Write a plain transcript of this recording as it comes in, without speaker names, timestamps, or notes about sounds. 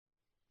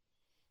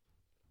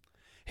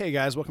Hey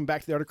guys, welcome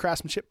back to the Art of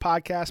Craftsmanship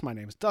podcast. My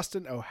name is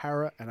Dustin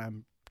O'Hara, and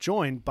I'm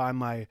joined by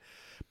my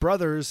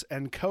brothers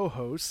and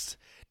co-hosts,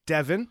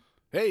 Devin,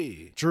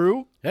 Hey.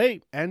 Drew, Hey.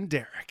 and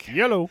Derek.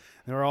 Yellow.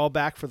 And we're all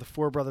back for the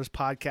Four Brothers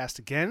podcast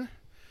again.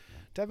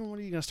 Devin, what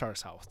are you going to start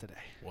us out with today?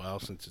 Well,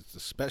 since it's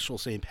a special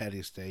St.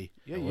 Patty's Day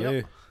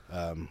Yeah.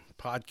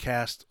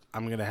 podcast,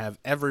 I'm going to have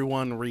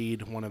everyone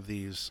read one of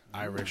these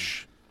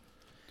Irish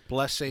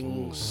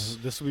blessings.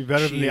 This will be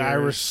better than the Cheers.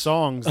 Irish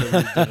songs that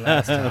we did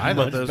last time. I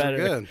thought Much those better.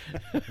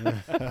 were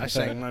good. I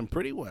sang mine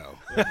pretty well.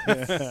 What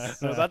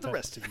about the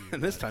rest of you?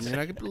 And this time you're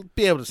not going to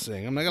be able to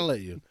sing. I'm not going to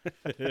let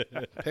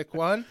you. Pick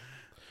one,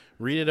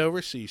 read it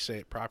over so you say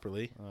it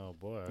properly. Oh,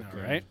 boy.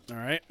 All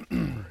right.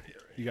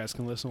 You guys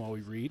can listen while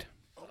we read.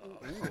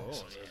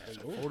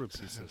 Older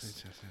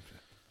pieces.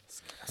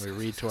 We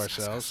read to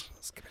ourselves.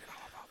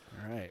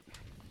 All right.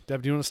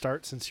 Dev, do you want to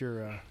start since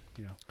you're,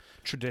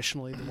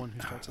 traditionally the one who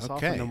starts us off?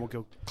 Okay. And then we'll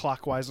go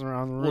clockwise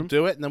around the room. We'll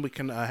do it, and then we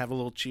can have a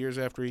little cheers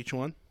after each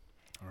one.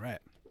 All right.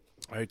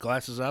 All right,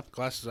 glasses up,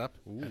 glasses up.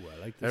 Ooh, I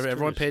like this.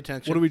 Everyone pay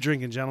attention. What are we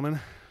drinking, gentlemen?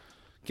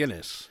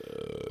 Guinness.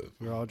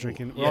 We're all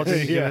drinking. Yeah. We're all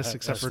drinking Yeah. Guinness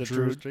except for That's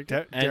Drew. Drew's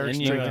drinking. Derek's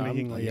And you, drinking a I'm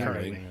Yingling. yeah,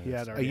 Already. right. He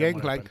had A already had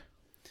one Yingling. open.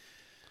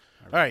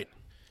 All right.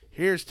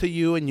 Here's to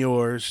you and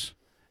yours,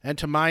 and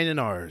to mine and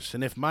ours.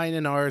 And if mine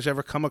and ours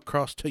ever come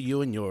across to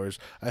you and yours,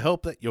 I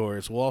hope that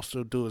yours will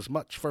also do as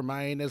much for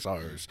mine as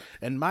ours,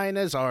 and mine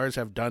as ours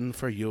have done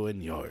for you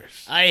and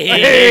yours. I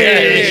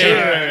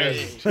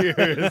hate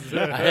Cheers.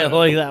 I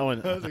like that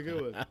one. That was a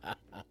good one.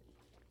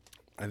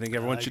 I think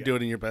everyone should do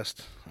it in your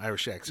best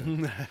Irish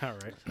accent. All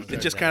right.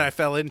 It just kind of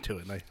fell into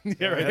it. And I,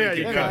 Yeah, right. Yeah,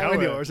 You you got go.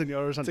 and yours and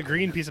yours. It's a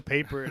green piece of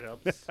paper. It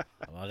helps.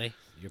 Lottie,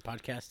 your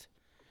podcast?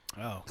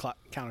 Oh,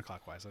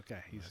 counterclockwise. Okay,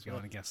 he's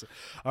going against it.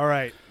 All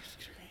right.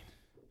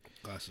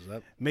 glasses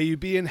up. May you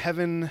be in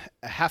heaven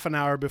a half an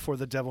hour before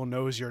the devil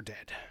knows you're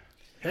dead.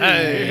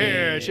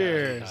 Hey.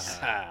 Cheers.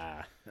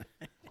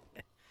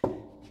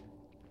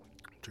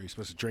 You're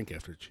supposed to drink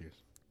after cheers.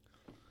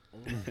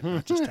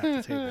 Just tap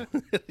the table.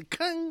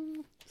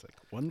 Kang. It's like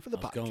one for the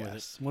I was going with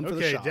podcast, one for the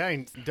Okay, shot.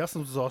 dang.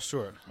 Dustin's was all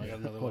short. I got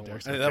another one.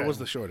 Derek's Hey, that was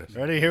the shortest.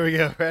 Ready? Here we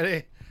go.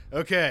 Ready?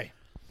 Okay.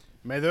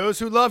 May those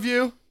who love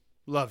you,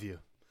 love you.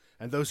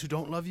 And those who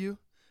don't love you,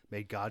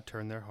 may God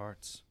turn their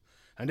hearts.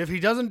 And if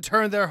he doesn't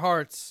turn their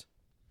hearts,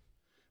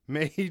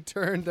 may he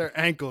turn their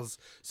ankles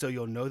so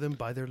you'll know them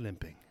by their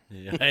limping.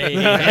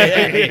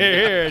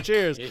 Here,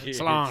 cheers.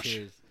 Slash.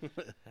 Cheers.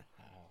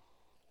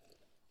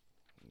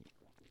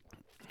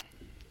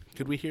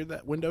 Could we hear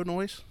that window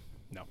noise?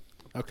 No.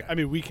 Okay. I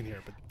mean, we can hear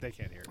it, but they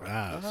can't hear it.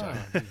 Sorry.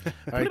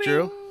 All right,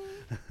 Drew.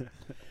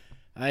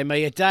 I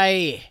may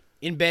die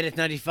in bed at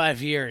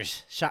 95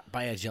 years, shot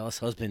by a jealous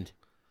husband.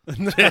 All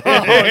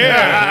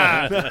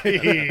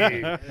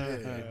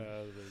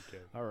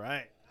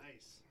right.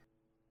 Nice.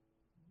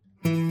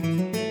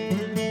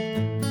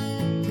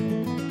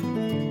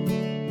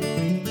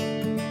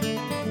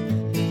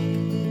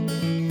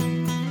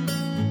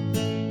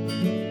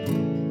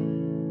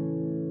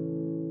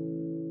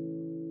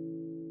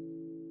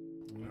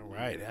 All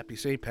right. Happy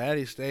St.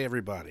 Patty's Day,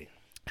 everybody.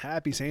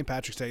 Happy St.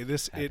 Patrick's Day. Happy It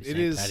St.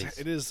 is Patty's.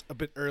 it is a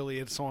bit early.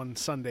 It's on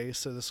Sunday,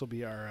 so this will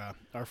be our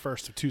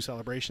first of two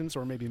celebrations,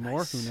 or maybe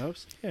more. Who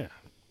knows? Yeah.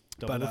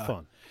 Double But, the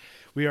fun.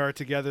 We are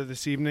together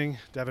this evening.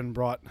 Devin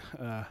brought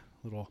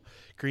little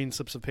green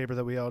slips of paper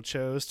that we all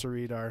chose to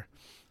read our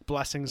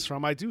blessings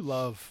from. I do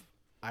love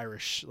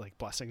Irish like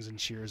blessings and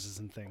cheerses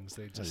and things.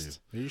 They just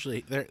They're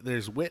usually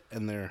there's wit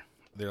and they're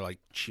like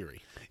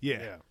cheery.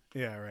 yeah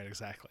right,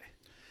 exactly.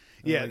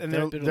 Yeah, Like, and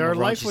they're- bit on their the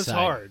life raunchy was side.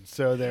 hard,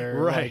 so their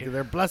Right. like,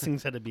 their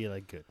blessings had to be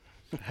like good.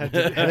 had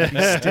to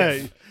be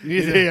stiff.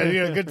 You need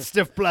a good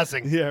stiff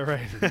blessing. Yeah,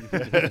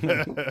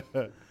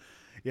 right.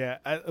 Yeah,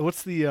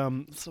 what's the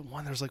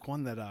one? There's like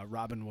one that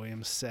Robin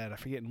Williams said. I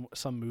forget in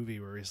some movie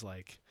where he's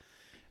like,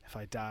 "If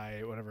I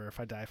die, whatever. If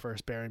I die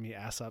first, bury me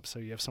ass up, so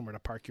you have somewhere to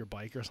park your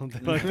bike or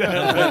something like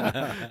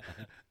that."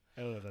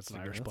 I don't know if that's an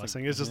Irish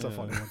blessing. It's just a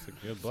funny one. Good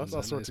There's all That's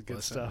a sorts nice of good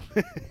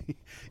blessing.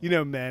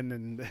 stuff. Men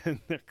and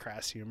their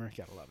crass humor.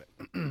 Gotta love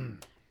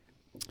it.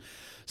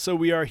 So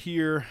we are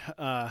here,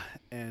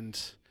 and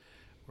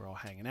we're all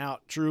hanging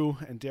out. Drew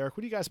and Derek,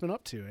 what have you guys been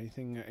up to?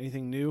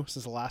 Anything new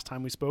since the last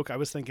time we spoke? I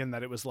was thinking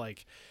that it was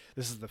like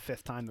this is the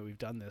fifth time that we've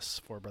done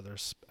this, Four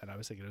Brothers, and I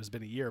was thinking it was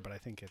been a year, but I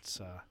think it's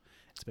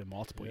been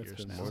multiple Yeah, it's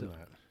years been now. more than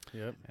that.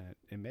 Yep. And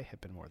it may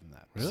have been more than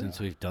that. Since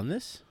we've done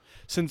this?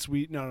 Since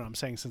we no, I'm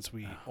saying since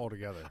we All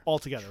together.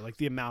 altogether, like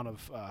the amount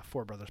of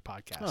Four Brothers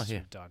podcasts Oh, yeah.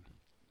 we've done.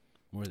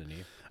 More than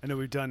you. I know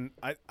we've done.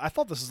 I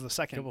thought this was the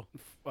second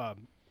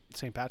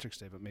St. Patrick's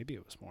Day, but maybe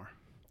it was more.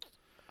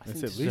 I That's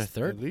think at this is our least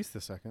third. At least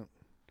the second.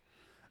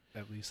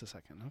 At least the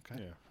second.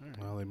 Okay. Yeah.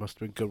 Well, they must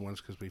have been good ones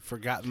because we've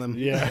forgotten them.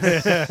 Yeah.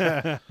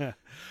 Too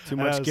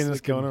And I much was Guinness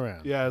thinking- going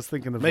around. Yeah, I was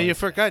thinking of May you like,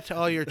 forget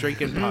all your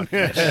drinking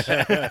podcasts.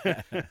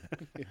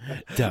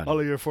 Done. all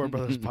of your Four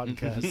Brothers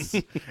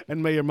podcasts,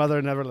 and may your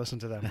mother never listen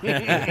to them.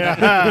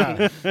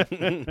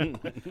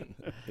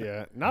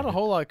 Yeah. Not a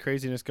whole lot of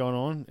craziness going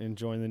on.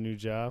 Enjoying the new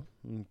job.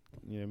 And,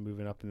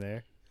 moving up in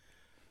there.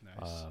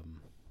 Nice.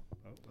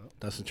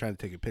 Dustin trying to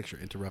take a picture,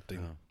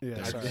 interrupting.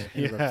 Yeah, sorry.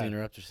 Yeah.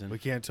 Interrupterson. We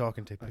can't talk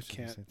and take I pictures. at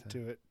the can't same time.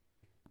 do it.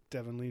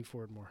 Devin, lean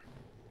forward more.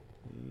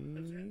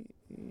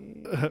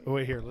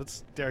 Wait here.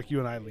 Derek, you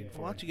and I lean Why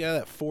forward. don't you get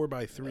that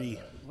 4x3?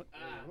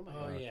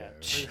 Oh yeah.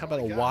 How about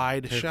a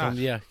wide shot?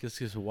 Yeah,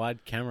 this is a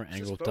wide camera It's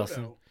just angle, photo.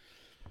 Dustin.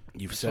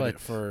 You've That's said why it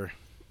for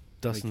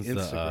Dustin's like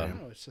the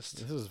Instagram. No, it's just.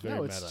 This is very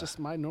no, it's meta. just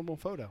my normal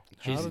photo.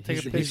 How to take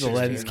a he's picture the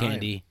lens is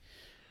candy.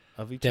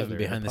 Of each Devin other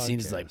behind in the a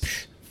scenes is like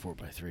podcast.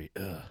 4x3.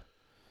 Ugh.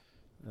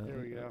 There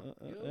we go.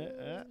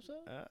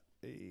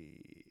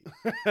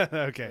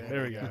 Okay,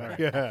 there we go. All right.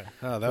 Yeah.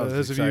 Oh, that For was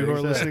those of you who are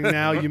exciting. listening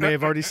now, you may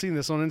have already seen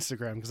this on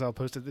Instagram because I'll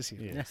post it this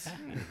evening. Yes.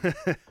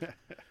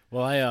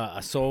 Well, I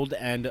sold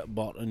and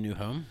bought a new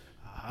home.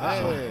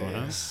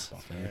 Yes.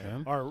 Bought a new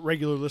home. Our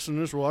regular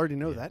listeners will already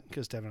know that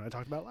because Devin and I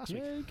talked about it last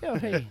week. There you go.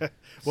 Hey.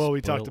 Well,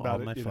 we talked Spoil about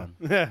all it. my you fun.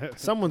 know.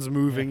 Someone's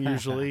moving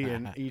usually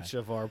in each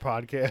of our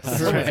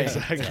podcasts. Right,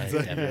 Exactly.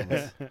 exactly. Devin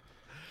was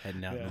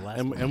heading out in the last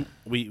And, one. and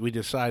we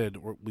decided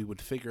we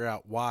would figure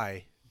out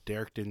why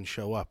Derek didn't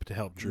show up to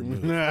help Drew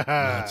move.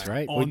 That's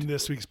right. On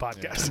this week's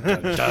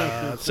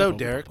podcast. So,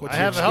 Derek, what's I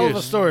your have a hell of a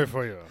excuse? story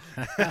for you.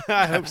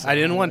 I hope so. I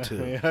didn't want to.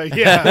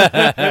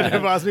 Yeah. And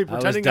it was me was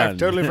pretending I done.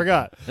 totally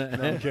forgot. No,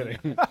 I'm kidding.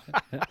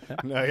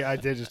 No, yeah, I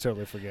did just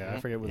totally forget. I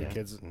forget when Yeah.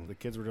 the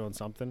kids were doing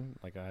something.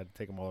 Like I had to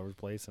take them all over the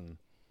place, and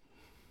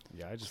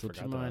yeah, I just Slipped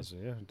forgot your that. I mind. was,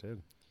 yeah, I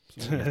did.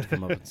 You have to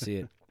come up and see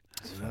it.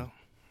 Well,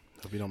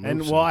 hope you don't move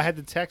And soon. well, I had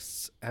the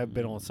texts have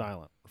been on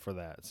silent for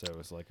that, so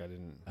it's like I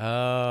didn't.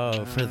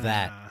 Oh, for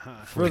that.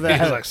 For He's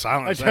that, like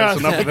silence. I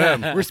That's just- enough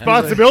of them.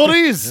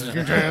 responsibilities.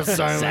 silent.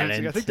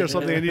 Silent. I think there's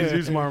something I need to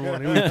do tomorrow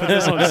morning. We put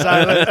this on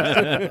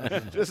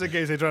silent, just in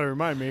case they try to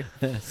remind me,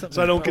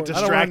 so I don't get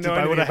distracted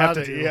by what I have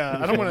to do. Yeah,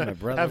 I don't want My to have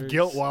brothers.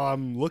 guilt while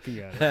I'm looking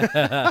at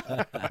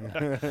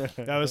it.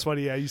 That was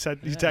funny. Yeah, you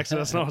texted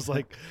us, and I was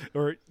like,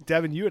 or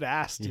Devin, you had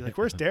asked, you're like,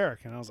 "Where's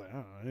Derek?" And I was like,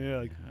 "Oh, yeah."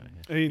 Like,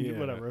 I mean, Yeah,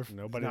 whatever. If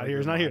nobody not ever here.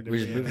 He's not here.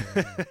 reminded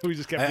me. We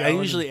just kept. I yelling.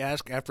 usually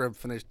ask after I'm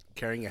finished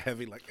carrying a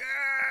heavy, like,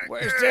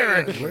 Where's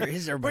Derek? Where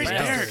is everybody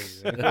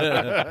Where's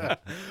else?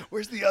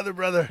 where's the other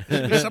brother?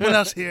 There's someone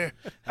else here.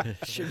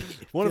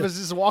 One of us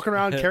is walking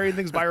around carrying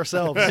things by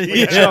ourselves.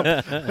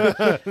 Yeah.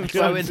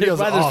 Feels There's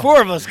off.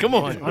 4 of us. Come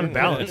on.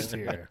 Unbalanced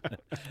here.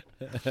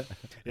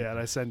 Yeah, and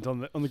I sent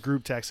on the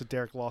group text that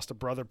Derek lost a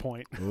brother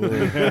point. Ooh.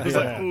 I was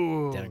like, Yeah.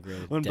 "Ooh,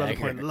 Downgraded. one brother Dagger.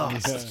 point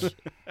lost."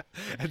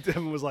 And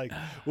Devin was like,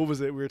 "What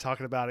was it?" We were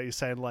talking about it. He's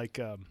saying like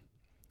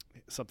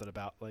something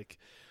about like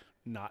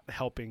not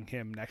helping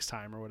him next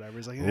time or whatever.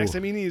 He's like, "Next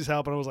time he needs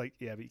help," and I was like,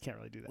 "Yeah, but you can't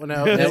really do that." Well,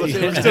 no, Yeah. it was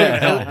still,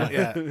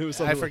 yeah. It was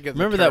I something forget.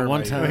 Remember the that term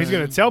one I time- Well, used. he's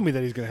gonna tell me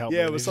that he's gonna help.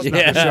 Yeah, me. it was He's something.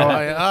 just Yeah.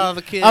 gonna show up. Oh,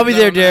 the kids. I'll be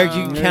there, don't Derek. know.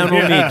 You can count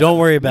on me. Don't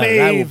worry about it.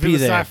 I will Maeve, be I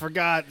there.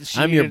 forgot.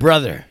 I'm your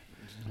brother.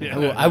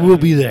 Yeah. I will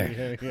be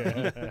there.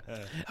 Yeah.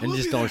 And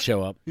just don't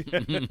show up.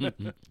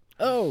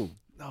 Oh.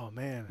 Oh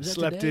man, I Is that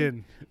slept today?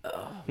 in.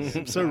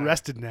 I'm so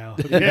rested now.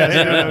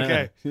 Yeah,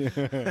 okay.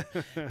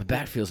 The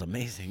back feels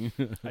amazing.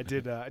 I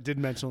did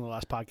mention on the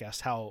last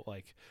podcast how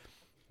like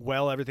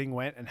well everything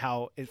went and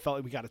how it felt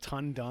like we got a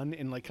ton done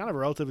in like kind of a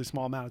relatively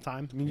small amount of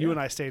time. I mean, you and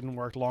I stayed and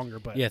worked longer,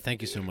 but Yeah,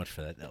 thank you so much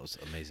for that. That was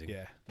amazing.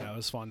 yeah, that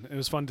was fun. It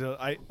was fun to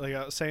I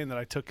was saying that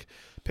I took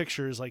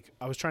pictures. Like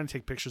I was trying to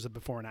take pictures of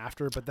before and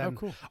after, but then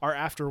cool. our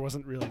after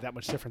wasn't really that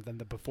much different than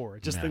the before.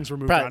 It just No. things were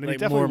moved Probably, around. And like, it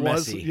definitely more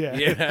was. messy. Yeah,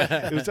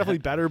 Yeah. it was definitely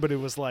better, but it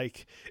was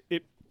like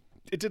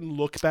it didn't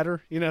look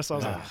better, you know. So I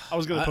was like, I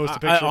was gonna post a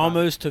picture. I about it.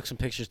 almost took some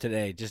pictures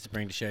today just to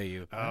bring to show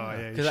you. Oh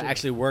yeah, Because I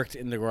actually worked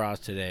in the garage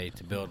today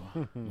to build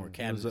more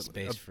cabinet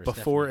space for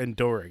before Stephanie. and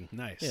during.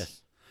 nice.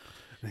 Yes.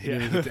 Yeah,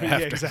 get to yeah,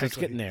 after. exactly. So it's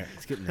getting there.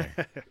 It's getting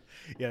there.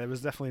 Yeah, it was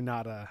definitely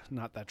not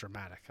that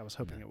dramatic. I was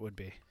hoping it would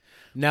be.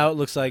 Now it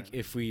looks like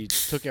if we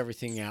took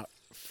everything out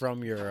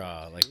from your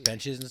like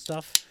benches and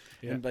stuff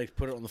Yeah. and like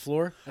put it on the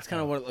floor, that's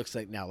kind of what it looks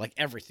like now. Like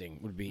everything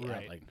would be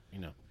Right. out, like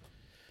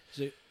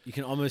so you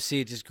can almost see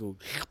it just go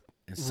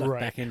and suck Right.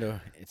 back into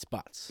its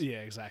spots. Yeah,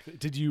 exactly.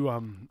 Did you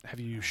have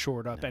you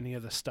shored up any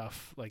of the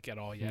stuff like at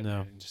all yet?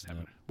 No, You just no.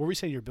 haven't. What were you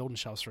saying? You're building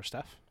shelves for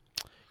Steph?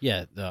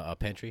 Yeah, the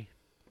pantry,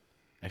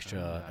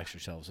 extra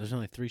shelves. There's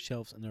only 3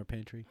 shelves in our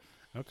pantry.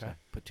 Okay, So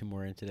put 2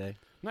 more in today.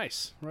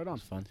 nice. Right It on.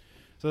 was fun.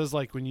 So it's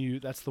like when you.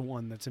 That's the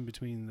one that's in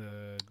between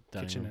the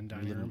kitchen and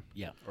dining living room,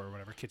 Yeah. or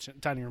whatever. Kitchen,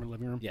 dining room, and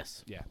living room.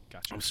 Yes. Yeah,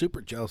 gotcha. I'm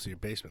super jealous of your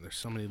basement. There's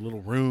so many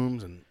little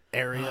rooms and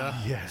area.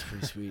 Yeah, That's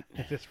pretty sweet.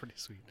 it's pretty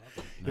sweet.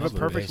 You Nice have a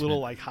perfect basement. little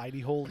like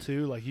hidey hole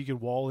too. Like you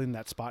could wall in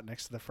that spot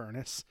next to the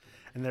furnace,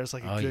 and there's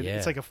like a Oh, good. yeah.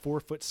 It's like a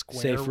 4-foot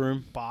square Safe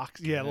room. box.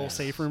 Yeah, a little Yes.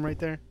 safe room right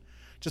there.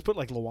 Just put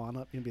like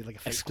Luana up. It'd be like a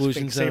fake,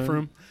 Exclusion fake safe zone.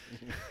 room.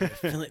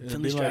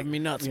 Finley's driving me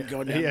nuts. I'm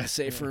going down to yeah. the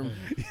safe room.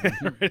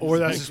 Or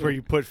that's just where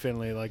you put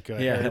Finley, like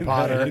Yeah. Harry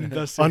Potter, In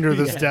the safe- under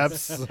the Yes.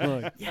 steps.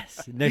 Like,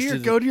 Yes. Next Here, to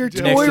go to your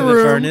next toy to room.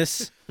 the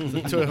furnace.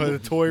 the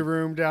toy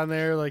room down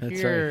there. Like That's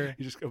here,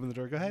 You just open the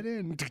door, go ahead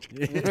in.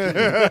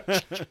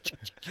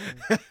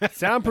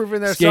 soundproof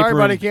in there. Escape Sorry,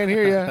 room. buddy, can't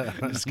hear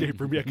you. Escape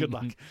room. Yeah, good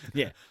luck.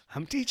 Yeah.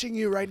 I'm teaching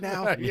you right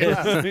now.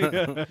 Yeah. It's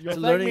a thank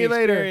learning me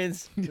later.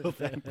 experience. You'll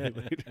thank me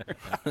later.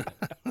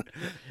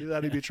 You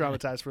thought he'd be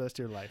traumatized for the rest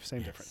of your life.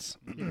 Same difference.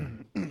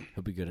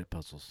 He'll be good at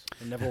puzzles.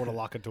 I never want to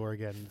lock a door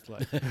again. It's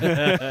like,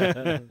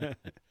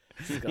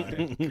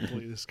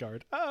 Completely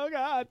scarred. Oh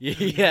God.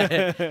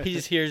 Yeah. He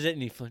just hears it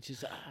and he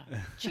flinches.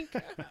 Funny.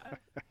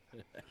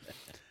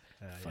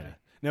 Yeah.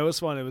 No, it was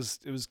fun. It was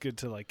good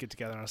to like get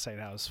together on a site.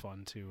 It was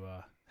fun to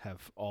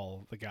have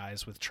all the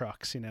guys with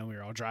trucks. You know, we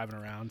were all driving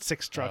around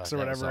 6 trucks or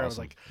that was whatever. I was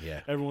awesome. like,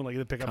 Yeah. everyone like in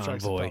the pickup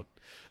trucks. It Convoy. felt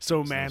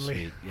so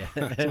manly. Yeah.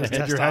 had your own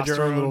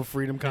Testosterone. little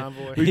freedom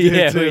convoy. We did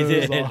Yeah, too. we It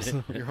was did.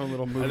 awesome. Your own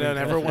little movie. And then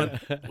everyone,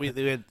 we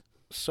had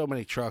so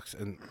many trucks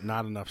and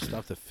not enough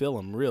stuff to fill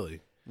them,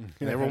 really.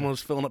 And everyone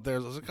was filling up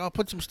theirs. I was like, I'll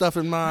put some stuff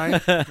in mine.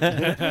 'Cause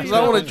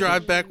I want to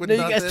drive back with No,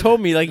 you nothing. guys told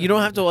me like you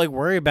don't have to like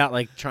worry about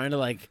like trying to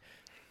like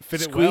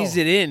Fit it squeeze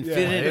well. it in, Yeah. fit Put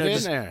it it in, in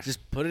just, there.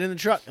 just put it in the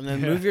truck and then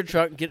Yeah. move your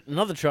truck, get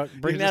another truck,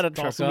 bring Yeah, that just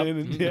a toss truck them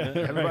up. in and-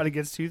 yeah. Everybody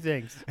gets 2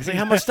 things. It's like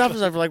how much stuff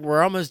is there? Like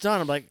we're almost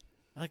done. I'm like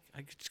I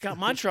just got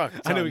my truck.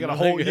 I know we got a I'm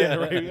whole like,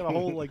 right. We got a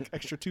whole like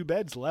extra 2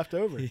 beds left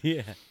over.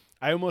 yeah.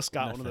 I almost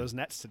got one of Nothing. those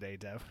nets today,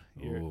 Dev.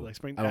 You're, Ooh. like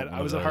spring. I want I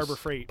one was of at those. Harbor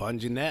Freight.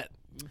 Bungee net.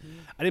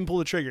 I didn't pull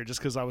the trigger just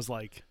because I was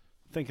like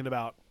thinking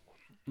about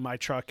my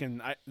truck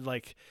and I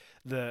like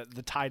the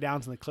tie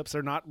downs and the clips.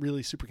 They're not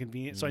really super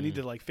convenient, so I need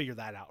to like figure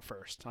that out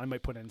first. I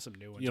might put in some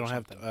new ones. You don't or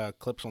have something.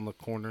 clips on the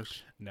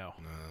corners. No.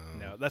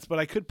 That's but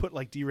I could put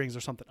like D rings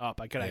or something up.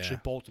 I could actually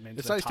bolt them into.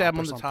 It's the nice top to have them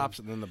or on the something. tops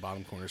and then the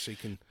bottom corners, so you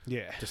can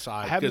Yeah,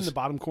 decide. I have it in 'cause the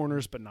bottom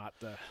corners, but not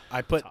the.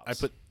 I put tops.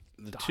 the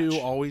Dodge. 2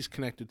 always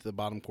connected to the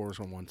bottom corners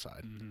on one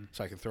side,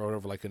 so I can throw it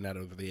over like a net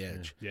over the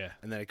edge, Yeah.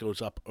 and then it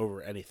goes up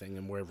over anything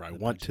and wherever I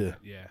want to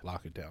Yeah.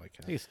 lock it down. I I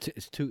can. think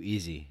it's too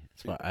easy.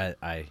 That's why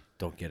I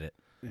don't get it.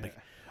 Yeah. Like,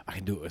 I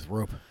can do it with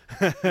rope.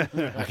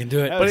 I can do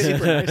it. But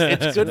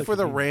it's It's good for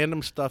the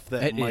random stuff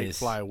that It might is.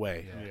 fly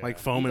away, Yeah. like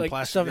foam and like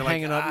plastic. stuff You're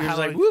hanging like, up. You're just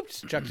how like do I-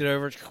 whoops, chucked it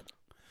over.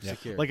 Yeah.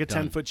 Secure. Like a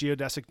Done. 10-foot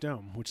geodesic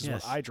dome, which is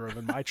Yes. what I drove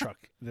in my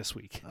truck this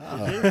week.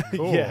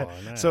 Cool. Yeah.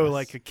 Nice. So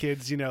like a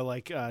kid's,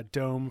 like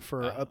dome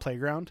for a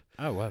playground,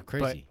 Oh wow, but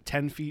crazy.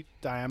 10 feet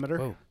diameter.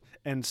 Whoa.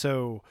 And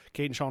so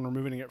Kate and Sean were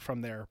moving it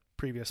from their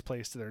previous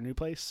place to their new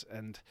place,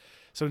 and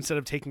so instead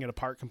of taking it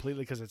apart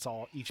completely because it's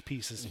all each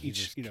piece is each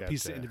just piece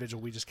is kept it.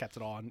 individual, we just kept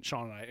it all. And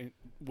Sean and I, it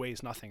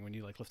weighs nothing when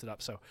you like lift it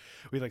up, so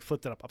we like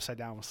flipped it up upside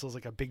down. It was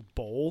like a big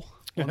bowl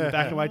on the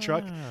back of my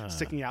truck,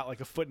 sticking out like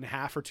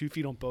 1.5 or 2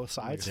 feet on both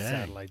sides. Like a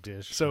satellite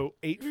dish. So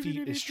 8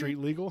 feet is street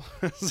legal.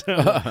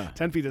 So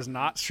 10 feet is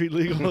not street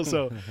legal.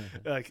 So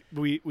like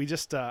we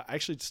just I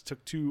actually just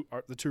took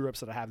the 2 ropes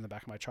that I have in the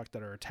back of my truck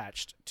that are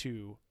attached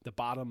to the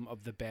bottom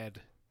of the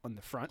bed on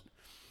the front,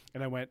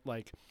 and I went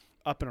like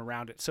up and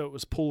around it. So it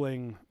was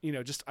pulling,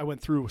 I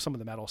went through some of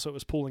the metal, so it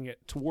was pulling it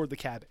toward the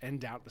cab and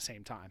down at the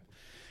same time.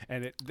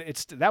 And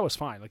that was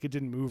fine. Like it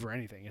didn't move or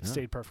anything. It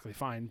stayed perfectly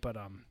fine. But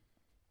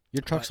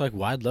Your truck's like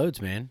wide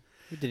loads, man.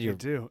 You did your you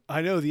do.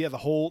 I know the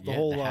whole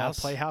house.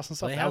 playhouse and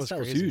stuff. Playhouse, that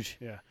was crazy. huge.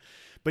 Yeah.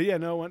 But yeah,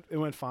 no, it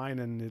went fine,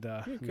 and it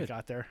we good.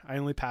 got there. I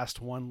only passed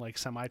one like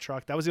semi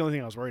truck. That was the only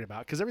thing I was worried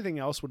about because everything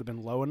else would have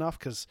been low enough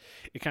because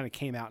it kind of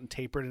came out and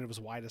tapered, and it was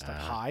widest up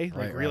high, like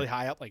right, really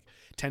high up, like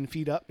 10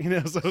 feet up. So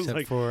it was except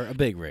like, for a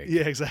big rig.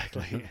 yeah,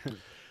 exactly.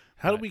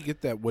 How did we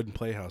get that wooden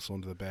playhouse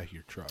onto the back of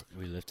your truck?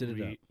 We lifted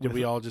it up. Did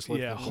we all just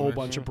lift Yeah, a the whole corners?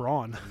 bunch of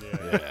brawn.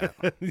 Yeah.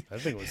 That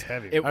thing was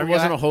heavy. It I mean,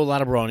 wasn't I- a whole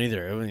lot of brawn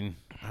either. I mean,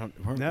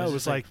 No, it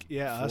was like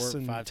us 4,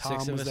 and 5, Tom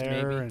 6 of was us, there,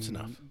 maybe. and It's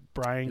enough.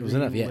 Brian. It was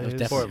Green, enough. Yeah, it was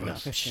Liz. definitely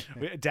Four of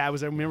enough. Dad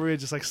was there. Remember, we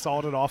had just like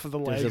sawed it off of the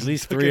legs. There's at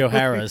least and took 3 it-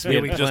 O'Haras. Yeah,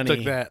 we had just plenty.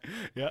 took that.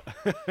 Yeah,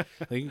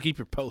 They can keep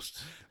your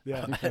posts.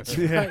 yeah. That's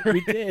Yeah. right. We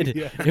did.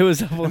 Yeah. It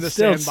was up on And the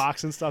stilts.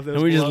 sandbox and stuff. That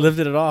And was we just below.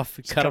 lifted it off,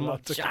 cut Cut them 'em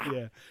up. took-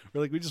 yeah,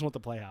 we're like, we just want the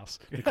playhouse.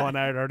 Nicole and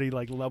I had already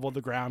like leveled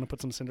the ground and put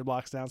some cinder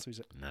blocks down, so we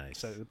just Nice.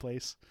 set it in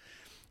place.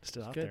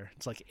 Still out good. there.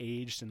 It's like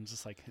aged and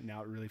just like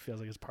now it really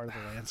feels like it's part of the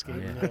landscape.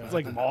 Yeah. It's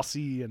like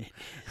mossy and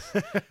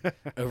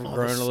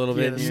Overgrown a little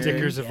Yeah, bit. the here.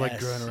 stickers have like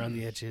Yes. grown around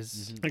the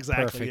edges.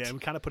 exactly. Perfect. Yeah, we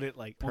kind of put it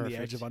like on the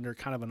edge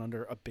Perfect. of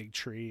under a big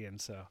tree, and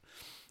so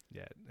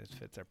yeah, it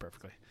fits there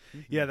perfectly.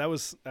 Yeah, that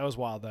was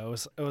wild though.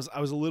 I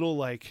was a little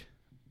like.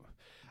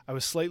 I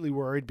was slightly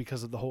worried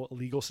because of the whole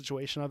illegal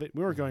situation of it.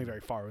 We weren't going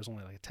very far. It was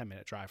only like a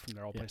 10-minute drive from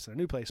their old place to their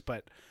new place,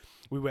 but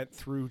we went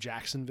through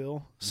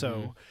Jacksonville,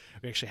 so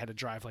we actually had to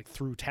drive like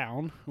through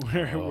town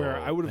where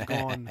I would have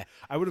gone.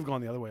 I would have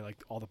gone the other way,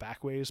 like all the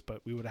back ways,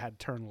 but we would have had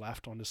to turn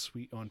left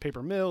on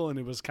Paper Mill, and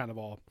it was kind of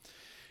all.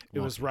 It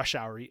was rush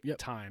hour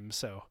time,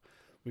 so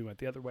we went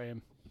the other way,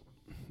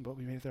 but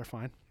we made it there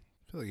fine.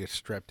 I feel like it's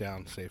strapped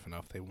down safe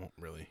enough. They won't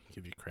really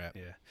give you crap.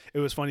 Yeah, it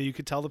was funny. You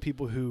could tell the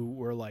people who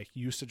were like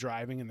used to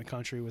driving in the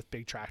country with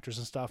big tractors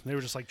and stuff, and they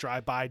were just like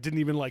drive by, didn't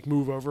even like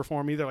move over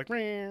for me. They're like,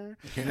 "Meow."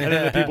 And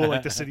then the people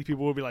like the city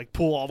people would be like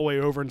pull all the way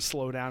over and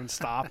slow down and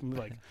stop and be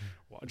like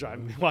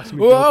driving, watching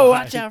me. go Whoa,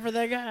 by. watch out for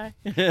that guy.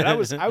 And I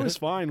was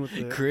fine with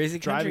the Crazy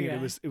country driving.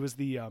 guy. It was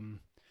the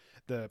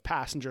the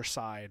passenger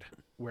side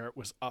where it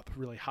was up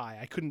really high.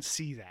 I couldn't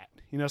see that,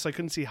 so I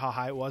couldn't see how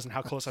high it was and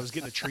how close I was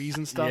getting to trees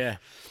and stuff. Yeah.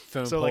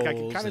 Phone So like I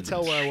could poles kind of and-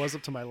 tell where I was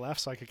up to my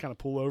left, so I could kind of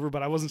pull over,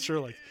 but I wasn't sure.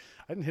 Like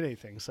I didn't hit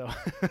anything, so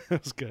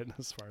it was good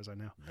as far as I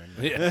know.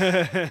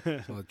 Yeah.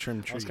 Well, trim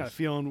I trees. was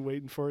kind of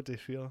waiting for it to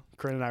feel.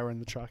 Corinne and I were in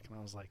the truck, and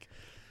I was like,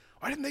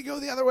 "Why didn't they go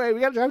the other way? We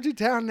got to drive to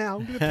town now.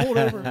 I'm gonna get pulled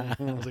over."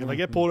 I was like, "If I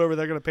get pulled over,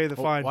 they're gonna pay the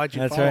fine Why'd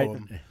you That's follow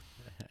right. him?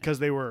 because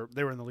they were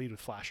in the lead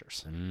with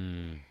flashers."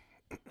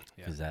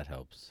 Because that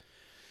helps.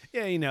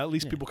 Yeah, at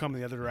least people come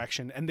in the other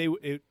direction, and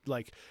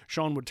like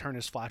Sean would turn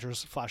his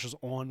flashers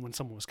on when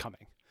someone was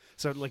coming.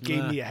 So it like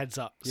gave me a heads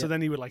up. So Yep.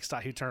 then he would like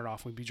stop. He'd turn it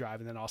off. We'd be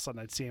driving. Then all of a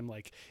sudden I'd see him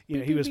like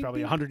he was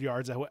probably 100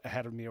 yards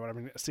ahead of me or whatever.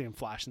 And see him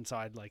flashing. So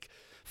I'd like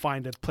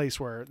find a place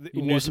where it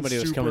You knew wasn't somebody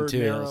was coming super too.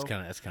 narrow.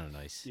 That's kind of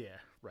nice. Yeah,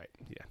 right.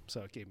 Yeah.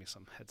 So it gave me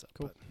some heads up.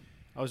 Cool.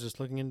 I was just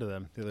looking into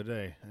them the other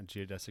day at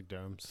geodesic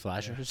domes.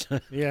 Flashers.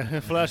 Yeah,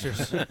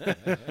 flashers. I was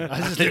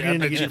just looking I into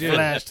bet you getting did.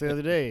 flashed the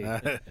other day.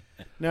 I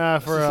Nah,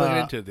 was for just looking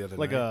into it the other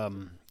like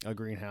night. a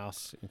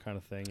greenhouse kind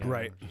of thing.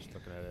 Right. Just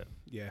looking at it.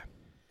 Yeah.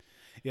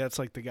 Yeah, it's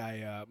like the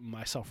guy,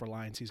 my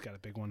Self-Reliance, he's got a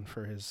big one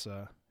for his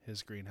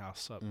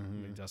greenhouse up.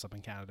 He does up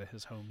in Canada,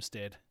 his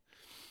homestead.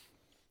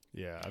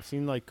 Yeah, I've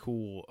seen like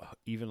cool,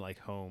 even like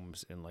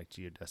homes in like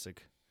geodesic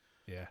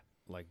Yeah.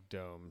 like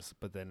domes,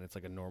 but then it's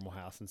like a normal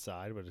house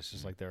inside, but it's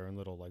just like their own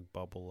little like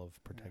bubble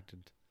of protected.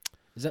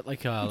 Is that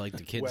like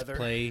the kids Weather.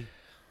 play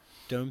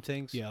dome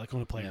things? Yeah, like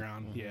on a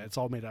playground. Yeah, it's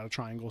all made out of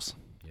triangles.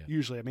 Yeah.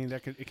 Usually, I mean,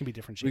 it can be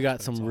different shapes. We got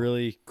but some it's all-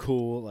 really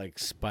cool like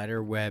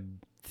spider web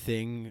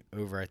thing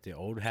over at the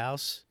old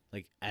house.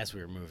 Like as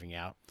we were moving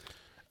out.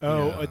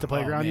 Oh, Yeah. at the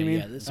playground, you man, mean?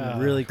 Yeah, there's some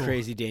really cool.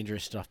 crazy,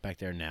 dangerous stuff back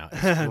there now.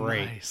 It's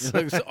great. Nice. It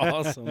looks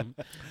awesome.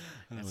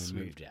 And we sweet.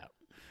 moved out.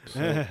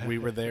 So we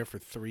were there for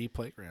 3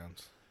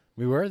 playgrounds.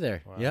 We were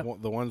there. Wow. Yep.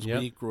 The ones Yep.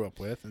 we grew up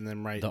with, and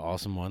then The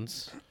awesome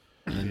ones.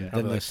 And Yeah.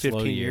 then the like slow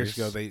 15 years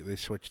ago, years, they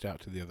switched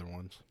out to the other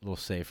ones. a little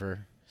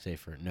safer.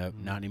 Nope,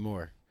 not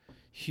anymore.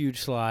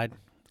 Huge slide.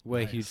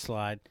 Way huge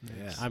slide.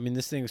 Yeah. I mean,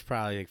 this thing was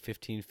probably like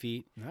 15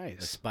 feet. The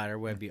Nice. spider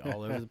web be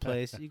all over the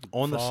place. You could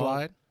On the fall.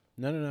 slide?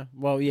 No.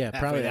 Well, yeah,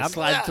 probably down.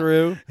 slide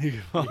through.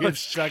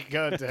 Shut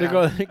go down. They're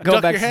go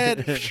Duck back. your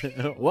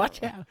head.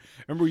 Watch out.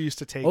 Remember, we used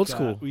to take Old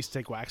school. We used to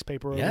take wax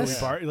paper over Yes.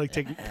 the bar, like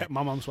take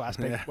my mom's wax,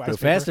 wax Go paper.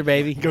 faster,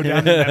 baby. Go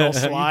down the metal You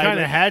slide. kind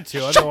of had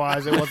to,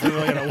 otherwise it wasn't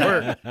really gonna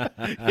work.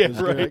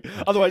 yeah, right.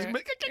 Otherwise, go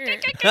down.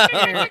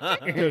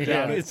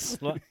 It's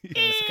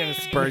kind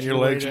of Burn your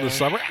legs in the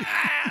summer.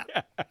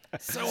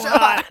 so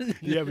hot.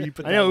 Yeah, but you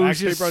put I that know we wax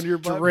just paper under your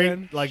butt, drink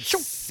man. like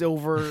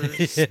silver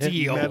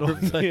steel. Metal.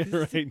 Yeah,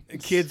 right.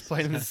 Kids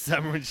playing in the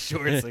summer in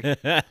shorts. Like,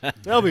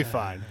 they'll be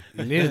fine.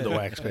 You needed the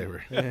wax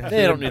paper.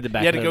 They don't need the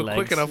back You had to of go their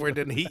quick legs. enough where it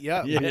didn't heat you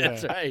up. Yeah,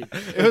 that's right.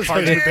 It was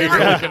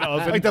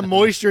like, like the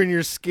moisture in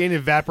your skin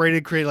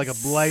evaporated, created like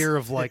a layer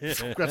of like.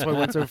 That's why it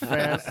went so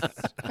fast.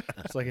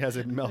 It's like as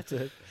it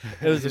melted.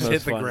 It was Just the hit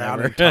most the fun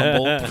ground ever. and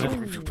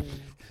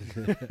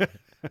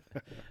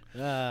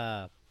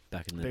tumbled.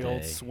 Back in the Big day.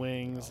 old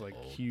swings, like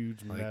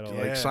huge Like, metal.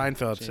 like Yeah.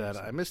 Seinfeld said,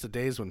 I miss the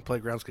days when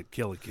playgrounds could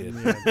kill a kid.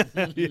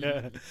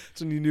 Yeah,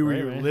 that's when you knew where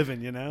you Right, were man.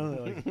 living.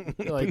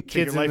 Like, like take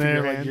kids your life in in there,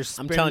 your like hands. you're I'm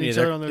spinning telling you, each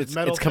other they're- on those it's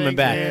metal coming things,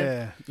 back.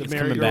 man. the It's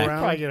coming back.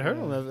 Probably get hurt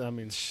on that. I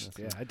mean,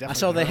 Yeah, I definitely. I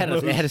saw they had a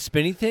remember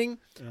spinny thing,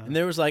 and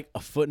there was like a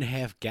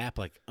 1.5 gap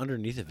like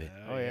underneath of it.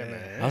 oh yeah,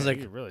 man. I was like,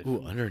 You really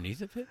ooh,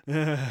 underneath of it?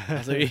 I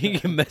was like, you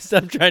get messed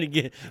up trying to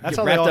get That's get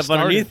how they wrapped all up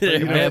started. underneath it,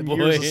 You know, bad from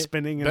years of boy.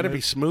 spinning and Better the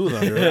be smooth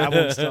under it. gravel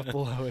and stuff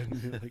below it.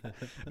 And, like,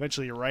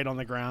 eventually, you're right on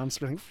the ground,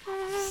 spinning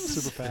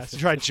super fast. You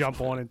try to jump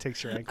on, and it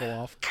takes your ankle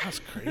off. That's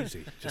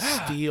crazy.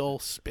 Just steel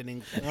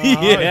spinning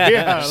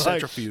yeah, like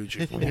centrifuge.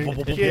 kids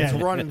Yeah.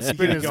 running,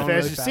 spinning as Going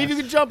fast. really See if you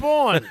fast. can jump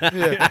on.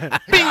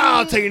 Bing!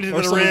 I'll take it into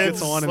Or the someone ribs.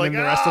 gets on, and like,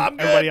 then the rest "Ah, of I'm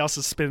good." everybody else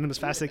is spinning them as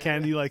fast as they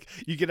can.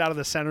 You get out of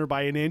the center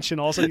by an inch,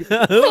 and all of a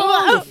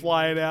sudden you're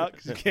flying out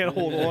because you can't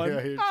hold Yeah,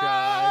 on. you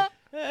try.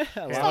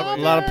 A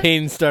lot of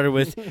pain started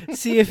with,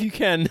 see if you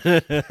can.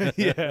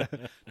 Yeah.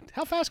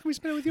 How fast can we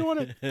spin it with you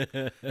on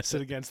it?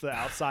 Sit against the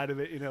outside of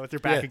it, with your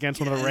back against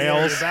one of the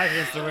rails. Back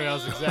against the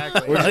rails,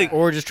 exactly.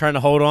 or just trying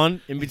to hold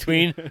on in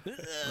between.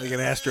 Like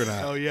an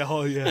astronaut. Oh yeah,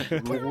 oh yeah.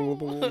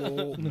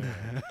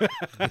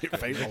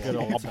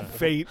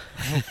 Fate.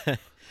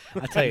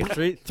 I tell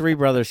you, three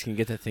brothers can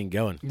get that thing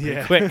going. pretty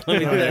Yeah. quick. Let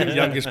me tell Their you.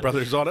 youngest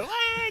brother's on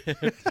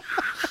it.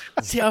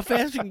 See how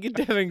fast we can get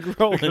that thing Goes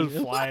growing.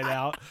 flying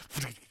out.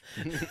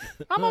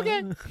 I'm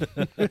okay.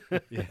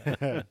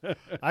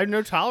 I have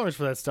no tolerance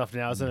for that stuff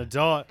now as an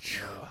adult.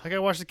 Like I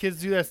watch the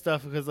kids do that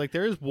stuff because like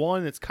there is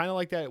one that's kind of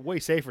like that, way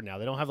safer now.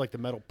 They don't have like the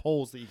metal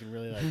poles that you can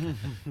really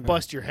like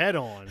bust your head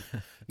on.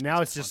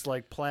 Now it's just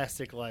like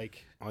plastic,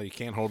 like, Oh, you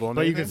can't hold on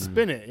but to you can anything?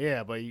 spin it.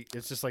 Yeah, but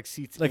it's just like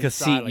seats, Like a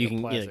inside, seat, like you a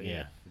can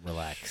plastic,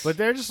 relax. But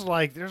they're just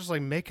like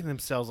making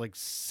themselves like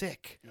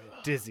sick,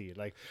 dizzy,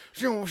 like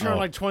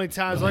like 20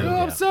 times, like, oh,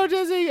 I'm so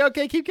dizzy.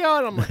 Okay, keep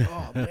going. I'm like,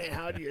 oh man,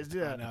 how do you guys do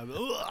that?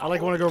 I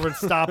like want to go over and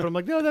stop it. I'm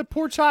like, no, that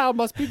poor child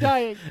must be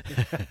dying.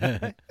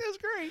 It's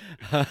great.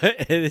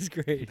 it is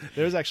great.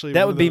 There's actually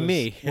That one would of be those-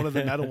 me. one of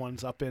the metal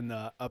ones up in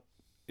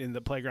in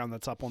the playground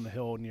that's up on the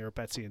hill near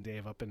Betsy and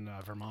Dave up in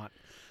Vermont.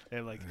 They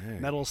have like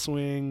metal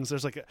swings.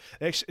 There's like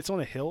it's on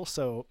a hill,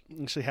 so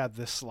you actually have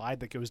this slide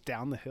that goes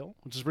down the hill,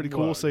 which is pretty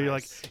cool. Whoa, so you're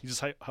like nice. you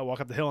just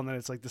walk up the hill, and then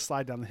it's like the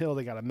slide down the hill.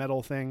 They got a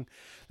metal thing.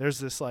 There's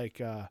this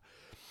like a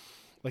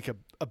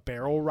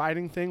barrel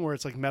riding thing where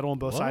it's like metal on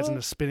both sides and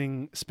a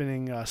spinning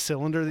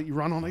cylinder that you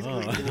run on.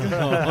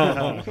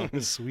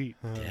 It's sweet.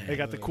 They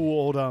got the cool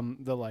old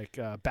the like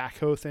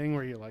backhoe thing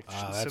where you like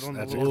sit on the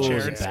that's a little cool chair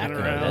one. and spin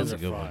Backhoe, around. that's a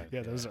good one.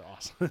 Yeah, those are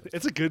awesome.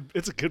 It's a good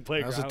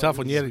playground. That was a tough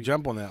one. You had to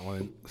jump on that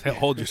one and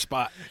hold your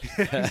spot.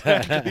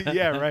 Exactly.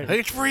 Yeah, right.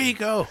 It's free,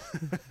 go.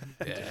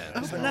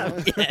 Yes.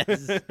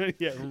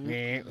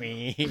 Yeah.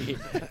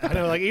 I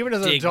know, like even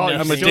as an Dig adult,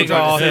 nuts. you I'm still dig try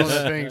all to his-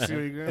 steal the things.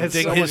 It's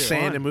Dig so his much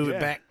sand fun. and move Yeah. it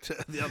back to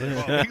the other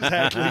ball.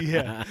 Exactly.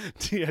 Yeah.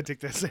 Yeah. Take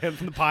that sand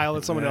from the pile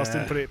that someone else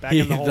didn't put it back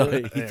in the hole.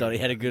 He thought he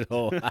had a good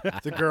hole.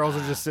 The girls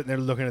are just sitting there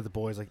looking at the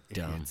boys like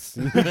Dumb. idiots.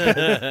 So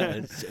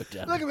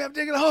dumb. Look at me, I'm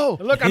digging a hole.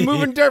 Look, I'm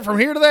moving dirt from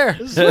here to there.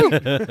 Swoop.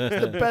 It's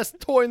the best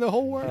toy in the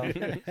whole world.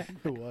 It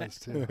was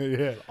too.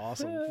 Yeah.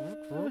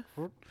 Awesome.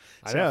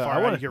 I So know. far I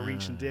out want you can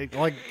reach and dig.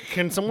 Like,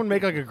 can someone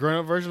make like a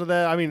grown-up version of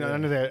that? I mean, I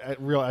know they're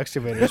real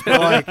excavators, but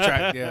like,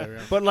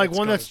 but like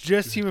one that's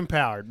just human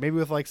powered, maybe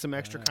with like some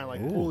extra kind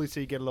of like pulley, so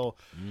you get a little.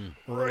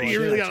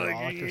 You really gotta,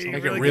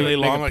 Make it really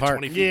long, like part.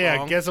 20 feet yeah,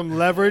 long. get some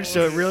leverage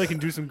so it really can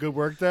do some good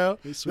work though.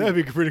 sweet. That'd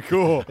be pretty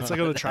cool. It's like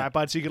on a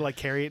tripod, so you could like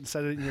carry it and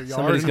set it in your yard.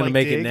 Somebody's and, gonna like,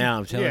 make dig. it now.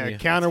 I'm telling Yeah, you.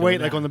 counterweight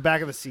It's like going on the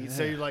back of the seat.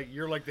 So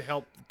you're like to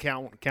help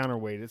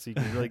counterweight it, so you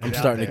can really get I'm out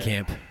starting there. to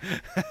camp.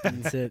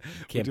 That's it.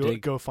 Camp Do a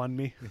dig.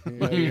 GoFundMe.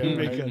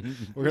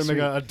 We're gonna make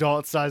an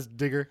adult-sized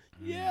digger.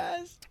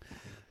 Yes.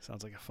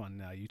 Sounds like a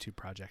fun YouTube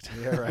project.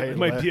 Yeah,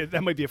 right.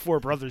 That might be a Four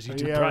Brothers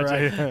YouTube Yeah,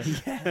 project.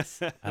 right.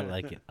 Yes. I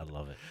like it. I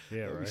love it.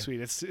 Yeah, That'd be right.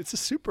 sweet. It's a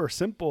super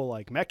simple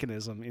like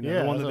mechanism, you know,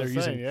 Yeah, the one that that's they're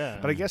what I'm using. saying, yeah.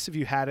 But I guess if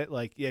you had it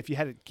like if you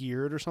had it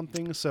geared or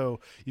something, so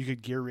you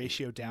could gear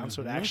ratio down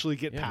so it actually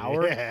get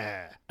power.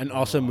 Yeah. And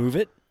also move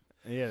it.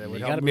 Yeah, that You would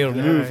got help to be able to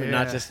that, move and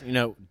not yeah. just,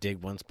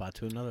 dig one spot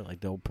to another like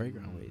the old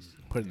playground ways.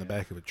 Put it in the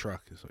back of a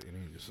truck is what you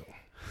need. So.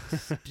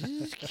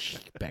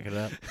 Back it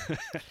up.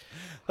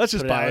 Let's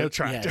just Put it buy out. a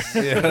tractor.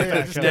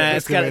 Yes. Nah,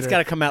 it's got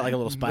to come out like a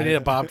little We spider. need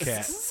a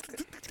bobcat.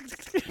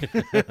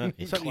 Something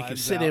you can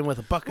climbs sit out. in with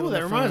a bucket. Oh, on that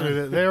the reminds front.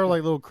 me. There were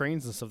like little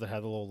cranes and stuff that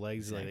had the little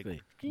legs.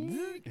 Exactly.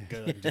 Like, go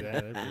like do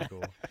that. That'd be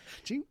cool.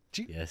 Ching,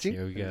 ching, Yes, ching.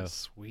 here we go.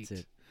 Sweet.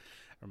 That's it.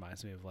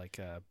 Reminds me of like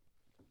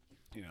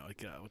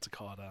what's it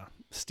called? A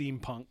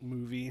steampunk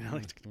movie. You know,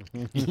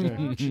 like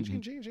ching,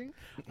 ching, ching, ching.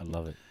 I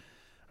love it.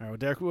 All right, well,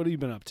 Derek, what have you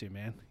been up to,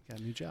 man? Got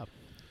a new job.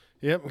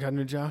 Yep, got a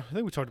new job. I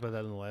think we talked about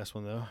that in the last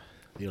one though.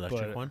 The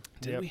electric But- one.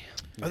 Did Yep. we?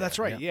 Oh, that's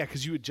right. Yeah,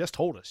 because you had just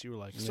told us. You were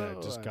like, Yeah,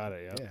 just got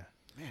it, yep.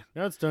 Yeah.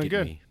 No, it's doing Getting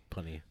good. me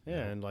plenty.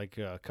 Yeah, and like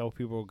a couple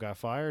people got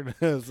fired,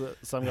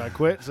 some got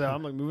quit. So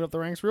I'm like moving up the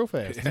ranks real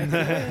fast.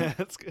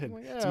 That's good.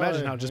 Well, So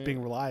imagine yeah, how just yeah.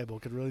 being reliable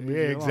could really move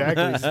Yeah, you along.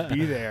 exactly. Just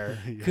be there.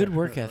 Good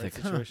work Yeah, ethic.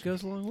 right Huh, situation.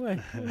 goes a long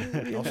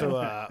way.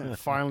 Also,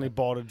 finally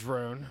bought a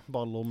drone.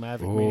 Bought a little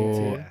Mavic Oh,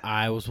 Mini 2.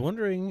 I was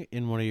wondering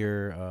in one of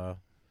your A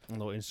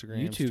little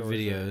Instagram YouTube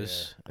stories there,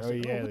 videos. yeah. I Oh was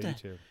like, yeah, what the the-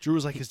 YouTube. Drew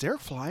was like, "Is Derek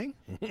flying?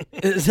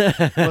 Must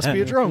Must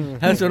be a drone."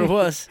 That's what it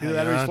was. Either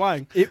that or he's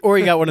flying. Or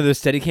he got one of those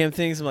Steadicam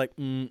things. I'm like,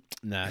 nah,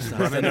 it's not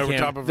Running over Steadicam.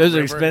 top of a Those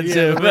are river. Yeah,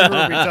 expensive. the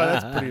river we saw,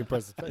 that's a pretty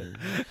impressive thing.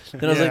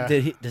 Then I was like,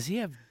 Yeah. does he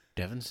have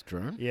Devin's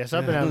drone? Yeah, so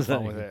I've been having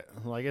fun with it.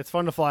 Like it's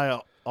fun to fly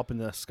up in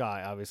the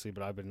sky, obviously,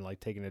 but I've been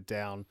like taking it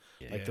down,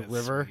 like the Yeah,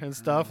 river and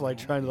stuff, like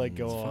trying to like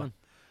go It's on. fun.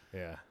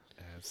 Yeah,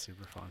 Yeah, it's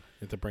super fun.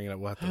 You have to bring it up.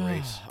 We'll have to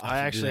race. I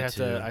actually do have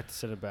that to. too. I have to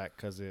send it back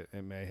because it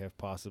may have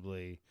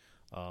possibly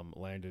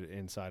landed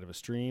inside of a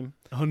stream.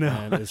 Oh no!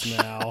 And it's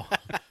now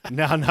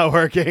not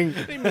working.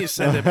 What do you mean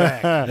send it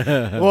back?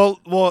 well,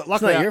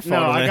 luckily, not your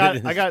fault, I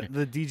man. got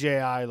the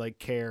DJI like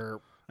Care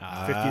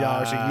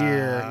 $50 a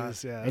year,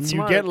 Yes, yeah, and that's you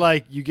smart. get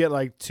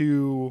like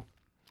 2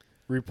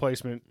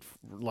 replacement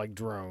like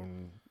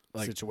drone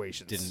Like,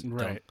 situations.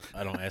 Right.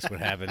 I don't ask what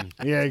happened.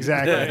 Yeah,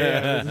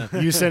 exactly.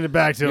 You send it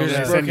back to them. Yours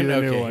They is send you the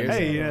broken? new Okay, one. here's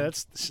Hey, the- yeah,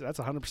 that's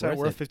 100% Worth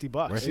worth it.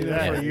 $50. Worth See it.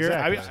 that Yeah, for a year?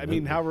 exactly. I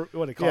mean,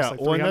 what it costs? Yeah,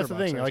 like well, and that's the $300.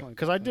 thing, That's like, fine.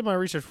 because I did my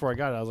research before I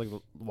got it. I was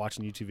like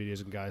watching YouTube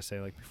videos and guys say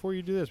like, before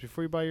you do this,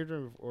 before you buy your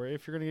drone, or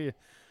if you're gonna get,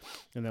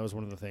 and that was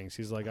one of the things.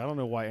 He's like, I don't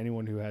know why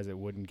anyone who has it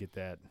wouldn't get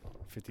that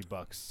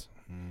 $50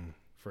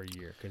 for a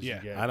year. Cause Yeah,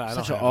 you get, I don't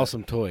Such have an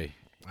awesome toy.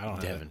 I don't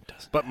have Devin it.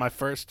 doesn't. But my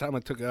first time I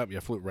took it up,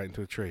 you flew it right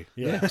into a tree.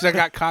 Yeah. Because I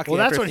got cocky Well,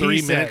 that's after what he 3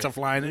 said. minutes of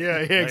flying it. Yeah,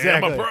 Like,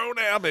 exactly. I'm a pro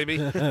now, baby.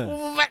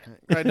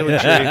 Right into a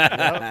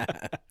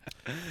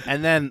tree.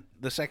 And then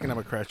the second time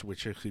I crashed,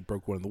 which actually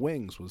broke one of the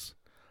wings, was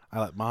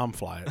I let Mom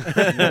fly it.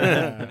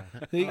 There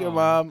you go,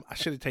 Mom. I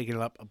should have taken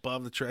it up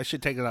above the tree. I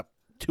should have taken it up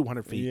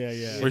 200 feet. Yeah,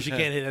 yeah. Where she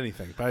can't hit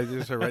anything. But I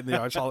just right in the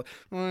arch, all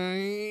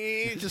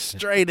just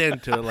straight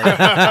into it. Like,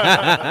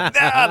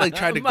 like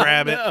tried to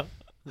grab it.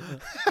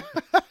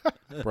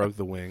 Broke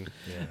the wing.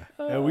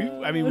 Yeah, we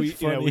That's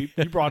funny.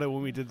 we brought it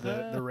when we did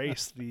the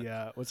race,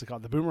 the what's it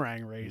called, the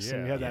boomerang race,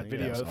 and we had that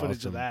video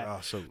footage of that. Oh,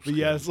 so But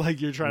yeah, it's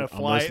like you're trying to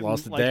fly Almost it,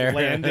 lost and, it like there.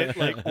 land it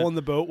like on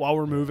the boat while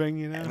we're moving.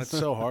 You know, That's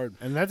so hard.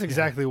 And that's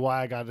exactly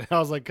why I got it. I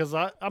was like, because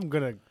I'm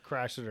gonna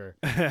crash it, or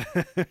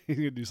you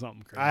could do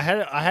something crazy. I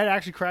had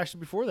actually crashed it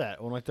before that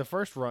on like the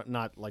first run,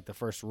 not like the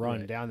first run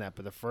Right. down that,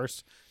 but the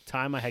first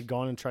time I had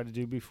gone and tried to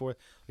do before,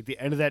 like the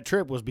end of that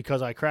trip was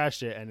because I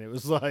crashed it, and it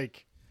was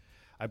like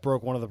I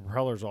broke one of the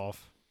propellers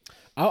off.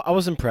 I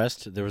was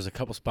impressed. There was a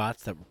couple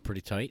spots that were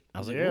pretty tight. I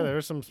was like, Yeah, "Ooh." there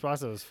were some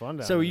spots that was fun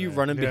down So were there. you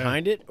running Yeah.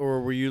 behind it,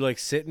 or were you like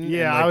sitting?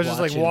 Yeah, and, I was just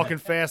like watching? walking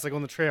fast, like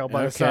on the trail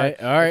by the Okay, side.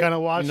 all right. Kind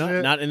of watching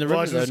it. Not in the river,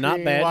 watch though. Not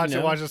screen, bad, Watch you it.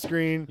 know? Watch the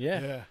screen. Yeah,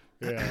 Yeah.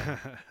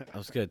 that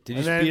was good. Did you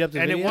And then- speed up the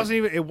and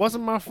video? it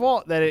wasn't my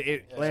fault that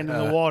it landed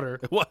in the water.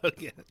 Well,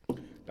 yeah.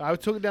 I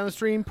took it down the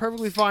stream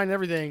perfectly fine and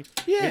everything.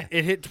 Yeah.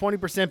 It hit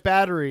 20%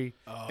 battery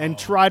and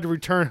tried to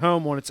return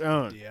home on its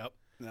own. Yep,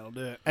 that'll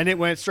do it. And it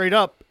went straight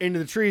up into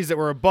the trees that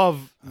were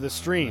above the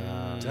stream.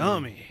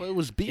 Dummy. Well, it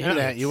was beating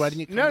at you. Why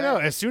didn't you come No,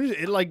 back? as soon as it should,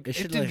 didn't like,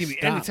 give me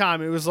any stop.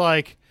 time. It was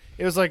like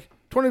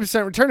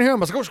 20% returning home.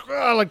 I was like,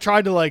 I like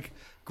tried to like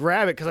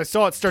grab it because I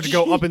saw it start to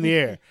go up in the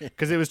air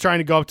because it was trying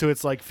to go up to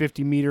its like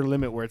 50-meter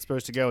limit where it's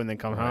supposed to go and then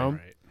come home.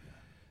 Right.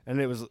 And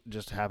it was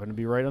just happened to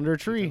be right under a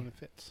tree. It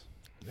fits.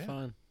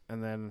 Fun.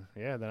 And then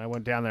then I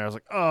went down there. I was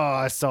like, oh,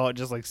 I saw it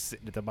just like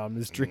sitting at the bottom of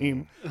the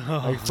stream,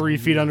 like 3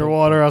 feet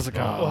underwater. I was like,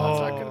 oh,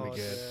 that's not gonna be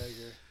good.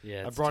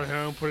 Yeah, I it's brought it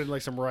home, put it in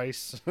like some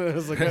rice. I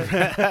was like,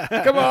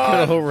 come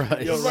on. all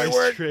right. Yo, Rice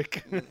work.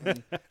 trick.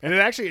 And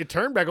it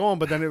turned back on,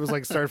 but then it was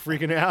like started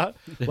freaking out.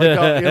 Like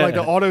like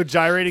the auto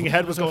gyrating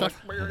head was going like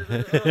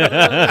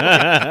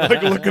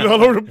looking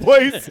all over the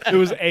place. It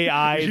was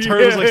AI. It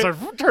turned, like,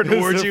 started turned It was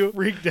towards so you.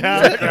 freaked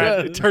out.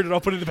 It turned it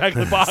up, put it in the back of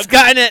the box.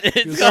 Skynet.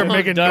 It's Started all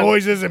making done.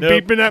 noises and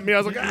Nope. beeping at me. I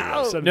was like,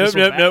 ow. Send Nope, this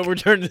one nope, back. nope. We're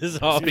turning this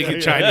off.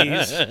 Speaking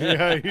Chinese.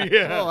 Yeah.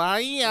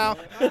 yeah.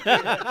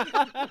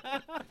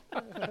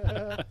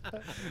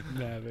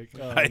 Mavic.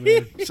 Oh,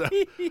 man. So,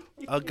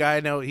 a guy I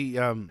know, he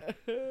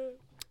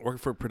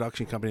worked for a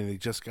production company, and they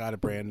just got a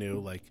brand new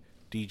like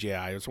DJI.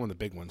 It's one of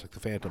the big ones, like the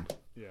Phantom.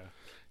 Yeah.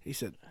 He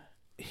said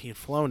he had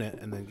flown it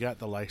and then got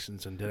the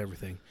license and did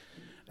everything,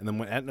 and then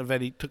when at an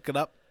event he took it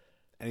up,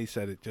 and he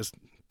said it just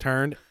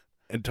turned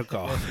and took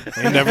off.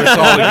 He never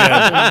saw it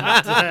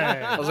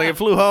again. I was like, it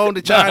flew home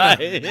to China,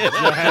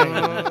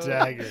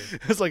 Dagger.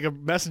 It's like a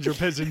messenger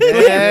pigeon.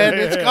 and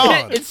it's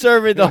gone. It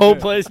surveyed the whole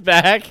place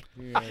back.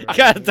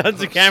 Got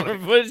tons of camera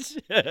footage.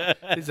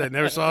 He said,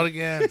 never saw it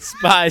again.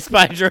 spy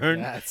drone.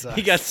 That sucks.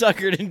 He got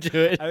suckered into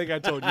it. I think I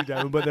told you,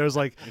 Devin, but there was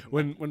like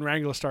when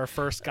Wrangler Star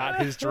first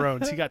got his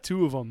drones, he got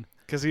 2 of them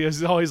because he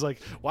was always like,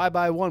 "Why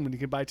buy one when you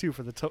can buy 2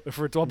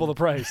 for double the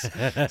price?"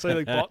 So he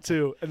like bought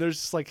 2, and there's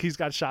just like he's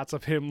got shots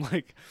of him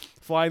like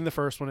flying the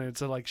first one, and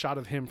it's a like shot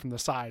of him from the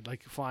side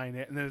like flying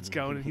it, and then it's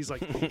going, and he's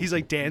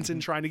like dancing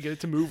trying to get it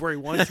to move where he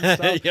wants and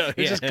stuff. Yo,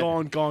 It's just yeah.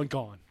 gone,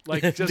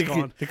 like just The-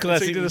 gone. the So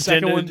classic he did the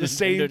second Nintendo- one, the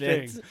same Nintendo thing,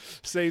 dance.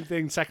 same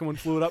thing. Second one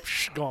flew it up,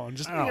 gone,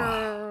 just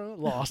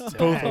lost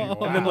both of Dang, them.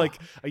 And then wow. like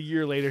a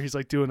year later, he's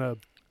like doing a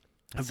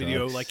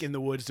video like in the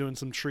woods doing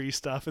some tree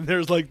stuff, and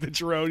there's like the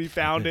drone. He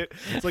found it.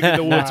 It's like in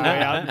the woods way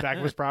out in the back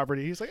of his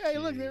property. He's like, "Hey,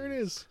 look, there it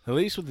is." At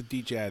least with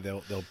the DJI,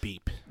 they'll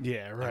beep,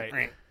 Yeah,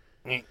 right.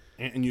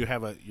 and you're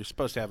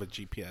supposed to have a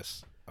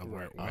GPS of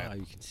where it went.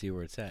 You can see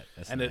where it's at.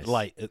 That's And nice. it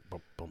light, it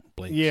boom, boom,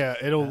 blinks. Yeah,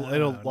 it'll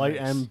light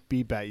nice. and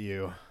beep at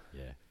you.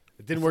 Yeah.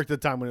 It didn't work the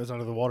time when it was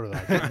under the water though.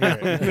 I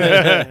couldn't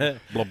hear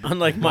it.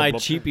 Unlike my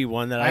cheapy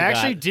one that I I got.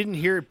 actually didn't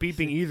hear it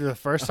beeping either the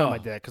first time I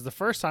did it because the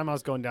first time I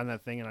was going down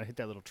that thing and I hit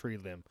that little tree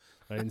limb.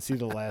 I didn't see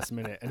the last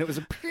minute, and it was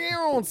a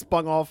pew and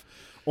spun off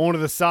onto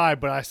the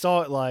side. But I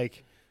saw it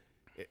like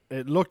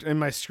it looked in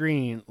my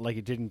screen like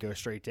it didn't go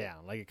straight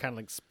down, like it kind of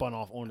like spun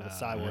off onto the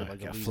side where like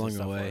the got leaves flung and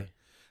stuff away. were.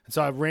 And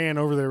so I ran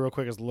over there real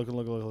quick, I was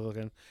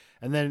looking,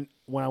 and then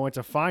when I went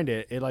to find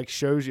it, it like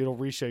shows you, it'll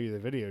re-show you the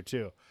video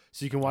too.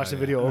 So you can watch the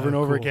video over and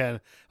over again,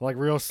 like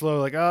real slow,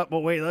 like, oh,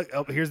 but wait, look,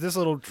 oh, here's this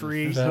little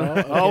tree.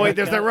 Oh, wait,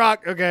 there's that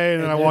rock. Okay,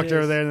 and then I there walked it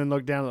over is. there and then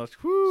looked down and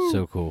like, whoo.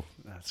 So cool.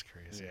 That's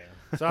crazy.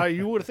 So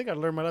you would think I'd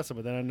learned my lesson,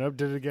 but then I never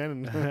did it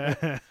again.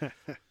 And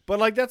but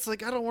like that's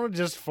like I don't want to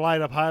just fly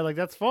it up high. Like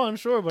that's fun,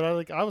 sure, but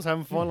I was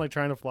having fun like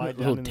trying to fly it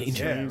down little in the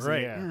danger. trees,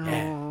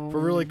 right. for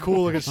really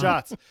cool looking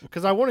shots.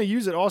 Because I want to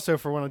use it also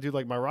for when I do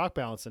like my rock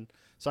balancing,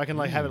 so I can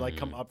like have it like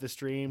come up the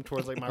stream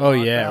towards like my Oh,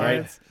 rock yeah, right.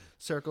 balance,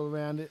 circle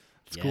around it.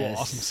 It's cool.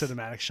 Awesome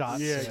cinematic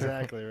shots. Yeah,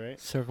 exactly, right.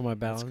 Circle my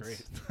balance.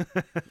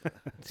 great.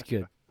 It's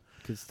good.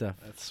 Good stuff.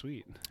 That's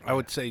sweet. I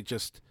would say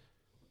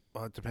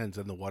well, it depends,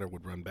 and the water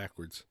would run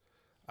backwards.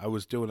 I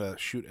was doing a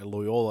shoot at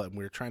Loyola, and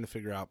we were trying to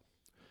figure out.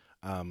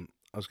 I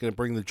was going to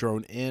bring the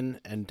drone in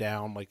and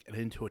down, like, and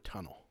into a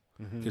tunnel,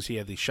 because he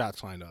had these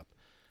shots lined up,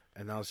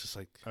 and I was just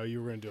like, Oh,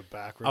 you were gonna do it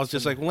backwards. I was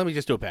just like, well, let me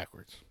just do it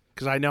backwards,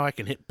 because I know I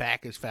can hit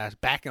back as fast,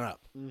 backing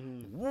up,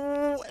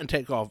 woo, and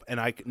take off, and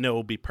I know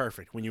it'll be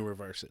perfect when you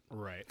reverse it,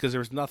 Right. because there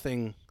was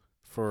nothing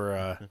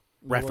for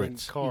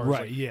reference. Cars,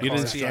 Right, like, yeah. You didn't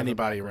cars see driving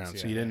anybody backwards, around,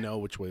 yeah, so you didn't know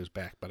which way was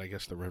back. But I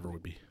guess the river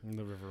would be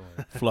The river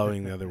went.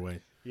 flowing the other way.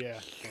 Yeah.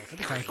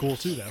 Kind of cool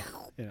too, though.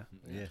 Yeah.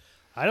 Yeah.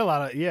 I had a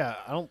lot of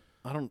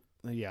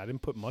I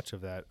didn't put much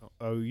of that.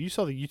 Oh, you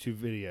saw the YouTube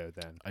video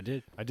then? I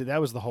did. I did.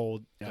 That was the whole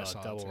Yeah, I saw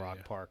it Double too, Rock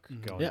yeah. Park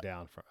Mhm. going Yeah.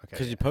 down. Okay.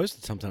 Because you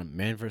posted something on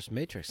Man vs.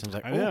 Matrix. I was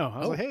like, I oh, know. I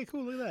was oh. like, hey,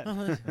 cool, look at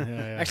that. Oh, Yeah,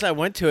 yeah. Actually, I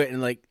went to it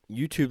and like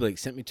YouTube like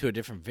sent me to a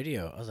different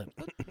video. I was like,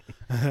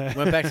 what?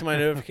 Went back to my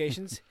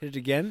notifications, hit it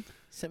again,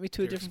 sent me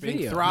to a different being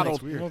video.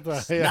 throttled. I'm like, What the-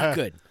 Not yeah.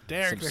 good.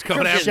 Derek, they're Subscription.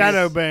 coming at me.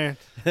 Shadow ban.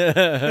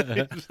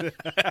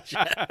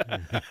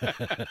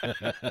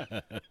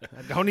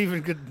 Don't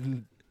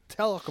even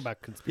talk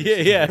about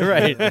conspiracy. Yeah,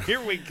 right. Here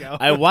we go.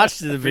 I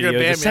watched the gonna video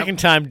ban the me, second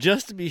time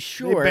just to be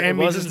sure They it ban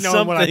me wasn't just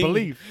knowing what I something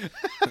believe.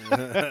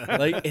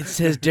 like it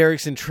says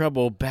Derek's in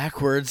trouble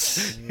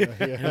backwards.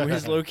 And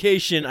his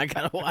location, I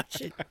gotta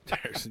watch it.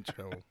 Derek's in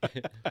trouble.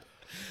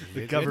 The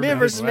Man government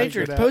vs. has Matrix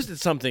figured out- posted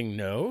something.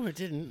 No, it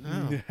didn't.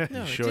 Oh. No,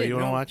 You it sure did. you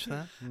want to No. watch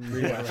that?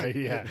 Yeah, right,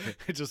 yeah.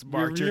 It just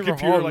marked your never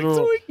computer like,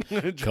 hard,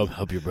 zoink. Come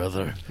help your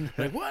brother.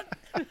 Like what?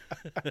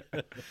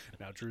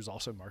 Now Drew's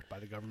also marked by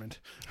the government.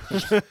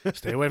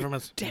 Stay away from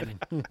us. Damn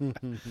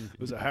it.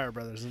 Those O'Hara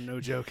brothers, no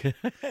joke.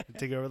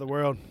 Take over the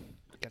world.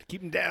 Got to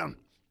keep them down.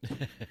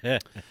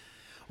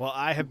 Well,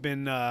 I have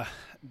been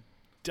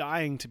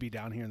dying to be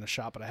down here in the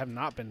shop, but I have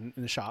not been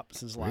in the shop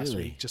since last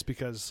Really? week, just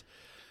because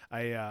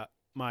I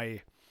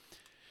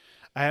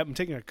am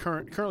taking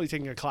currently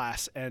taking a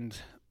class, and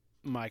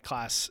my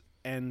class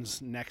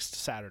ends next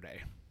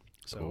Saturday,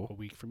 so Cool. a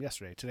week from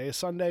yesterday. Today is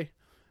Sunday.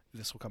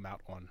 This will come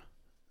out on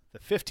the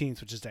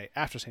 15th, which is the day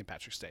after St.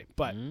 Patrick's Day.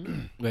 But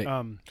Wait,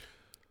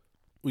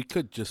 We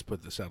could just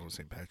put this out on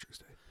St. Patrick's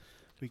Day.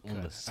 we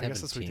On could. the I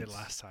guess that's what we did 17th.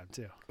 last time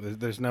too.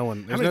 There's no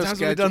one. There's many no times have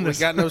we schedule. done We this?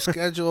 got no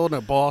schedule,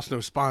 no boss, no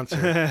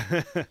sponsor.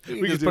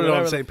 We just could do put it on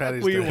whatever St. the fuck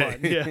Patty's we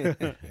Day.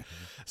 want, yeah.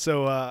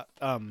 So,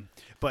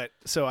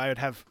 I would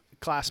have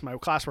class. My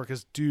classwork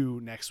is due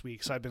next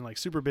week, so I've been like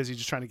super busy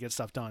just trying to get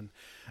stuff done.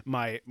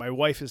 My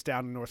wife is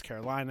down in North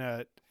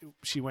Carolina.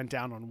 She went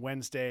down on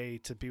Wednesday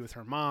to be with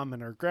her mom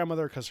and her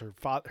grandmother because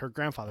her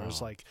grandfather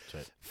was like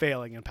right.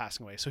 failing and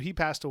passing away. So he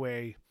passed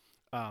away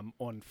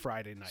on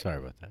Friday night. sorry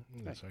about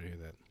that. Sorry to hear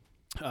that.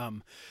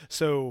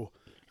 So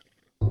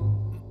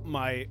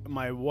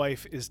my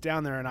wife is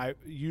down there, and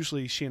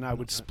she and I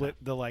would split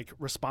the like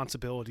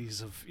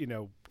responsibilities of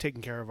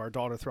taking care of our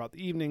daughter throughout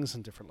the evenings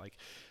and different like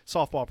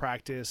softball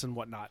practice and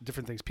whatnot,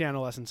 different things,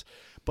 piano lessons.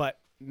 But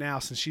now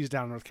since she's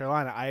down in North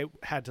Carolina, I'll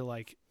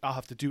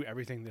have to do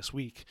everything this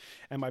week,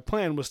 and my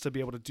plan was to be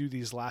able to do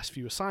these last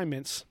few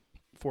assignments,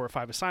 4 or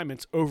 5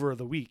 assignments over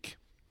the week,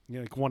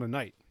 like one a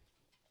night.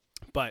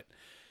 But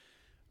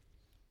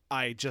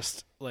I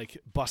just like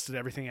busted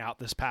everything out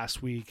this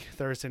past week,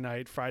 Thursday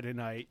night, Friday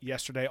night,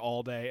 yesterday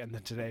all day, and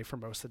then today for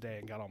most of the day,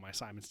 and got all my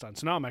assignments done.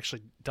 So now I'm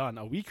actually done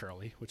a week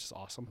early, which is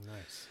awesome.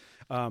 Nice.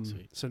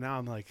 So now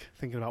I'm like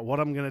thinking about what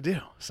I'm going to do.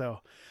 So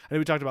I know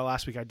we talked about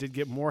last week, I did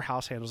get more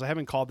house handles. I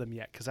haven't called them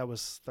yet because that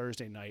was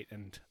Thursday night,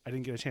 and I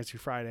didn't get a chance to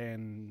Friday,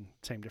 and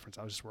same difference.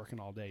 I was just working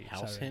all day.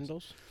 House Saturday.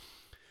 handles?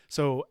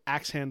 So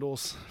axe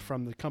handles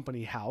from the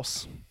company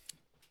House.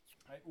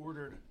 I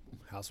ordered...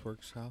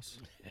 Houseworks house.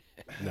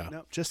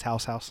 No, just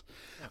house.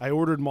 I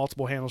ordered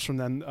multiple handles from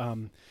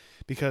them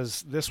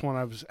because this one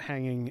I was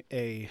hanging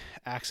a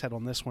axe head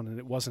on this one, and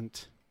it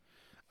wasn't.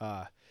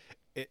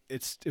 It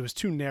was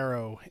too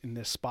narrow in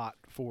this spot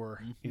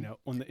for in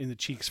the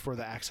cheeks for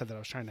the axe head that I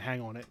was trying to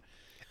hang on it,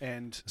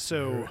 and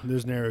so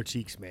Those narrow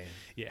cheeks, man.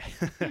 yeah,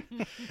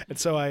 and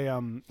so I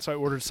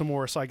ordered some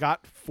more. So I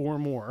got 4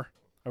 more.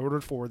 I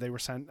ordered 4. They were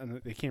sent,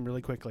 and they came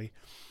really quickly.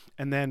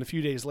 And then a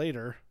few days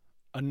later,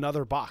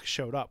 another box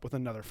showed up with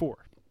another 4.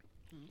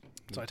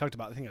 So I talked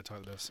about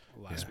this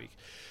last week,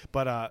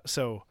 but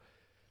so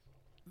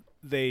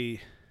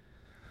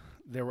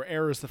there were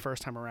errors the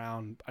first time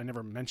around. I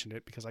never mentioned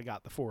it because I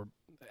got the 4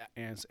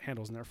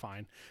 handles and they're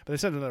fine. But they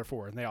sent another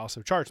 4, and they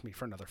also charged me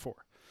for another 4.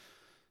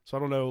 So I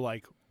don't know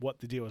like what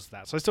the deal is with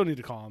that. So I still need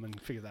to call them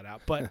and figure that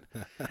out. But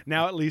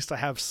now at least I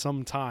have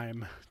some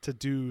time to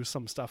do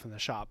some stuff in the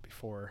shop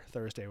before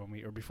Thursday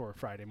before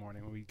Friday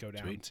morning when we go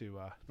down to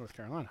North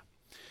Carolina.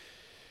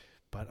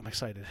 But I'm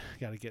excited.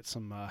 Got to get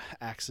some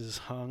axes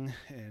hung,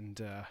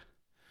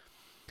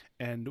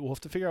 and we'll have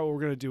to figure out what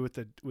we're gonna do with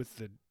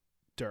the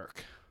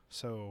Dirk.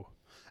 So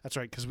that's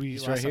right, because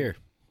He's last right time- here,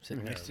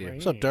 sitting next to you.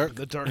 What's up, Dirk?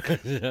 The Dirk.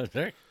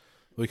 Dirk?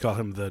 We call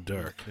him the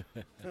Dirk.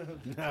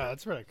 No,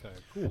 that's right. Kind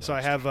of cool. So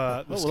I have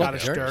the Oh, look,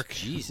 Scottish Dirk. Dirk,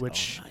 Jeez,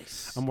 which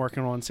nice. I'm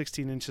working on,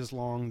 16 inches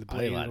long. The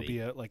blade will laddie.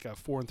 be like a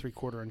 4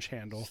 3/4 inch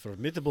handle,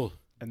 Formidable.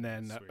 and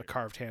then a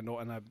carved handle.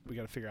 And we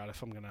got to figure out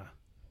if I'm gonna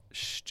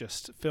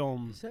just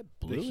film Is that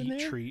the blue in heat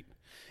there? treat.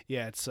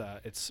 Yeah,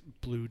 it's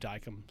blue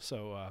Dicom.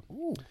 So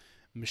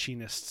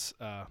machinists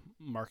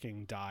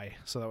marking die,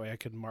 so that way I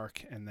could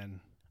mark and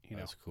then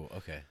That's cool.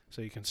 Okay.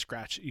 so you can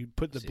scratch. You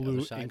put the Is the blue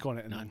other side ink on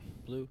it, and not then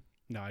blue.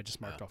 no, I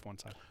just marked off one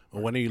side.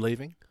 Well, when are you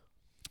leaving?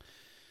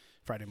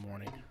 Friday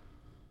morning.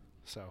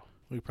 So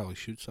We could probably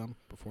shoot some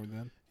before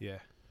then. yeah,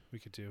 we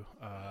could do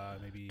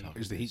maybe.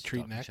 Is the heat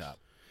treat Talking next? shop.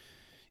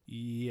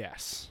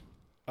 Yes.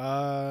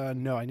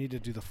 No, I need to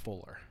do the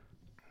fuller.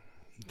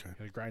 Okay.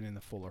 Gotta grind in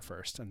the fuller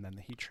first, and then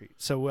the heat treat.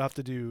 So we'll have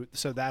to do.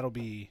 So that'll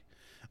be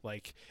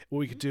like what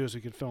we could do is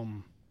we could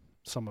film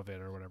some of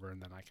it or whatever,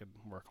 and then I could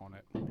work on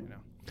it.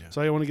 Yeah.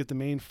 So I want to get the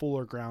main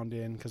fuller ground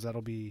in because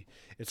that'll be.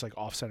 It's like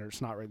off center.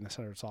 It's not right in the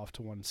center. It's off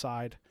to one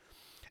side,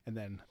 and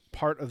then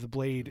part of the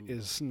blade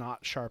is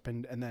not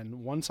sharpened, and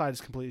then one side is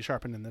completely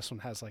sharpened, and this one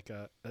has like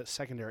a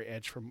secondary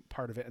edge from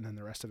part of it, and then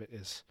the rest of it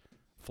is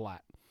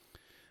flat.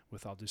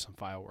 I'll do some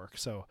file work.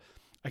 So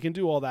I can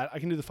do all that. I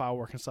can do the file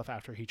work and stuff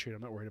after heat treat.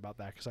 I'm not worried about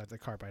that because I have the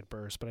carbide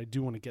burrs, but I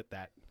do want to get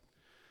that.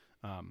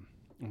 I'm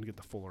going to get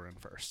the fuller in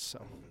first,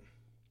 so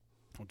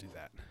I'll do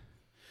that.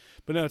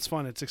 But no, it's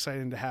fun. It's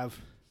exciting to have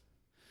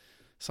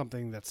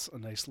something that's a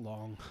nice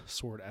long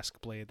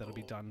sword-esque blade that'll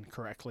be done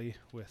correctly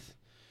with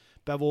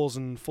bevels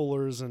and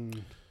fullers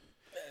and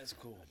That's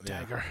cool.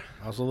 dagger.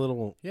 I was a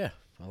little. Yeah,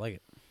 I like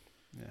it.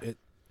 Yeah.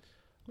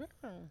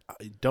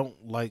 I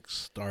don't like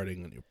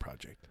starting a new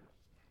project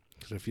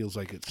because it feels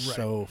like it's Right.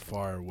 so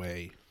far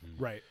away.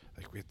 Right.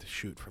 Like we have to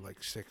shoot for like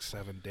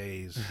 6-7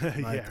 days. Yeah,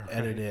 I have to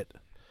edit right. it.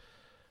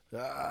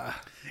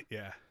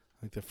 Yeah.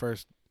 Like the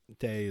first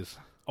days.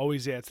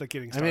 Always, yeah. It's like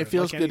getting I started. mean, it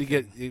feels like good to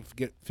get.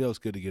 anything. Feels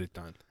good to get it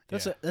done.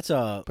 That's Yeah. that's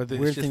a But it's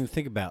weird just- thing to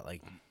think about.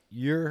 Like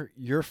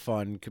your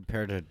fun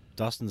compared to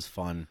Dustin's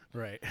fun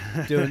Right.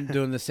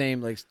 doing the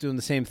same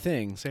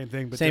thing, Same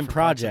thing, but same different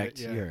parts of project.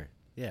 it, yeah.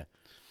 Yeah.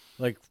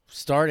 Like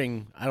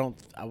starting, I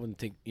wouldn't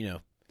think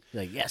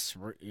like yes,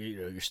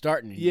 you're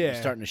starting. Yeah. You're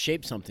starting to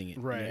shape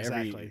something. Right,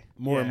 exactly.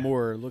 More and Yeah.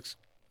 more looks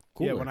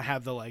cool. Yeah, when I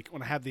have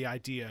the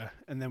idea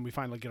and then we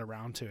finally get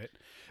around to it.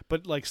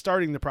 But like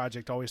starting the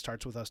project always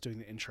starts with us doing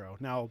the intro.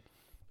 Now,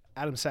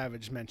 Adam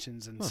Savage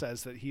mentions and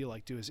says that he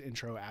do his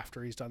intro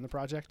after he's done the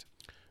project.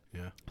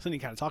 Yeah. So then you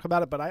kind of talk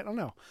about it, but I don't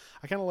know.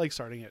 I kind of like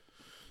starting it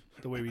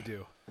the way we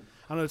do. I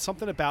don't know. It's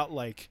something about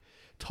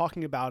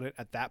talking about it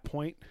at that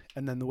point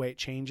and then the way it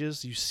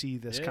changes, you see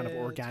this kind of Yeah,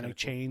 it's organic kinda cool.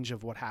 change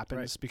of what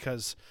happens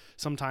because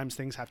sometimes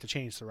things have to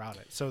change throughout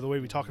it. So the way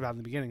we talk about it in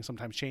the beginning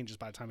sometimes changes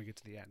by the time we get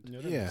to the end.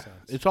 Yeah,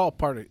 it's all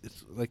part of.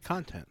 It's like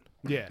content.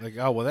 Yeah. Like,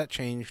 oh well, that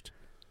changed.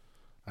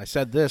 I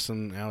said this,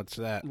 and now it's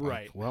that. Like,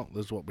 Right. well,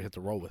 this is what we have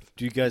to roll with.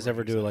 Do you guys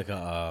ever do like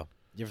a?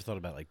 You ever thought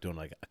about doing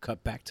a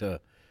cut back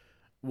to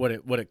what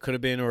it could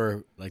have been,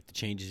 or like the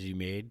changes you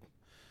made?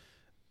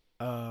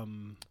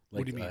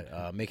 What do you mean?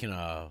 Making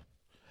a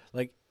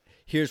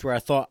here's where I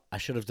thought I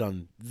should have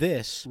done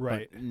this,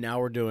 Right. But now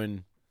we're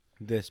doing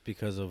this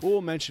because of We'll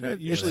mention it.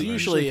 Usually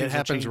it things are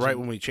happens right changing.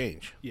 when we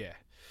change. Yeah.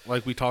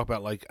 Like we talk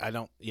about. Like I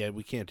don't. Yeah,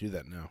 we can't do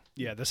that now.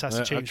 Yeah, this has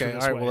to change okay, from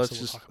this all right, way, well, let's so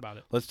we'll just- talk about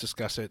it. Let's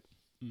discuss it.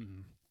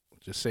 Mhm.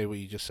 Just say what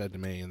you just said to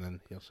me, and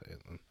then he'll say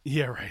it.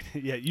 Yeah, right.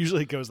 Yeah,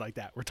 usually it goes like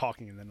that. We're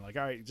talking, and then all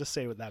right, just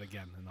say that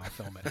again, and I'll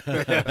film it.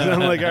 And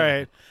I'm like, all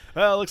right,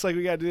 well, it looks like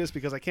we got to do this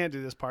because I can't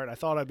do this part. I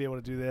thought I'd be able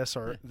to do this,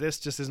 or this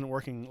just isn't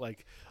working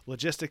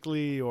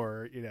logistically,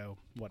 or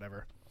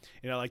whatever.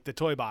 Like the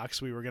toy box,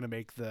 we were gonna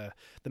make the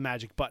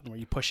magic button where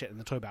you push it and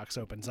the toy box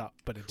opens up,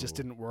 but it just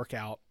didn't work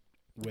out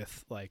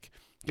with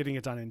getting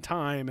it done in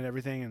time and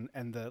everything,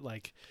 and it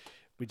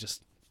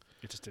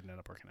just didn't end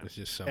up working out. It's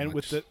just so And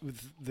much.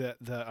 with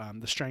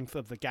the strength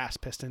of the gas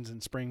pistons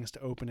and springs to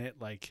open it,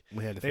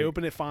 we had to they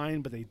opened it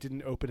fine, but they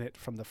didn't open it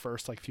from the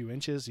first few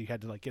inches. You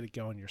had to get it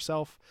going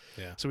yourself.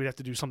 Yeah. So we'd have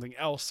to do something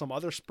else, some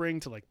other spring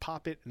to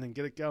pop it and then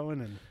get it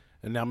going.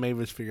 And now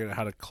Mavis figured out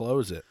how to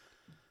close it.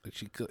 Like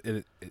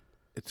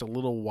it's a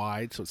little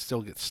wide, so it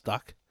still gets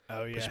stuck.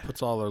 Oh But yeah, she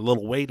puts all her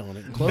little weight on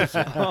it and closes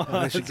it. And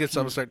then she gets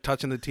up and starts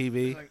touching the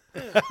TV.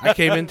 I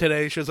came in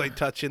today. She was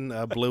touching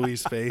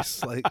Bluey's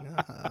face. Like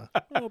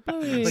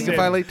if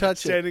I touch it.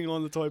 standing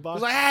on the toy I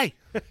box. was like, hey,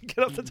 Get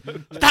off the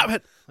toy. stop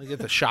it. I get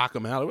to shock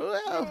him out.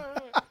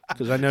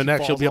 Because I know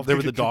next she'll falls be off up there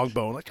the with the dog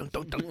bone. Like,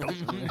 don't.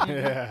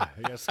 Yeah,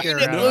 you gotta scare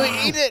her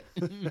out. eat it.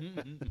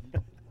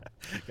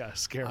 Gotta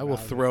scare. I her will out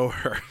of it. throw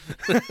her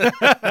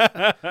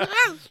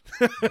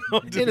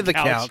Onto into the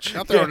couch.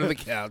 I'll throw her into the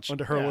couch.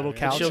 onto her little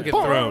couch. she'll get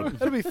Boom! thrown.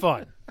 That'll be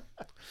fun.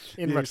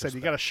 In You said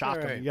you retrospect. gotta shock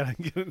them. Right. You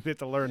have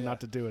to learn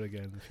not to do it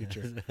again in the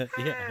future.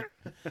 Yeah,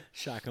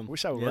 shock them.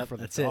 Wish I would work for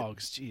the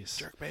dogs. Jeez.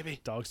 Jerk, baby.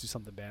 Dogs do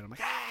something bad. I'm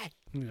like, ah!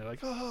 And they're like,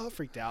 oh,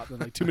 freaked out. And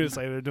then 2 minutes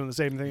later, they're doing the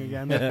same thing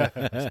again.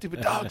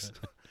 Stupid dogs.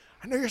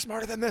 I know you're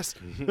smarter than this.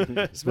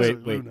 Especially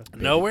Wait. Luna.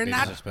 No, we're Babies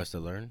not. are supposed to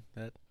learn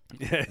that.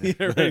 Yeah,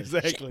 right,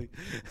 exactly.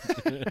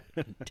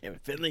 Damn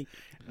it, Finley.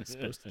 I'm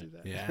supposed to do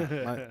that.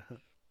 Yeah.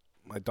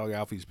 My dog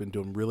Alfie's been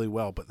doing really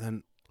well, but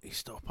then he's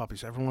still a puppy.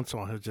 So every once in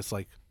a while, he'll just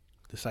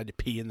decide to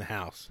pee in the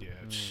house. Yeah.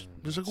 He's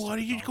like, Stupid what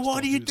are you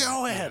dogs doing?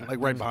 don't do that. Like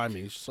right behind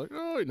me. He's just like,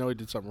 oh, I know he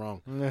did something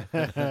wrong.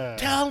 Yeah.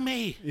 Tell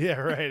me. Yeah,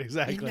 right,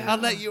 exactly. I'll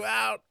let you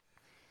out.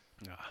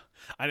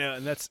 I know,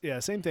 and that's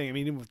same thing. I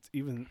mean,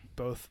 even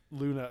both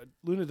Luna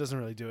doesn't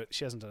really do it.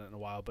 She hasn't done it in a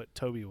while, but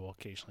Toby will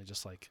occasionally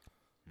just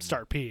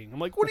start peeing. I'm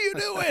like, what are you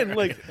doing?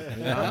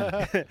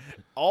 Like,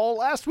 all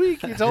last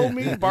week you told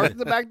me bark at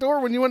the back door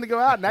when you wanted to go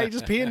out. Now you're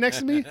just peeing next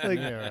to me. Like,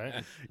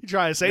 right. you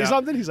trying to say Yeah.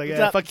 something? He's like,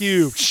 yeah, up? fuck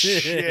you.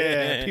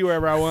 Yeah, pee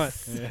wherever I want.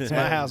 It's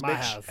my house, My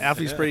bitch. house.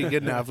 Alfie's pretty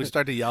good now. If we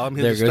start to yell at him,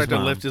 he'll There just goes start to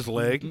Mom. lift his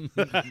leg.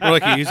 We're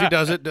like he usually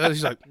does it.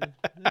 He's like,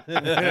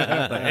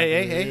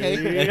 hey.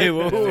 Hey,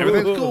 whoa, whoa,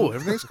 Everything's whoa. cool.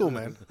 Everything's cool,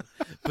 man.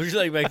 Push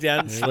your leg back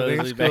down, slowly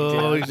Everything's back cool.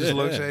 down. He just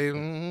looks at you.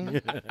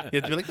 You have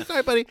to be like,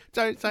 sorry, buddy.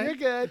 Sorry. You're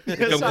good. Come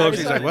Sorry, close.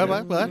 He's sorry. like,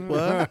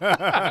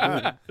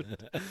 what?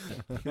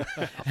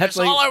 That's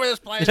like, over this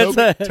place. Toby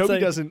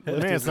like, doesn't.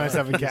 Man, it's nice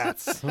having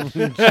cats. That's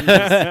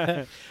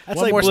One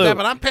like more Blue. step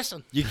and I'm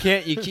pissing. You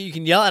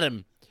can yell at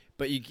him,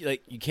 but you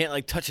can't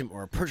like touch him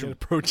or approach him.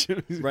 Approach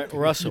him. Right,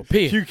 Russell,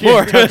 pee. You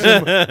can't touch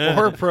him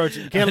or approach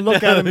him. You can't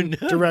look at him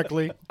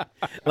directly.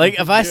 Like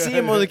if I see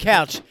him on the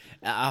couch,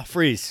 I'll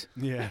freeze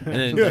Yeah. and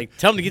then like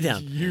tell him to get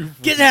down.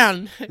 Get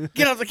down.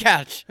 Get off the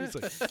couch.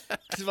 'Cause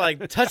if I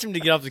like, touch him to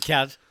get off the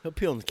couch, he'll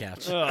pee on the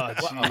couch Oh,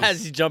 jeez.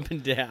 as he's jumping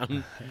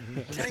down.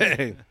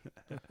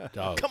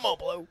 Dog. Come on,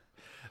 Blue.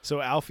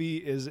 So Alfie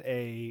is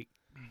a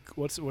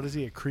what is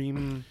he? A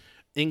cream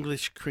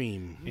English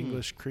cream.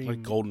 English cream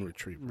Like golden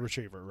retriever.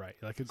 retriever, right?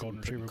 Like a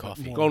golden retriever. but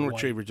coffee. more Golden white.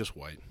 retriever, just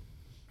white.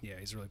 Yeah,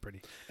 he's really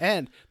pretty.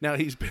 And now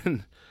he's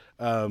been,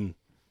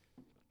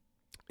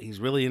 he's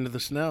really into the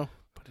snow.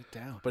 Put it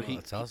down. But Oh,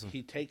 that's awesome.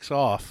 he takes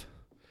off.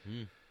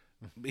 Mm.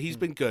 He's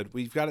been good.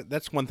 We've got it.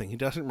 That's one thing. He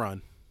doesn't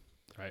run,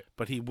 Right.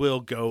 but he will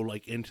go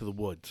like into the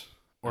woods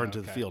or Oh, into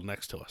the okay. field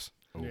next to us.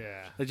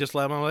 Yeah. I just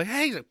let him. I'm like,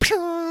 hey, he's like,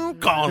 pew,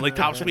 gone like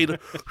top speed,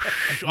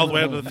 all the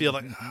way up to the field.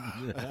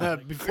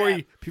 Like,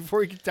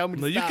 Before you can tell me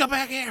to you stop. come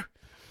back here.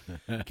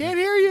 Can't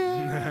hear you.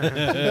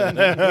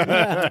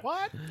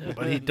 What?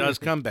 But he does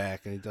come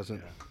back, and he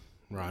doesn't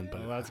run.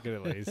 But Well, that's good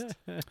at least.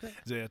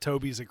 Yeah,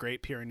 Toby's a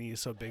Great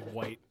Pyrenees, so big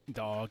white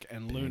dog,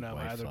 and Luna,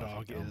 my other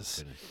dog,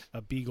 is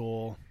a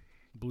Beagle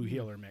Blue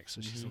Heeler mix,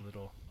 so she's a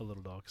little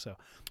dog. So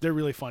they're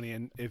really funny.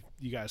 And if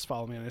you guys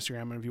follow me on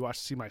Instagram and if you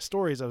see my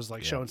stories, I was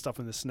like showing stuff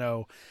in the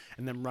snow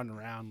and them running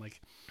around. Like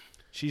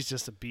she's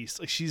just a beast.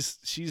 Like she's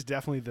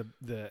definitely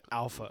the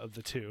alpha of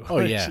the two. Oh,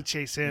 Like, yeah. she'll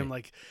chase him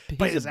like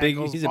bite He's his a big,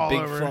 ankles, he's a fall big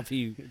over.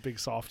 fluffy. Big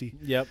softy.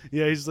 Yep.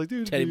 Yeah, he's like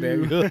dude. Teddy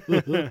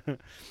bear.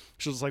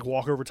 She'll just like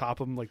walk over top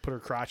of him, like put her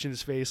crotch in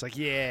his face, like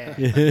yeah,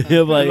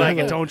 I'm like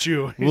it, don't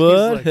you? He's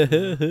What?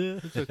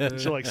 like-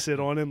 she'll like sit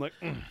on him like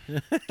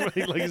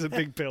like he's a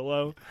big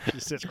pillow. She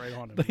sits right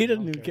on him. But he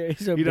doesn't even care.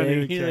 He's so He doesn't big.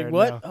 even He's care, like,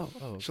 what? no.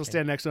 Oh, She'll okay.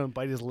 stand next to him, and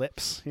bite his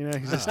lips. You know,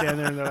 he's just standing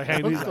there, and they're like,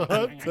 "Hey,"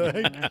 he's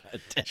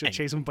like, she'll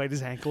chase him, bite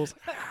his ankles.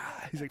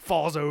 He's like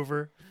falls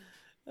over.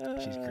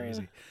 She's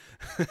crazy.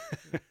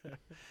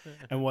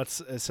 And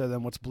what's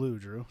Blue,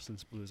 Drew?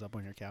 Since Blue's up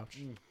on your couch,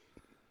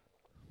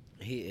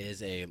 He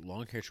is a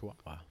long-haired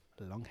Chihuahua.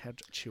 the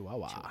long-haired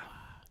Chihuahua.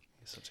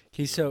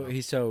 He's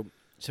so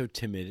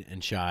timid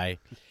and shy,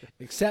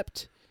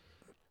 except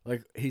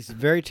like he's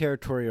very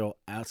territorial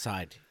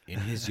outside in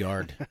his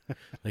yard.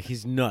 Like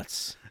he's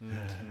nuts.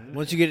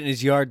 Once you get in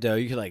his yard, though,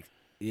 you can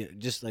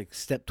just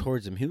step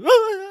towards him. He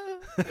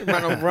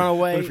run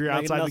away. What if you're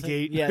like outside the nothing.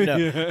 gate? Yeah,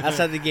 no,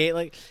 outside the gate.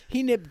 Like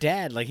he nipped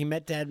Dad. Like he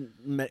met Dad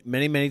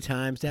many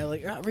times. Dad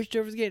reached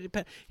over the gate.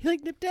 He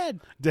nipped Dad.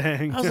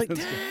 Dang. I was like,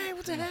 Dad,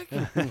 what the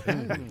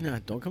heck? No,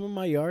 don't come in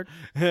my yard.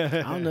 I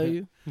don't know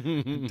you.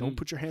 Don't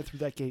put your hand through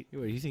that gate.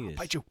 What do you think it is?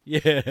 Bite you.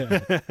 Yeah.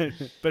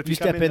 But if You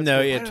come step in that's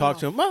though, good. yeah, talk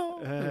to him.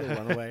 Oh,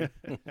 run away.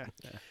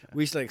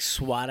 We used to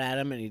swat at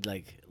him, and he'd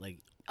like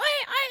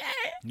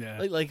Yeah.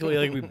 like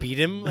we beat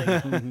him. Like, I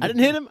didn't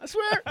hit him. I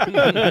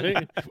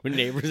swear. With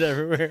neighbors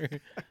everywhere.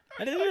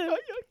 I didn't hit him.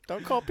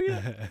 Don't call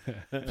Peter.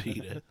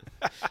 Peter.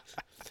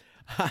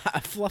 I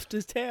fluffed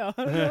his tail.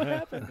 I don't know what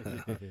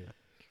happened.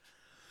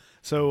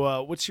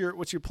 So what's your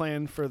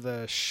plan for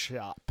the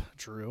shop,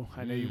 Drew?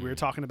 I know we were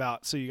talking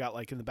about. So you got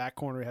in the back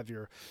corner, you have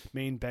your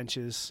main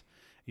benches.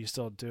 You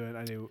still doing?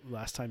 I know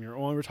last time you were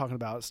on, we were talking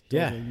about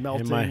still doing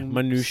melting. in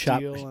my new shop,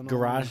 steel and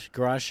all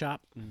garage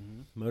shop,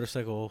 Mhm.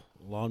 motorcycle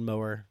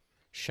lawnmower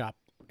shop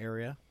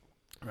area.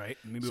 Right.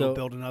 Maybe So- we'll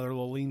build another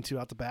little lean-to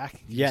out the back.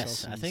 Give Yes,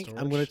 yourself I some think I'm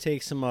storage. going to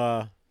take some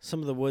of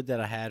the wood that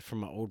I had from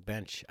my old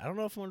bench. I don't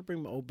know if I want to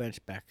bring my old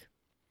bench back.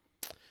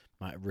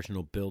 My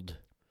original build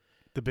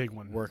the big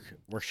one.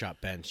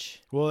 workshop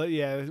bench. Well,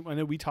 yeah, I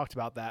know we talked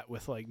about that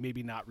with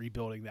maybe not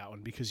rebuilding that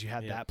one because you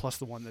had Yeah. that plus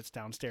the one that's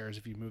downstairs.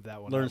 If you move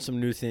that one, Learn up. some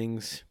new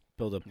things.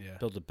 Build Yeah.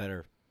 a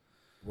better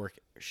work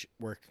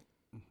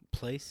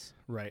place.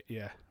 Right.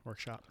 Yeah.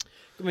 Workshop.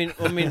 I mean,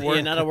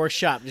 yeah, not a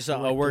workshop, just a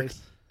work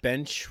Workplace.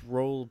 bench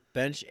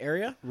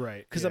area.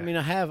 Right. Because yeah. I mean,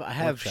 I have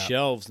Workshop.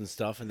 shelves and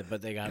stuff,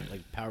 but they got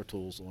power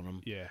tools on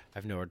them. Yeah. I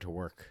have nowhere to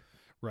work.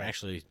 Right.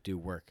 Actually, do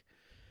work.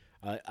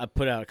 I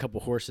put out a couple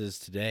horses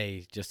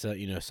today just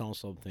to sell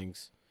some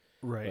things.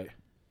 Right.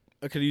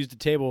 I could have used the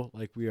table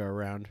like we are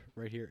around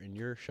right here in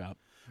your shop.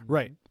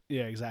 Right.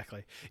 Yeah,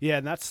 exactly. Yeah,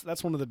 and that's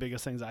one of the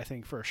biggest things I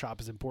think for a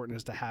shop is important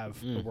is to have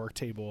a work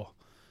table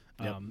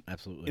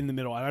Absolutely. in the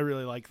middle. And I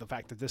really like the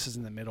fact that this is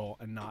in the middle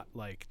and not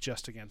like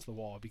just against the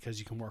wall because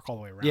you can work all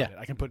the way around Yeah. it.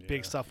 I can put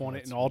big stuff on it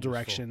in that's all useful.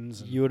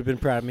 directions. And You would have been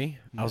proud of me.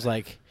 I was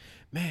like,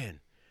 man,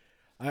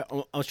 I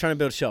was trying to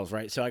build shelves,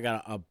 right? So I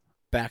got a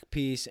back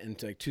piece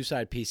and like 2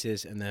 side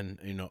pieces, and then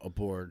a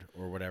board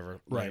or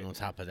whatever laying Right. on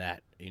top of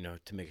that,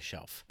 to make a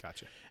shelf.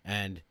 Gotcha.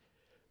 And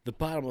the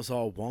bottom was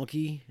all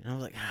wonky, and I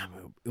was like,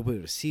 I'm able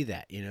to see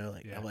that, Yeah.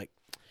 I'm like,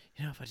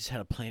 if I just had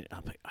a planer,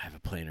 I'm like, I have a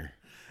planer.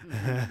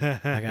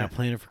 I got a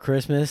planer for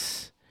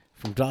Christmas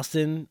from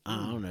Dustin. I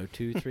don't know,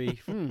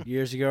 2-3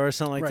 years ago or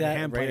something like Right, a that.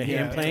 hand Right, plane, a yeah,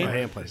 hand that's plane. right.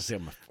 hand plane. Just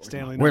like,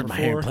 Stanley where's number my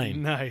hand 4?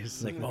 plane?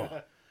 Nice. Like,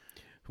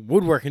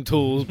 woodworking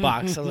tools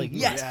box. I was like,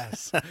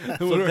 yes.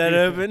 Flip that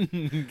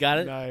open, got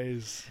it.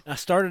 Nice. I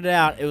started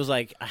out. It was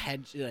like I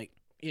had an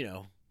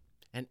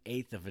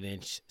 1/8 of an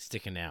inch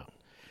sticking out.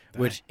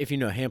 Which, if you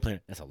know a hand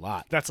planer, that's a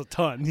lot. That's a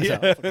ton. That's Yeah.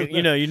 a fucking-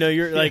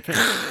 you're like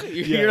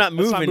you're not It's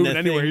moving, that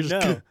anywhere. thing, You're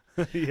just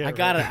no. yeah, I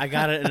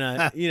got it, and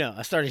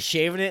I started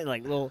shaving it and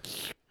like little.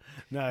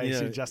 Nice. you know,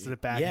 You adjusted it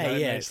back. Yeah, got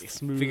it yeah. nice,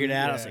 smooth. Figured it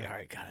out. I was yeah. like, all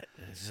right, got it.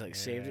 And just like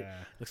saved it. Yeah.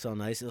 Looks all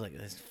nice. It was like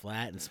it's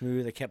flat and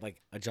smooth. I kept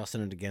like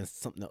adjusting it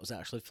against something that was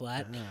actually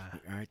flat. Like,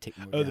 all right, take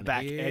more. Oh, the down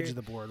back here. edge of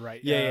the board, right?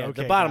 Yeah,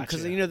 Okay, the bottom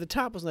because gotcha. the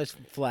top was nice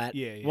and flat.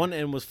 Yeah, yeah. One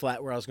end was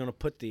flat where I was going to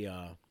put the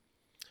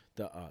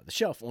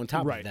shelf on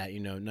top Right. of that.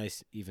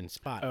 Nice even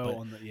spot. Oh, but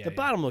on the- yeah, the yeah.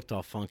 bottom looked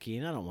all funky,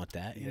 and I don't want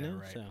that. Yeah, You know,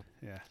 right. so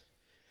Yeah.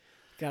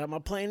 got out my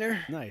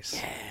planer. Nice.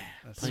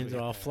 That's Planes sweet.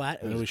 are all flat.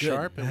 It was good.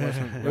 sharp. It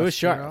wasn't. It was rusty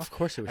sharp. at all? Of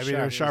course, it was I sharp.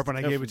 mean, it was sharp when I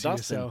Stuff gave it from to you,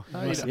 Dustin. so.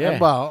 Oh, must- Yeah.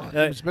 Well,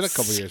 it's been a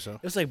couple years though.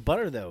 It was like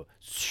butter though.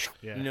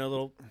 Yeah.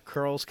 Little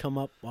curls come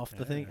up off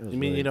the thing. It was You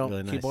mean really, you don't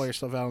really keep nice. all your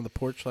stuff out on the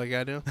porch like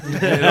I do?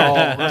 It all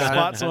got,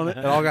 spots on it.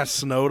 It all got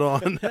snowed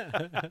on.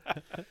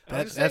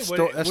 that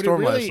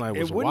storm last night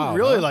was it wouldn't wild.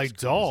 really huh? like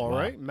dull, wild.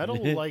 right?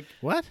 Metal like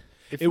What?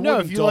 if It no,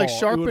 wouldn't if you like dull,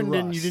 it would sharpened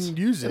and you rust. didn't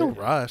use it. It'll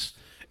rust.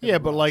 Yeah,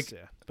 but Rust, like yeah.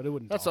 But it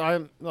wouldn't. that's dull.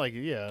 I'm like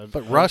yeah,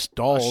 But rust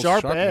dulls.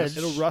 sharp sharpness. edge.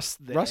 It'll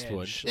rust the Rust edge, would.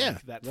 like Yeah.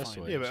 that Rust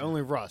fine. would. yeah, but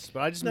only rust.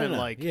 But I just No, meant no,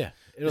 like yeah.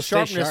 the It'll stay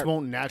sharpness sharp.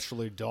 won't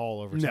naturally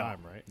dull over No. time,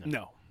 right?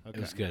 No. Okay.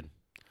 It was good.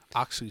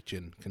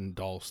 Oxygen can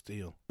dull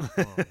steel.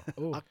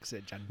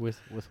 Oxygen. With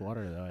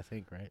water though, I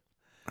think, right?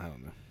 I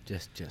don't know.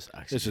 Just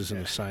oxygen. This isn't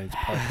a science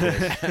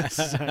podcast.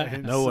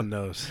 Science. No one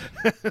knows.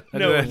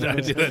 No I one do that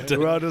knows. to- The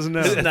world doesn't know.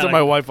 I do that not to a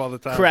my wife all the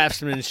time.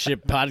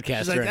 craftsmanship podcast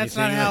She's like, or that's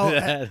anything. not like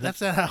how. that.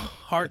 That's not how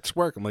hearts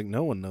work. I'm like,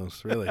 no one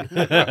knows really.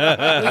 Well,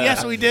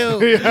 yes, we do.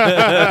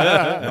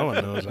 No one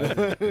knows. I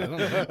don't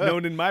know. No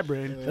one in my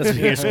brain. That's what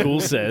your school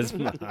says.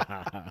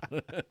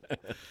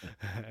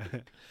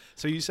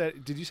 So you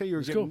said? Did you say you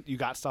were getting? You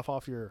got stuff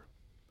off your?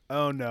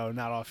 Oh no,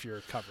 not off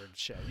your covered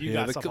shed. You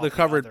Yeah, got stuff the off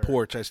covered other-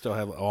 porch. I still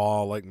have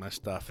all like my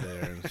stuff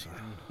there. And so.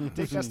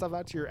 Take that stuff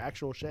out to your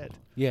actual shed.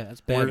 Yeah,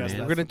 that's we're, bad,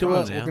 man. we're gonna do Come a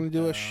on we're now. gonna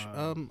do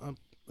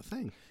a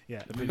thing,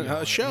 Yeah,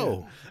 a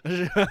show.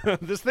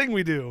 this thing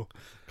we do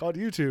called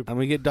YouTube. I'm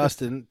gonna get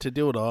Dustin to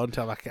do it all and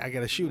tell him I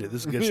gotta shoot it.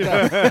 This is good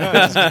stuff. You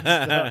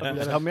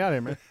gotta help me out here,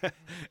 man.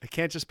 It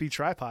can't just be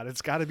tripod.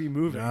 It's got to be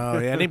moving. Oh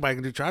yeah, anybody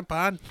can do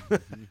tripod.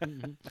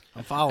 I'm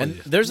following And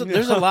you. there's a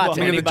lot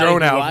to Taking the anybody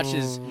drone who out.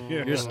 watches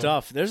your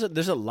stuff. There's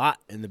a lot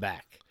in the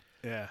back.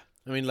 Yeah.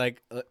 I mean,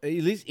 like at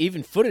least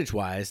even footage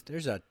wise,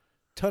 there's a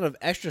ton of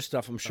extra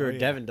stuff. I'm sure yeah.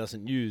 Devin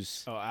doesn't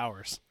use. Oh,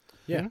 hours.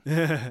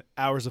 Yeah,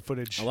 Hours of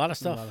footage. a lot of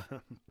stuff.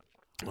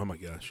 Oh my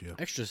gosh, yeah,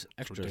 Extras.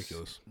 it's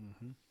ridiculous.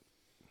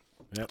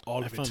 Yep.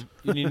 All Have of it. fun.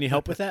 You need any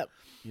help with that?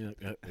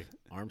 Like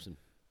arms and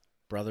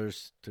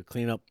brothers to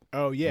clean up.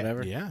 Oh yeah.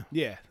 Whatever. Yeah,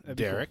 Yeah. that'd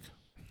be Derek.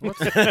 I'm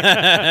Looking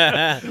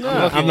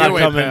not your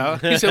way, coming. pal.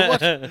 He said,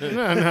 "What?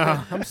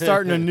 No, I'm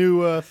starting a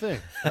new thing.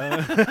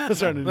 cool.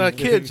 Starting to The do-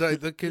 kids,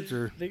 the kids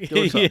are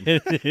doing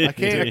something."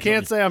 I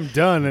can't say I'm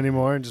done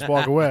anymore and just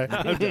walk away.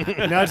 Now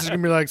it's just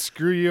gonna be like,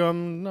 screw you,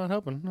 I'm not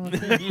helping. No, I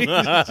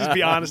can't. Just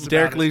be honest.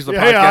 Derek about leaves the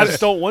Yeah, yeah, I podcast. just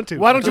don't want to.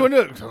 Why don't you want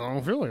to do it? 'Cause I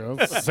don't feel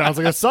like it. Sounds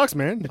like it sucks,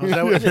 man. you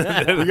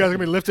guys gonna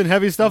be lifting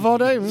heavy stuff all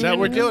day? Is that what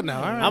we're doing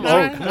now? All right. I'm all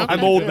old. right.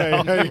 I'm old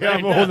now.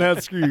 I'm old now.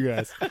 Screw you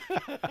guys.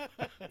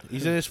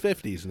 He's in his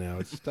 50s now.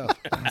 It's tough.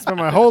 I spent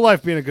my whole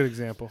life being a good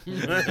example. Now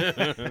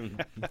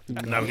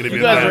I'm gonna be You a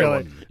guys bad are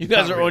one. you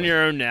guys are on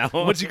your own now.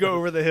 Once you go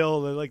over the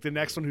hill, like the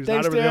next one who's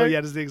Thanks, not over the hill Derek.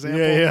 yet is the example.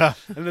 Yeah.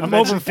 And then I'm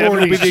eventually over Devin will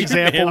 40. be the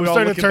example. I'm we all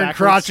starting to looking turn backwards.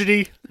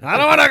 crotchety. I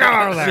don't want to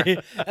go over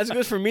there. That's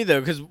good for me though,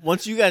 because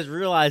once you guys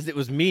realized it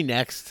was me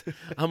next,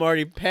 I'm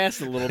already past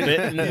a little bit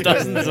and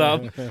Dustin's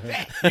up.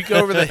 You go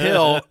over the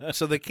hill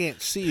so they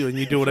can't see you, and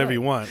you do whatever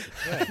you want.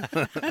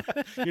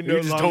 You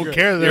just don't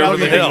care that You're they're not over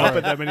the looking hill. up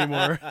at them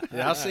anymore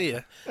Yeah, I'll see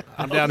you.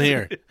 I'm down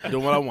here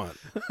doing what I want.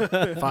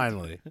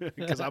 Finally,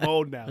 because I'm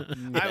old now.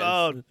 I'm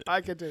old.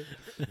 I can do.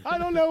 I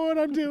don't know what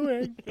I'm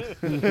doing.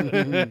 I'm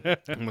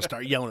gonna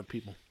start yelling at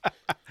people.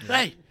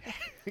 Hey,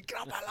 get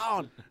off my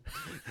lawn.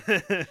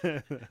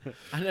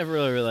 I never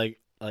really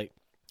like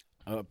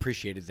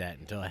appreciated that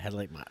until I had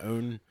like my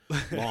own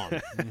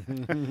lawn,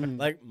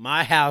 like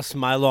my house,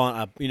 my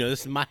lawn.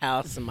 This is my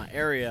house and my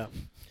area.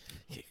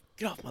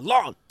 Get off my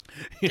lawn.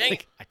 Dang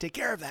it. I take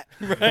care of that.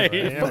 Right.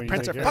 Yeah,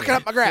 Footprints are fucking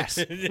up my grass.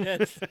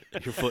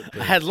 Your foot.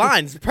 I had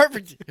lines.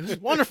 Perfect. It was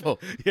wonderful.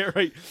 Yeah,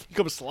 right. You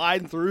come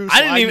sliding through.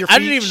 I didn't sliding even. your I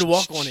didn't feet. even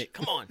walk on it.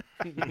 Come on.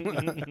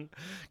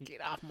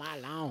 Get off my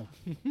lawn.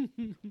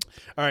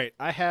 All right,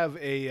 I have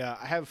I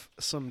have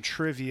some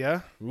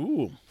trivia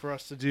Ooh. for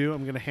us to do.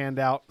 I'm going to hand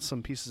out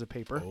some pieces of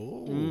paper,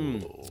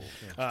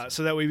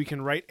 so that way we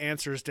can write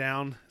answers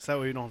down. So that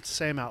way we don't have to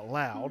say them out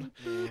loud.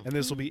 And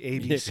this will be A,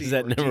 B, C. 'cause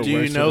that or never D. Do you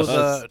works know with the?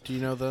 us. Do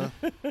you know the?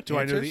 Do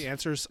I know answers? the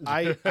answers?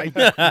 I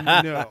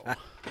no.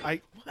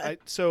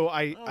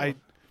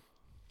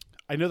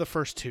 I know the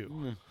first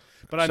two,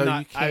 but I'm So not.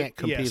 you can't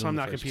compete Yeah, so on I'm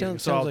the not first competing. two.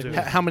 So I'll Sounds do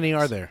like How many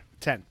are there?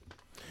 10.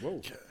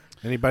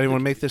 Anybody want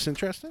to make this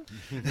interesting?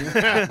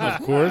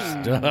 Of course.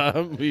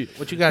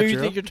 What you got, Who you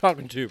Drew? think you're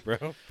talking to, bro?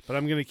 But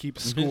I'm going to keep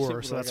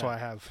score, so that's why I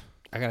have.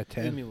 I got a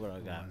Tell 10. me what I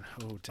got.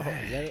 Oh, Oh,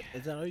 dang.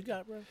 is that all you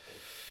got, bro?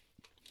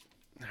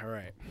 All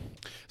right.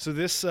 So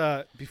this,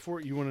 before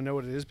you want to know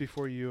what it is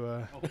before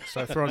you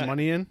start throwing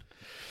money in.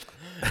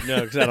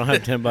 No, because I don't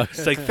have $10.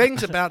 It's like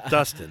things about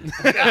Dustin.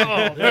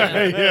 I'm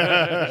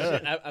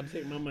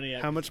taking my money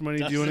out. How much money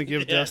do you want to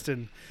give Yeah.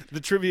 Dustin? The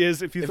trivia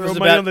is if you If throw it's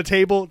money about- on the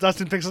table,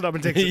 Dustin picks it up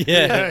and takes it.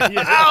 Yeah.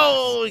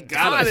 Oh, he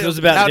got If it. it was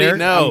about How'd he Derek,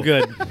 know? I'm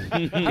good.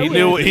 He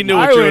knew. He knew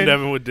I what Drew win. and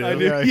Devin would do. I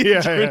knew.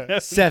 Yeah.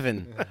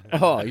 7.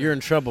 Oh, you're in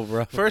trouble,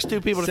 bro. First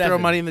two people to 7. throw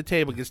money on the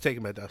table gets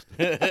taken by Dustin.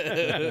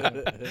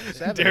 Derek's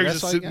That's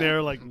just all I sitting got.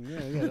 there like,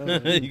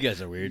 You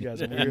guys are weird. you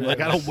guys are weird.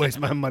 Like, I don't waste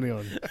my money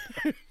on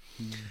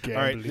All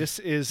right, this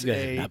is You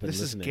guys have not been this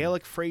is listening.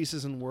 Gaelic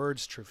phrases and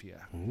words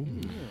trivia.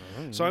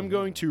 So I'm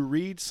going to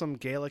read some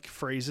Gaelic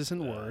phrases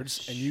and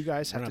words, and you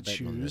guys we're have to not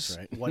betting on this, choose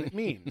right? what it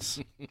means.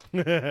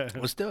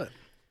 Let's do it.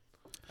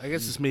 I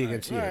guess it's me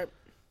against you. All right.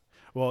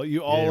 Well,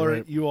 you all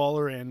right.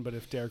 are in, but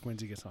if Derek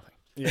wins, he gets nothing.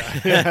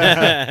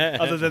 Yeah.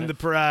 Other than the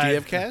pride. Do you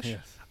have cash?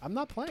 I'm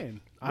not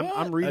playing. I'm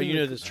Oh, reading you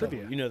know the this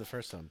trivia. You know the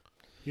first time.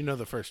 You know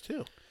the first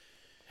two.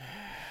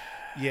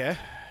 Yeah,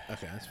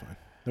 Okay, that's fine.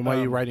 Then why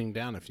are you writing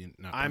down if you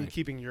not? I'm playing?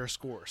 keeping your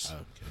scores.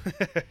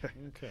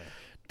 Okay.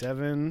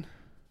 Devin,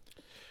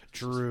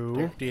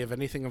 Drew, Do you have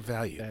anything of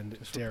value? and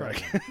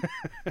Derek.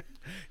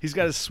 He's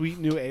got a sweet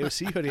new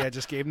AOC hoodie I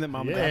just gave him that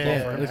Mom and Pop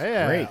Yeah. offered.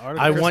 Yeah. great. Art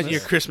of I want Christmas.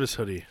 your Christmas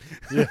hoodie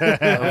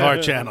of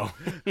our channel.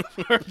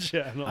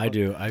 Channel. I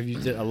do. I've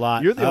used it a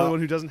lot. You're the only one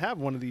who doesn't have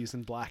one of these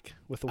in black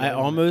with the. I white on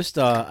it. almost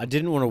I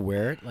didn't want to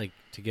wear it like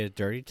to get it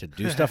dirty to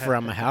do stuff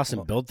around my house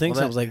and build things.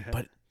 I was like,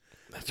 but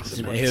That's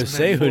it's what an it's AOC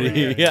meant for.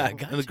 hoodie. Yeah, I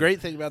got And the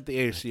great thing about the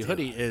AOC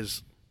hoodie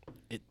is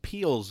it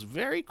peels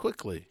very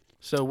quickly.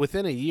 So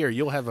within a year,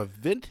 you'll have a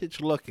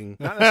vintage looking.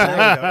 Not necessarily,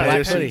 though. Black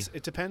It hoodie. depends-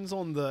 It depends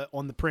on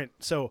the print.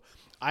 So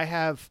I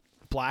have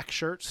black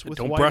shirts with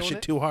Don't white brush on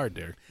it too hard,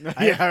 there.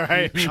 Yeah,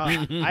 right.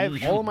 I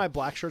have all of my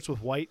black shirts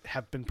with white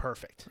have been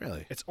perfect.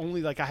 Really? It's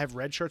only like I have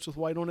red shirts with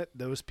white on it.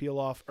 Those peel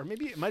off, or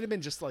maybe it might have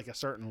been just like a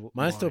certain.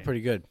 Mine's still line.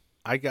 pretty good.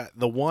 I got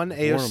the one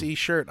AOC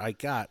shirt I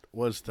got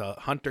was the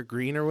hunter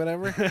green or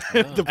whatever. The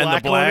And the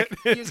black, black, on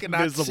it, you it's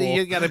cannot invisible. see.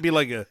 You got to be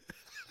like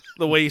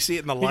the way you see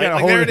it in the You light. gotta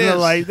Like, hold there it it in is. the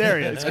light. There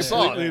it It's is.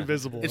 completely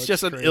invisible. It's It's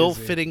just an crazy.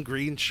 ill-fitting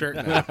green shirt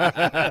now.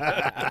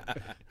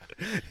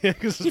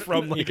 Because it's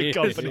from like a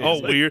company.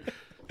 Oh, weird.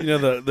 You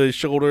know the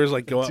shoulders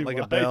like go up Too like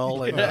a wide. bell.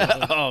 Like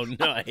Oh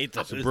no, I hate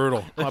those. it's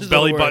brutal. My is the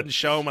belly worst. button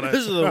showing when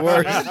This is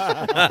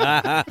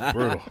I the worst.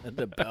 brutal.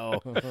 The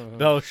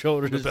bell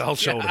shoulders. The bell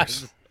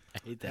shoulders. I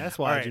hate that. That's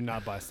why I Alright. do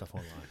not buy stuff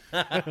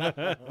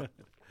online.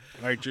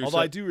 All right, Drew. Although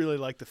I do really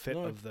like the fit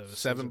of those.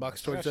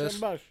 $7 towards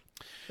this. All right.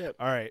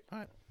 All right.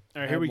 All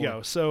right, here we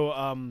go. So,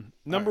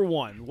 number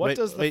one, what wait,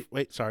 does the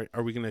wait? Sorry,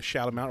 are we going to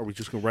shout them out, or are we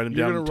just going to write them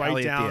you're down? going to and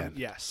write tally at the down? end?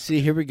 Yes.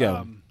 See, here we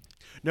go.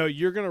 No,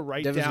 you're going to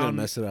write Devin's gonna down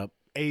mess it up.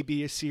 A,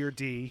 B, C, or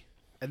D,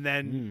 and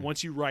then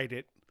once you write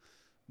it,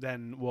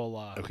 then we'll.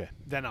 Okay.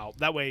 Then I'll.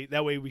 That way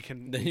we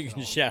can. Then you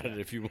can shout it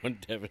if you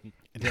want, Devin.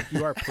 And Derek,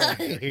 you are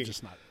playing. You're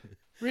just not.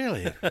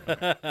 Really?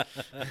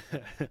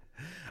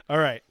 All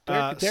right.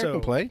 Derek so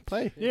can play.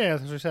 Play. Yeah,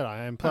 that's what I said.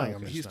 I am playing.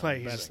 I'm he's just not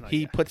playing. He's betting. just not. He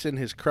yet. puts in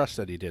his crust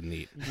that he didn't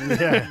eat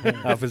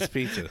Yeah. off his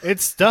pizza.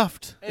 It's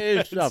stuffed.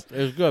 It's up. It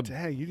was good.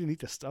 Dang, you didn't eat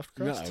the stuffed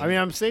crust. No. I mean,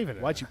 I'm saving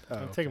it. Why'd you?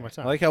 I'm Oh, taking my I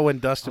time. like how when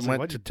Dustin I was like,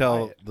 went why'd to you buy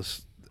tell it?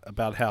 this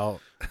about how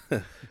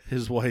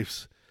his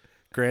wife's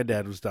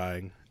granddad was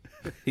dying,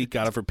 he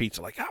got it for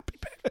pizza. Like, I'll be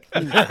back.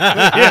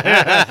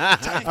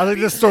 I think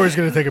this story's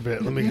going to take a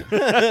bit. Let me.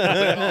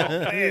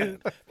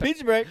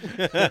 Pizza break.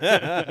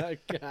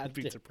 God,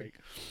 Pizza break.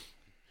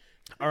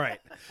 All right.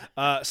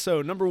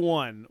 So number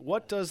one,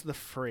 what does the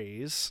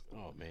phrase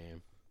Oh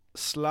man.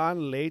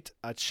 "Slan late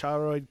a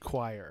charoid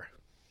choir"?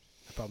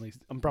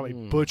 I'm probably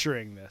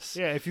butchering this.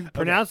 Yeah, if you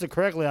pronounced it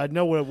correctly, I'd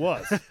know what it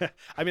was.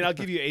 I mean, I'll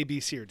give you A, B,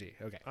 C, or D.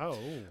 Okay. Oh.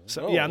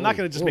 So yeah, I'm not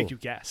going to just oh. make you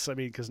guess. I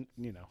mean, because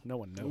no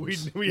one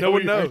knows. we- no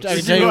one we- knows. I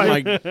can tell you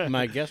what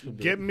my guess would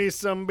be. Get me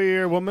some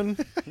beer, woman.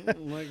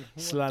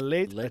 Slan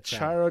late a Let that.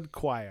 charoid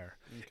choir.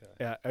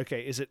 Yeah.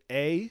 Okay. Is it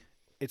A?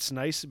 It's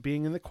nice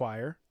being in the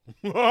choir.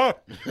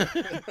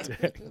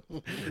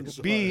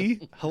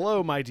 B.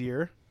 Hello, my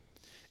dear.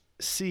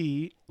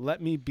 C.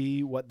 Let me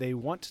be what they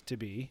want to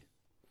be.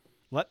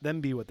 let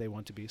them be what they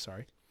want to be,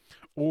 sorry.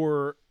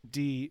 Or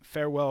D,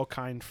 farewell,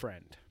 kind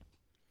friend.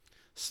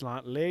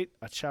 Slant late,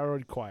 a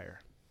charod choir.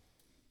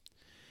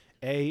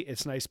 A,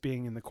 it's nice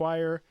being in the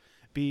choir.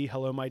 B,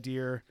 hello, my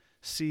dear.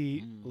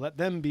 C, let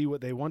them be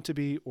what they want to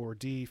be. Or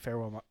D,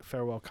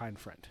 farewell, kind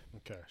friend.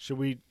 Okay. Should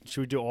we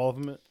do all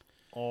of them?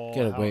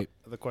 Gotta wait.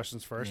 The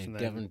questions first, Yeah, and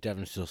then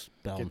Devin still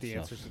spelling get the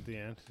stuff. answers at the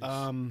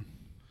end.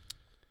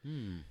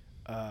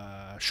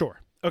 Sure.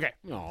 Okay.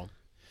 No.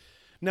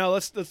 Now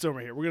let's do them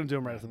right here. We're gonna do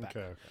them right off the bat.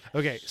 Okay.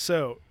 Okay.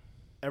 So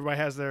everybody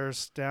has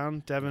theirs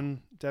down.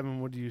 Devin,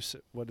 what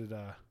did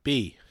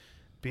B.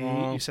 B?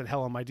 You said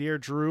hello, my dear.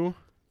 Drew,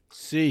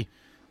 C.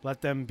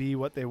 let them be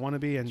what they want to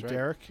be, and That's right.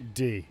 Derek,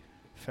 D.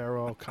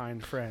 farewell,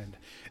 kind friend.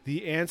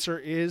 The answer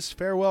is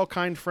farewell,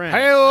 kind friend.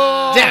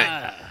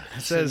 Damn it!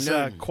 It says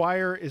none.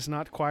 choir is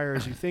not choir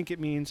as you think it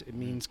means. It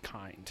means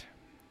kind.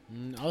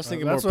 I was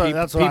thinking that's more what-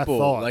 that's what I people,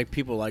 thought. like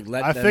people, like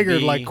let I them figured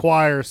be, like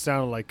choir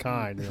sounded like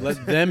kind.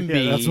 let them Yeah,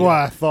 be. that's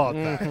why I thought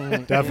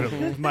that.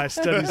 Definitely. My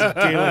studies of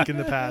Gaelic in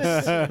the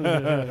past.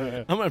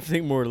 I'm gonna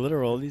think more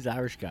literal. These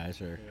Irish guys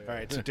are. All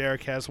right, so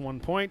Derek has 1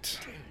 point.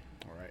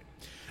 All right.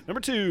 Number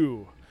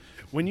 2.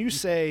 When you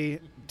say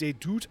de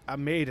doet a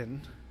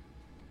maiden,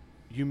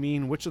 you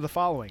mean which of the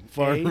following?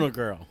 For a A, little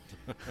girl.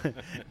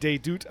 de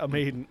doet a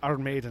maiden, our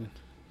maiden.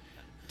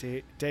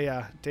 De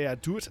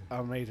doet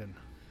a maiden.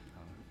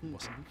 We'll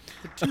see.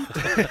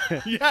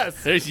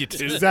 Yes. There's you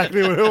two.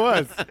 Exactly what it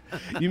was.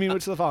 You mean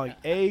which of the following?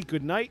 A,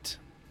 good night.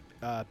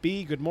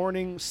 B, good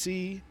morning.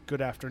 C,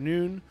 good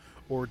afternoon.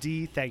 Or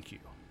D, thank you.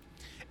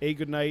 A,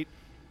 good night.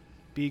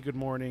 B, good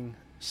morning.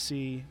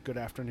 C, good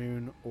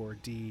afternoon. Or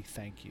D,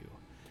 thank you.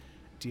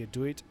 Die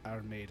doet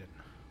our maiden.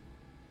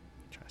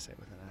 Try to say it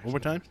with an accent. One more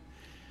time.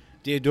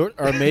 Deodorant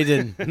or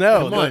maiden?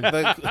 No. Come on.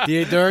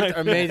 Deodorant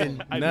or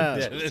maiden? I No.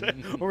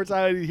 didn't- One more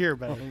time I didn't hear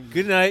better.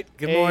 Good night.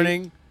 Good A-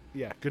 morning.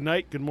 Yeah, good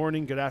night, good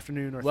morning, good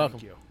afternoon, or Welcome.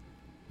 thank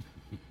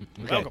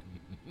you. Welcome.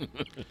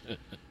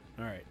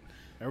 All right.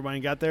 Everybody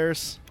got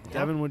theirs?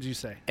 Devin, what did you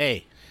say?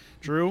 A.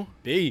 Drew?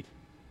 B.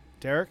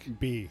 Derek?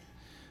 B.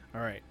 All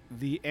right.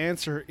 The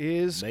answer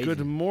is Maiden.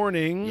 good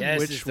morning,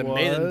 Yes, which it's the was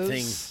maiden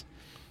thing.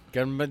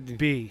 Good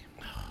B.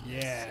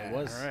 Yeah. It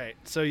was. All right.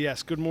 So,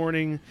 yes, good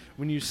morning.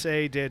 When you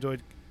say Der Deut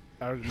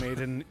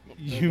maiden,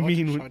 you what?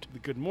 mean Shut. the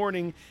good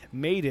morning.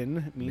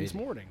 Maiden means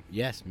Maiden. morning.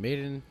 Yes,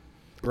 maiden.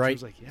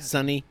 Bright, like, yeah.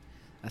 sunny.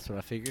 That's what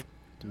I figured.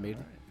 The All maiden.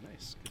 right.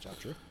 Nice. Good job,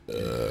 Drew.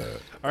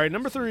 All right.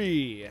 Number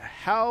 3.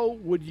 How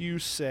would you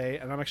say,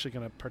 and I'm actually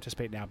going to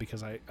participate now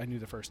because I knew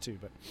the first two,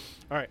 but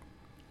all right.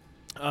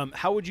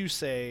 How would you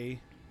say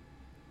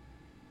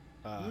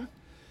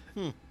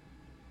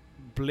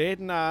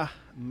Bledna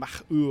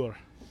Machur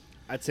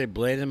I'd say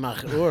blade and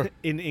machur.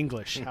 in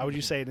English? How would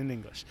you say it in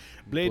English?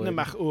 Bledna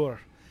Bled- Machur.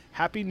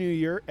 Happy New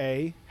Year,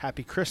 A.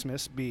 Happy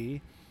Christmas,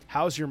 B.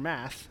 How's your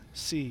math,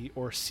 C.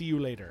 Or see you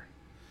later,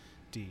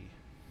 D.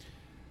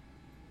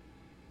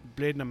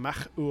 Bledna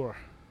Machur.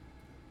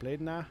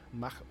 Bledna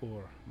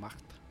Machur.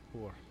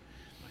 Machur.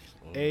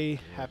 A.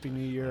 Happy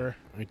New Year.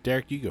 All right,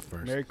 Derek, you go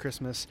first. Merry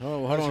Christmas.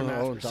 Oh, How's hold your on. math,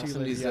 Hold on. or see you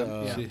Dawson later? needs Yeah,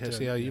 to, yeah.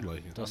 See how you like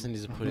it. Dawson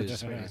needs to put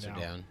his Right answer now.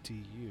 down. To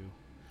you.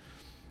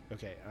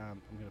 Okay,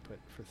 I'm going to put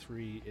for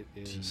 3, it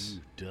is.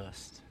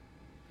 dust.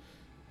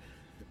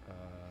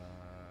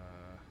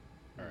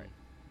 All right.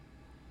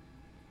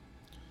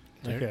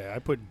 Okay, I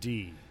put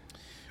D.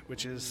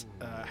 Which is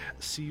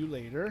see you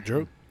later.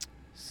 Drew?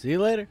 See you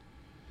later.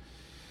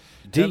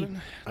 D.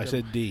 Devin? I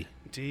said D.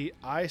 D.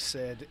 I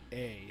said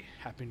A.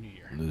 Happy New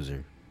Year.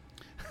 Loser.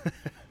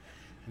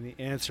 And the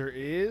answer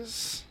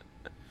is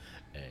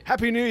A.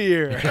 Happy New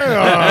Year.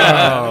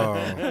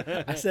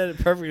 I said it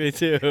perfectly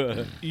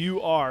too.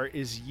 You are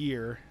is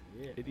year.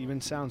 It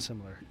even sounds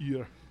similar.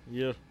 Year.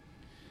 Yeah.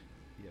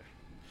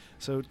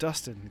 So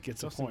Dustin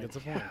gets Dustin a point. gets a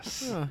point.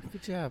 Yes. Oh,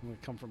 good job. I'm going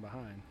to come from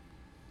behind.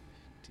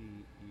 D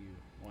U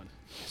 1.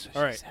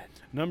 All right.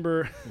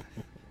 Number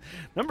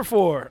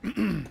 4.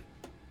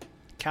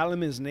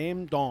 Callum is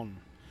named Don.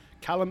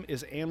 Callum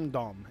is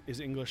Amdom is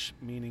English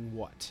meaning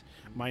what?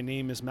 My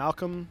name is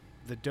Malcolm.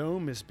 The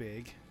dome is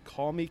big.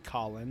 Call me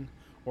Colin,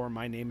 or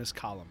my name is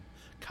Callum.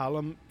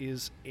 Callum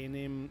is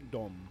Enim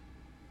Dom.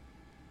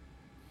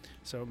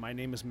 So my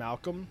name is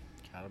Malcolm.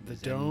 The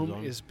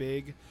dome is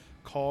big.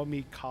 Call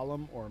me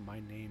Colin, or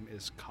my name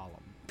is Colin.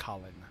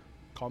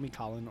 Call me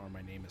Colin, or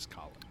my name is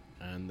Colin.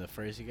 And the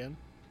phrase again?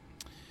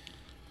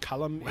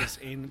 Callum is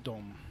ein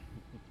Dom.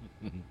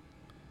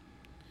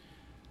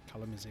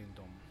 Callum is ein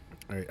Dom.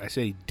 All right, I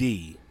say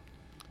D.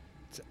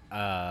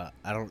 I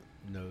don't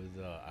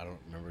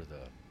remember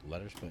the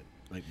letters, but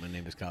like my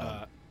name is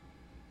Colin.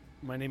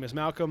 My name is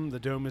Malcolm. The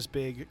dome is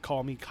big.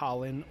 Call me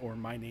Colin, or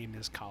my name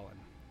is Colin.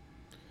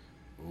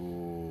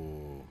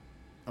 Ooh.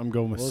 I'm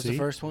going What with was C. the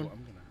first one?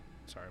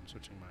 Sorry, I'm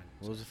switching mine.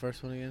 What was the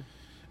first one again?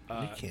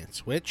 You can't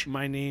switch.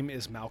 My name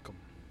is Malcolm.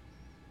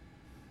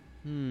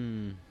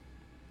 I'm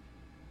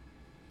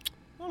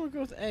gonna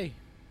go with A.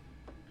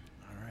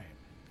 All right.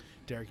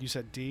 Derek, you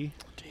said D,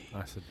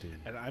 I said D.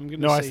 and I'm gonna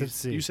No, say I said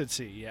C. You said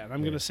C, yeah, and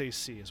I'm Yeah. gonna say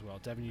C as well.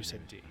 Devin, you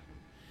said D.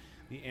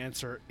 The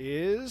answer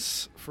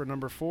is for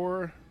number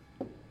 4.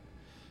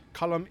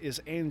 Colum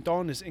is Ein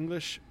Don is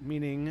English,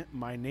 meaning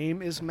my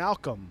name is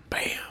Malcolm.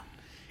 Bam.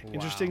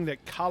 Interesting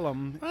that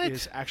Colum What?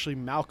 is actually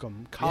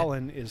Malcolm.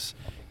 Colin is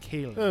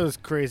Caleb. That was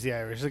crazy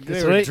Irish. They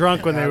That's were right.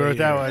 drunk when they Outta wrote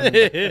that one.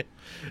 Malcolm,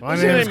 My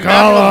name's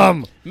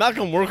Colum.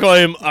 we'll call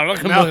him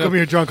Malcolm,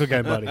 you're drunk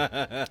again, buddy.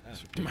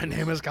 My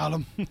name is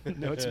Colum.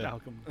 No, it's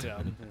Malcolm.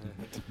 Dumb.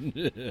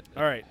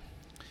 All right.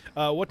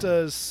 What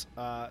does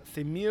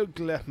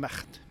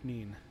Themiglecht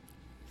mean?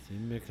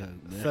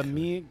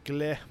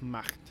 Themiglecht.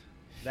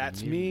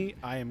 That's me.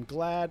 I am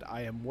glad.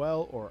 I am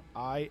well. Or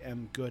I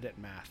am good at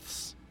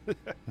maths.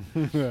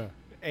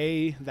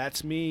 A,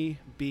 that's me.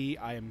 B,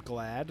 I am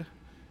glad.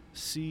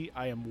 C,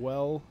 I am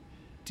well.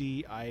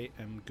 D, I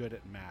am good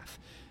at math.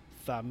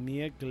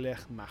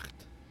 Themiglecht.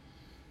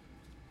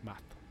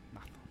 Math.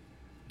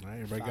 All right,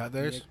 everybody got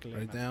theirs?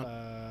 Write it down.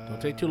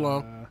 Don't take too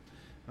long.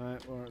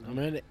 I'm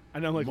in it. I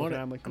know, I'm like, I'm on looking it. at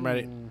it, I'm like, I'm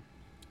ready.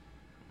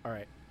 All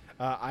right.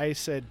 I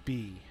said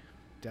B.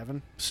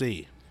 Devin,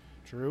 C.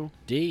 Drew,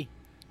 D.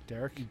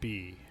 Derek.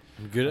 B.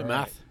 I'm good at All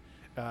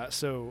math.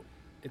 So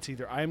it's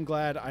either I am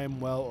glad, I am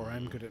well, or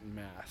I'm good at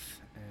math.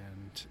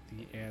 And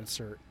the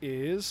answer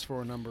is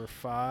for number I'm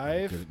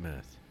 5. good at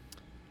math.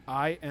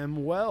 I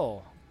am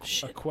well. A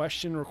Shit.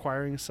 question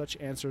requiring such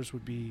answers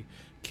would be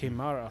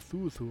Kemara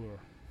Thuthur.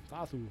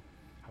 Thathu.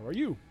 How are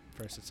you?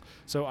 For instance.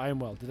 So I am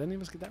well. Did any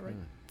of us get that right?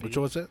 Which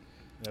was it?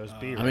 That was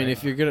B. I I mean, right?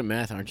 if you're good at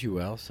math, aren't you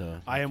well? So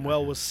I am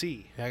well was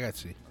C. Yeah, I got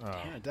C. Oh.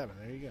 Yeah, Devin,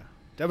 there you go.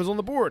 Devin's on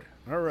the board.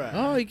 All right.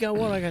 Oh, you got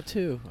one. I got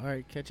 2. All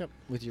right, catch up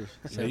with your.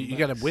 So you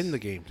got to win the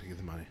game to get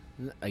the money.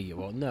 Yeah,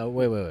 well, no.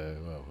 Wait. Whoa.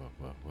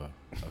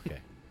 Okay.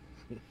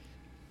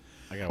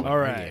 I got All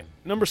right.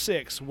 Number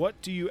 6.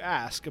 What do you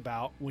ask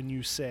about when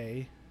you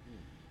say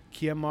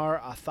Kiamar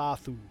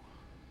Athathu?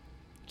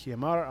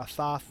 Kiamar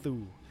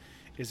Athathu.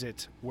 Is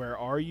it where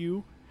are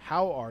you?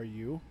 How are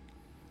you?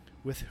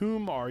 With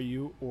whom are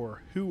you?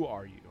 Or who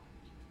are you?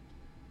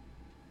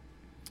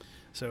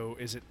 So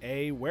is it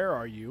A, where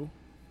are you?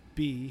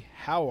 B,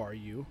 how are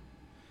you?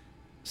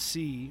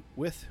 C,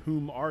 with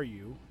whom are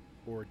you?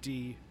 Or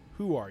D,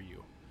 who are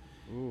you?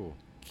 Ooh.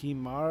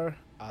 Kimar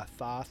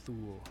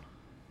Athathu.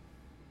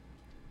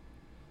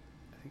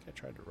 I think I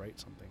tried to write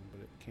something,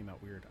 but it came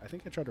out weird. I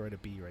think I tried to write a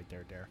B right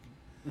there, Derek.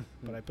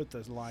 But I put the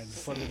line in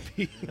front of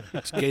the B.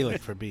 It's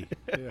Gaelic for B.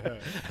 Yeah.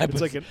 I It's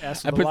put- like an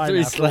S I with a put line 3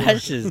 afterwards.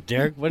 slashes,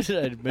 Derek. What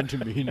did I meant to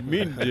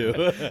mean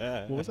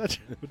to? What was that?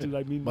 What did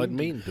I mean? But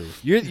mean? mean do.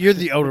 You're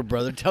the older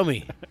brother. Tell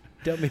me.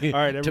 Tell me. All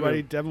right, Tell everybody.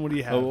 me. Devin, what do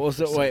you have? Oh,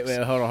 also, wait.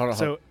 Hold on.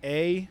 So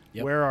A,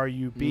 Yep. where are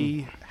you?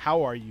 B,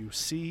 how are you?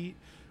 C,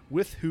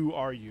 with who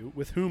are you?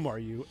 With whom are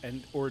you?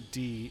 And or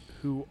D,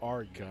 who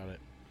are you? Got it.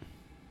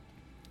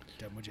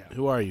 Devin, what'd you have?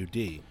 Who are you?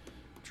 D.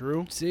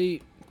 Drew.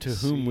 See to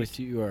See whom with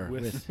you are.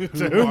 With To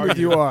whom whom are with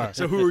you are.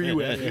 So who are you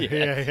with?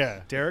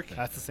 Yeah. Derek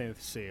That's the same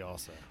with C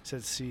also.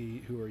 said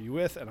C, who are you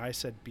with? And I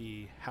said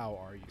B, how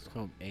are you? Let's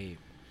call him A.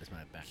 That's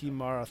my back.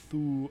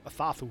 Kimarathu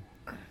Athathu.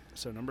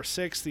 So number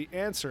 6, the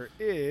answer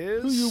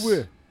is Who you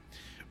with?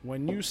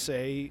 When you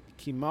say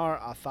Kimar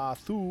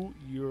Athathu,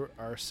 you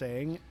are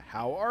saying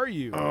how are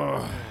you?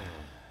 All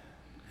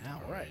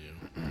right.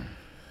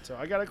 So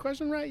I got a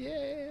question right.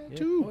 Yeah, Yeah.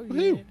 2. Oh,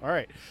 Woohoo. yeah. All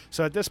right.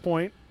 So at this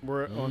point,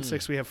 we're on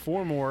 6. We have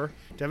 4 more.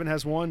 Devin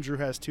has 1, Drew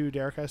has 2,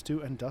 Derek has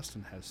 2, and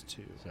Dustin has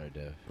 2. Sorry,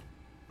 Dev.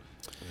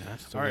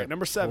 All right,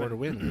 number 7. 4 to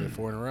win. We have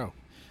 4 in a row.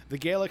 The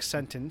Gaelic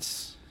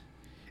sentence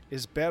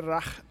is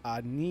Berach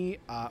a ni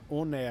a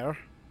oner.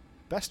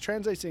 Best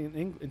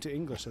translating into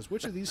English says,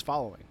 which of these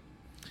following?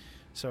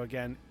 So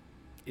again,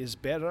 is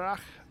Berach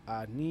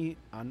a ni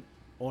an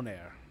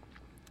oner.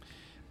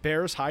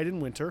 Bears hide in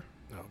winter.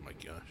 Oh my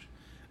gosh.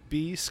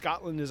 B,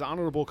 Scotland is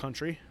honorable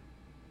country.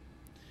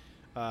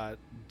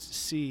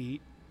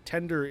 C,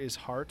 tender is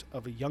heart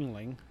of a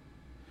youngling.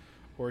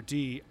 Or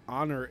D,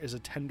 honor is a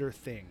tender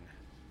thing.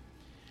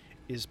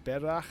 Is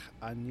Berach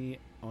ani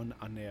on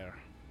aner?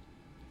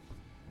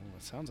 Oh,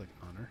 it sounds like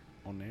honor.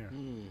 Oner.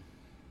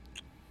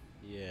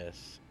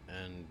 Yes,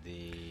 and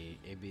the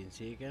A, B, and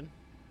C again.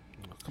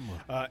 Oh, come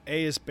on.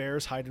 A is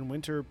bears hide in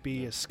winter.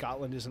 B is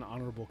Scotland is an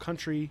honorable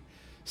country.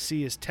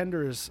 C is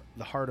tender is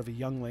the heart of a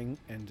youngling.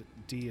 And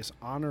D is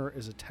honor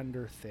is a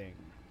tender thing.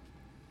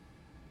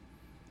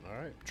 All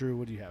right. Drew,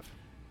 what do you have?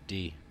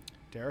 D.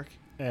 Derek?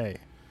 A.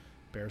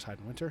 Bears hide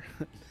in winter.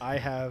 I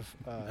have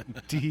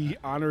D,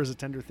 honor is a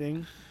tender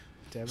thing.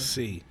 Devin?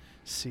 C.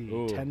 C,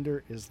 Ooh.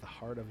 tender is the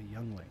heart of a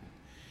youngling.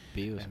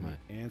 B was And my.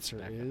 the answer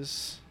backup.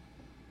 is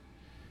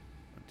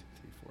 1, 2,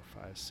 3,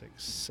 4, 5,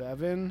 6,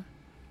 7.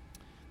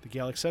 The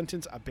Gaelic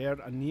sentence,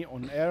 Aber ani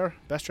on air,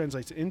 best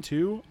translates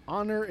into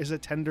honor is a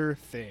tender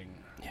thing.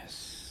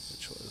 Yes.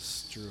 Which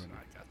was Drew and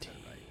I got that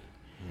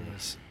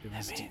right. It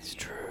was D.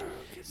 true.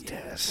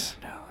 Yes.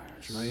 Oh,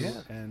 Drew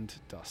yeah. and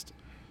Dustin.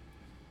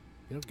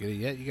 You don't get it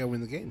yet. You got to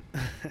win the game.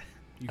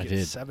 You I get did.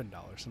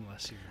 $7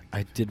 unless you win.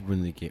 I did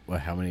win the game. Well,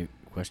 how many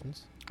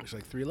questions? There's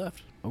like 3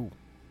 left. Oh,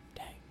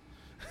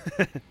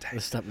 dang.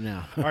 Let's stop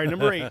now. All right,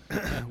 number 8.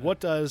 What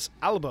does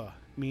Alba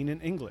mean in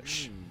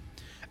English?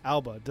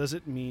 Alba, does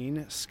it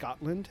mean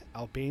Scotland,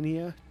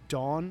 Albania,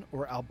 Dawn,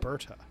 or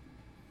Alberta?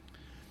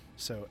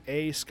 So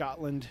A,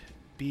 Scotland,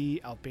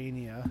 B,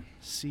 Albania,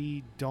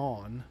 C,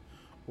 Dawn,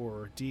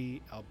 or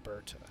D,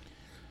 Alberta.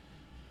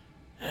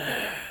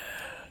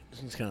 This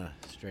one's kind of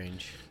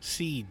strange.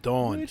 C,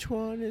 Dawn. Which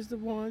one is the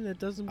one that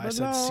doesn't belong? I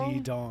said C,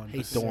 Dawn.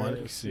 Hey,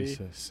 Dawn. C.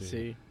 C.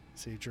 C.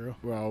 C, Drew.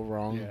 We're all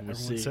wrong. Yeah, We'll everyone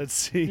see. said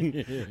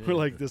C. We're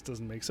like, this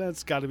doesn't make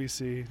sense. Got to be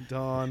C,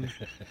 Dawn.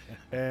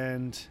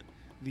 And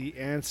the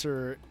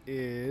answer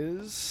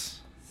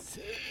is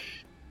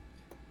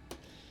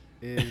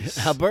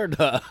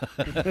Alberta.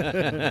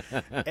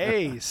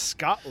 A,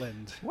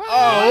 Scotland. Oh,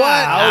 what?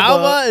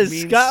 Alba is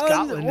means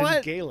Scotland? in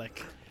What?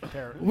 Gaelic.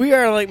 Apparently. We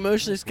are like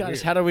mostly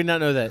Scottish. How do we not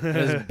know that?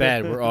 That's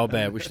bad. We're all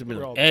bad. We should have been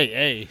We're like, all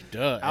hey,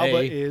 duh,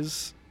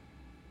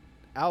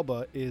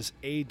 Alba is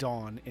a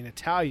dawn in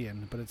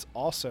Italian, but it's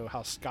also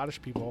how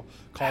Scottish people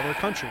call their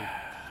country.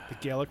 The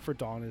Gaelic for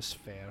dawn is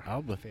fair.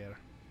 Alba. Fair.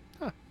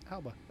 Huh,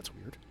 Alba. That's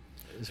weird.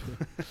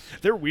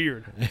 They're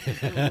weird.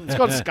 It's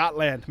called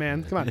Scotland,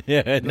 man. Come on.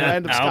 Yeah, The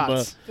land of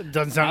Alba. Scots. It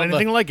doesn't sound Alba.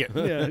 anything like it.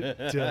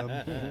 Yeah,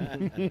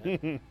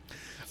 dumb.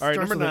 All right, Starts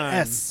number with an 9.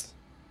 S.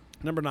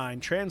 Number 9.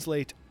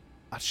 Translate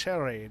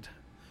acharade,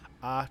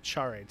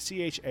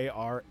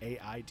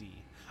 C-H-A-R-A-I-D,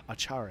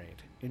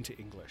 acharade into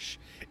English.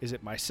 Is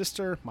it my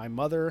sister, my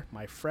mother,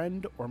 my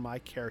friend, or my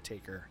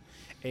caretaker?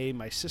 A,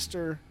 my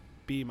sister,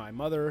 B, my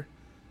mother,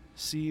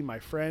 C, my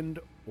friend,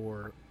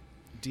 or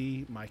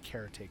D, my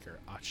caretaker?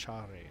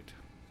 Acharade.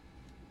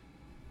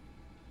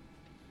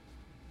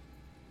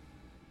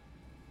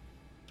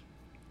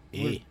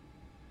 E.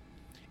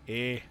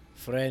 A.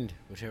 Friend,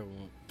 whichever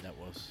one that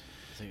was.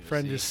 I think it was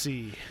Friend C. is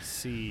C.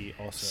 C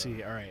also.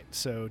 C. All right.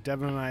 So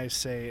Devin and I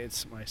say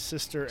it's my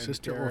sister and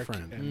Sister or Derek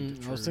friend?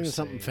 and I was Drew thinking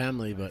something say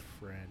family, my but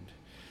friend.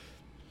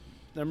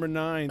 Number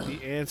 9.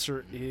 The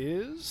answer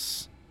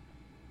is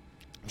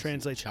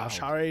translates child.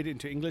 acharade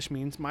into English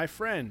means my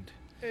friend.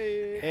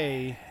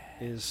 A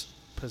is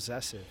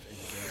possessive in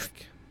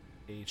Gaelic.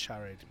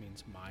 Acharade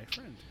means my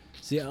friend.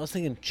 See, I was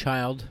thinking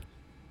child,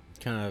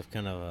 kind of,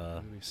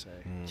 What do we say?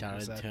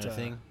 child Is that, kind of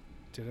thing.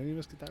 Did any of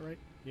us get that right?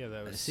 Yeah,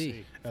 that was C.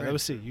 C. Oh, that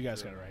was C. You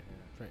guys got it right.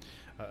 Right.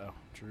 Uh-oh.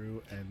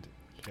 Drew and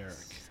Derek.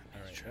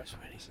 All right. Drew's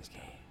winning This is this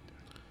game.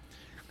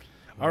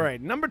 All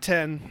right, number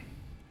 10.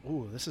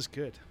 Ooh, this is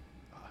good.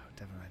 Oh,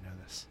 Devin, I know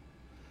this.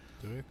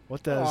 Do we?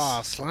 What does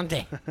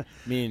Slante.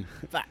 mean.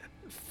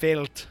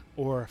 felt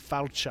or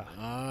falcha?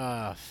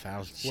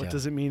 Falcha. What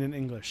does it mean in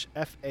English?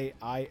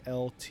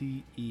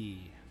 F-A-I-L-T-E.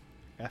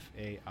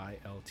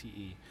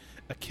 F-A-I-L-T-E.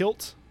 A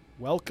kilt,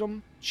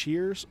 welcome,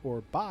 cheers,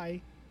 or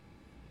bye.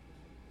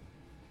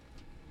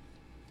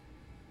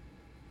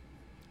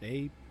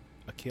 A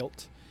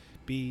kilt.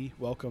 B,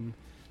 welcome.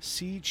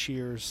 C,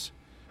 cheers,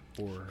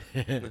 or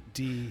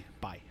D,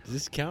 bye. Does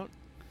this count?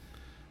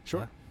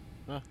 Sure.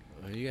 Oh,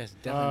 you guys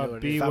definitely know what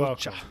it B is.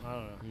 welcome. Falcha. I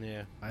don't know.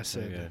 Yeah. I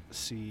said Okay.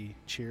 C,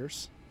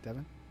 cheers.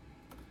 Devin?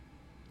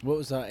 What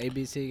was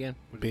ABC again?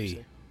 What did you B.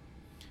 say?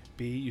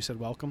 B, you said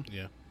welcome?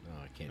 Yeah.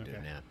 Oh, I can't do it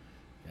Okay. now.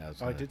 Yeah,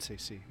 Oh, I did say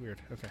C. Weird.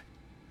 Okay.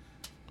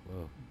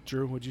 Whoa.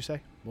 Drew, what'd you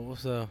say? What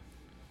was the?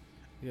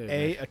 Yeah,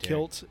 A, Derek. a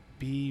kilt.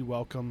 B,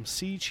 welcome.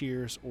 C,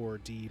 cheers. Or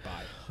D,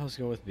 bye. I was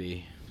going with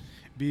B.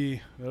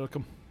 B,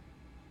 welcome.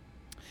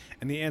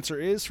 And the answer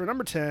is, for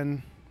number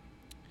 10,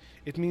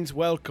 it means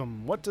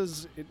welcome. What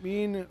does it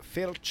mean?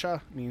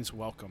 Felcha means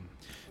welcome.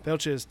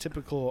 Felcha is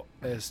typical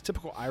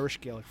Irish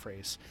Gaelic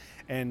phrase.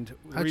 And the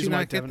How'd you reason why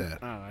not get Devin-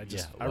 that? I don't know, I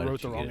just Yeah, I why wrote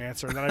did the you wrong get it?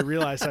 answer, and then I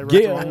realized I wrote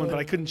Yeah. the wrong one, but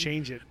I couldn't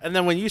change it. And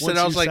then when you said, Once it,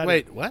 I you was like, said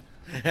wait, it. what?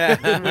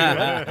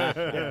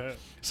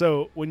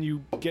 So when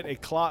you get a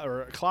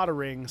Clotta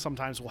ring,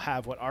 sometimes we'll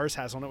have what ours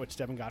has on it, which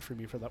Devin got for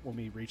me for that when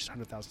we reached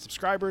 100,000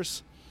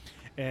 subscribers,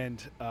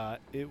 and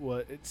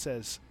it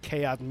says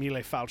Kead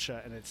Mile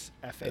Falcha, and it's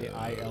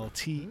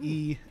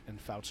F-A-I-L-T-E,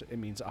 and Falcha it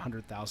means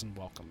 100,000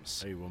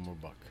 welcomes. Hey, one more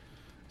buck.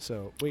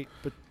 So wait,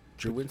 but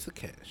Drew wins the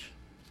cash.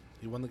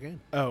 He won the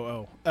game.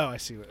 oh, I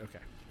see. Okay.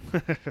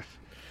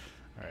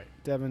 All right,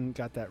 Devin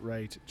got that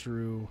right.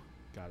 Drew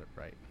got it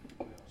right.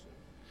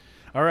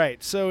 All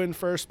right, so in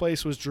first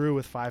place was Drew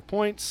with 5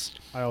 points.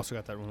 I also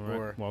got that one right.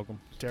 Or- Welcome.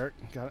 Derek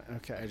got it.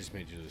 Okay. I just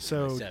made you lose.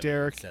 So 7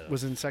 Derek instead of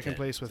was in second 10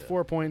 place with instead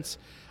 4 of points.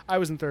 I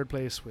was in third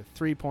place with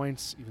 3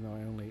 points, even though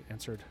I only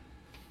answered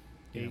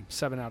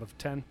 7 out of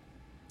 10.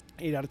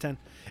 8 out of 10.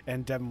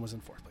 And Devin was in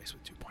fourth place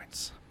with 2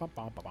 points. That's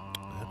fine.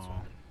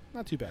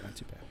 Not too bad, not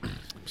too bad.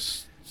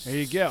 There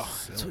you go.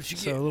 That's what you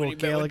So get a when little you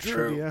bet Gaelic with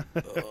Drew. trivia.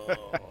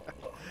 Oh.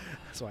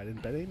 So I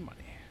didn't bet any money.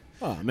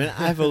 Oh, I mean,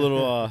 I have a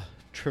little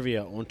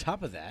trivia on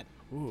top of that.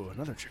 Ooh,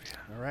 another trivia.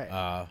 All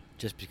right.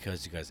 Just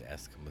because you guys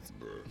asked them with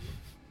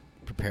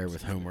prepared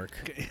with homework.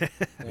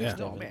 Yeah.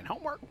 Oh, man,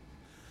 homework.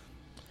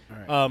 All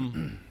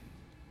right.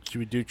 Should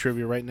we do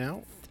trivia right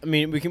now? I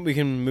mean, we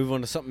can move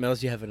on to something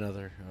else. You have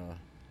another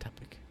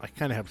topic? I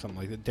kind of have something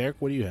like that. Derek,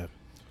 what do you have?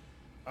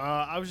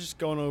 I was just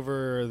going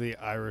over the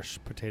Irish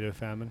potato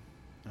famine.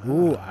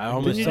 Ooh, I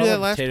almost you saw do that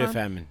last potato time?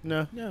 famine.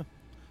 No. No.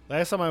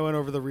 Last time I went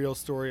over the real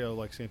story of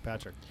like St.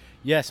 Patrick.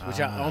 Yes, which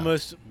I Ah.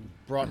 almost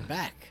brought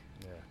back.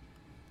 Yeah.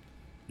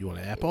 You want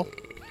an apple?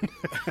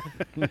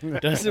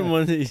 Dustin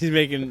wants. He's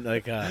making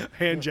like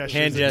Hand gestures.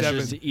 hand at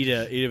gestures Devin. to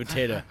eat a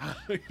potato.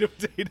 Eat a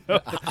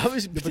potato.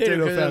 Obviously, The potato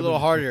potato because they're a little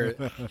famine.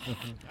 harder.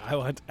 I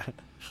want.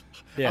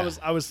 Yeah.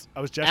 I was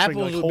gesturing Apples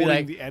like would be holding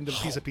like- the end of a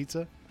piece of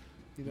pizza.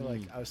 You know,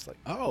 like I was like,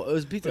 Oh, it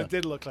was but pizza. it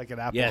did look like an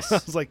apple. Yes, I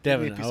was like, give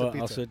me Devin. a piece I'll of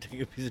pizza. also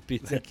take a piece of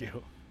pizza. Thank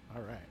you.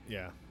 All right.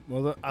 Yeah.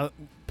 Well,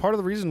 part of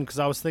the reason because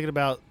I was thinking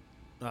about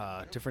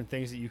different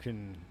things that you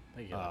can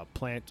Thank you.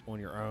 plant on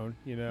your own.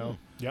 You know,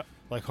 Yep.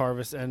 like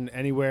harvest and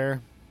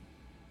anywhere.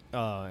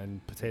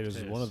 And potatoes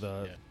is one of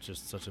the yeah.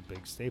 just such a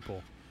big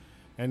staple.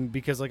 And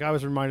because like I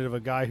was reminded of a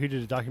guy who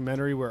did a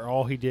documentary where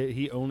all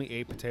he only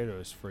ate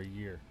potatoes for a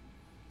year.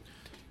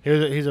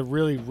 He's a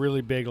really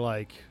really big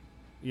like,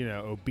 you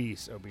know,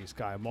 obese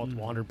guy,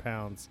 multiple 100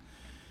 pounds,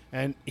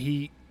 and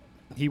he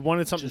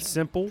wanted something Just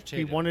simple.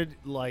 He potato. wanted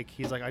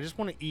he's like I just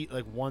want to eat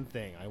like one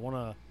thing. I want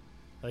to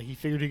like he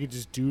figured he could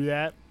just do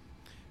that,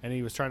 and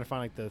he was trying to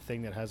find like the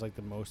thing that has like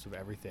the most of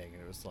everything,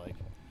 and it was like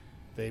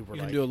they were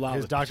You can like do a lot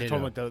his with doctor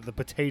told him potato. like the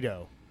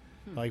potato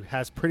like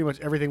has pretty much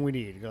everything we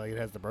need. Like it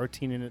has the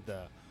protein in it,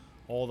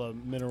 all the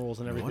minerals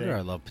and No everything. wonder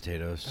I love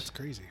potatoes. That's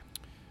crazy.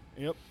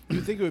 Yep.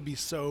 You'd think it would be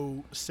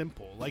so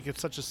simple. Like it's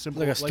such a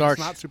simple. Like a it's starch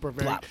not super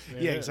very. plop.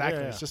 Yeah,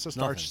 exactly. Yeah. It's just a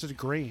starch, Nothing. just a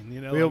grain. You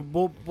know.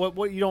 Well, like-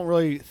 what you don't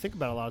really think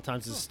about a lot of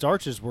times is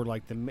starches were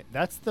like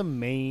that's the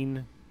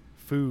main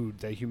food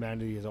that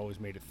humanity has always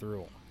made it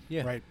through.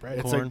 Yeah. Right. Right.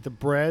 It's Corn. like the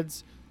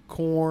breads,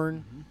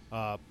 corn,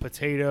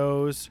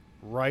 potatoes,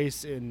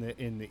 rice in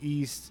the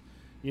east.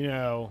 You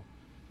know,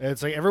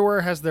 it's like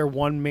everywhere has their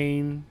one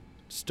main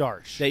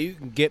starch. That you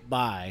can get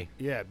by.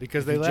 Yeah,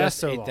 because If they you last just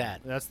so ate long.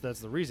 that. That's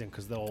the reason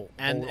because they'll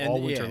And all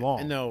winter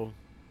long. And they'll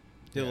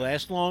Yeah.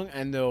 last long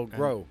and they'll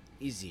grow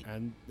easy.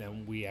 and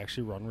we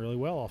actually run really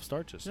well off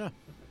starches. Yeah.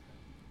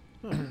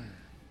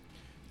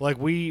 Like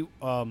we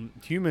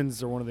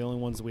humans are one of the only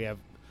ones that we have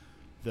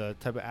the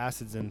type of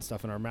acids and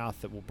stuff in our mouth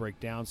that will break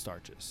down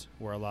starches,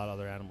 where a lot of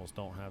other animals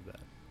don't have that.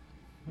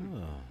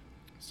 Oh.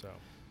 So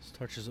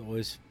Starches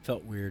always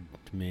felt weird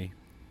to me.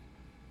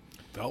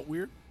 Felt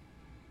weird?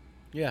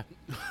 Yeah.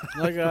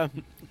 Like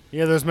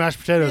yeah, those mashed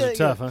potatoes Yeah, are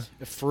tough, yeah. huh?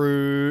 a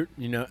fruit,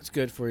 you know, it's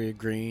good for your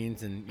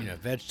greens and, you know,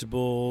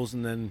 vegetables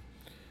and then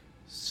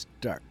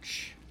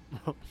starch.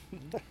 All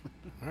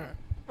right.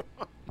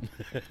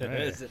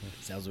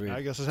 Sounds weird.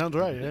 I guess it sounds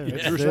right. Yeah.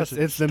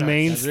 It's the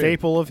main That's weird.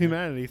 staple of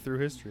humanity through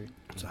history.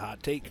 It's a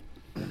hot take.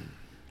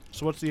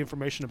 So what's the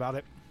information about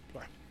it?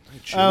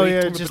 Oh Chili.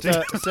 yeah, just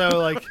so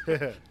like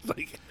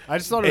Like, I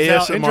just thought it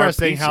was how ASMR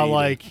interesting how pizza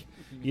like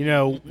you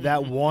know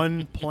that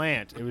one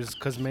plant. It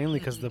was mainly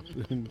because the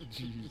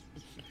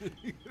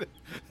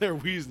They're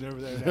wheezing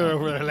over there. they're Now.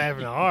 over there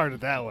laughing hard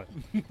at that one.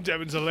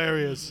 Devin's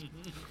hilarious.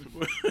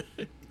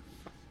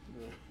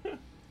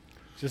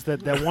 Just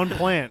that one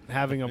plant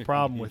having a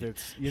problem with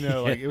its, you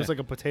know, like it was like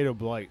a potato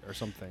blight or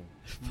something.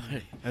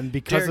 And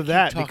because Derek, of keep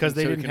that, talking because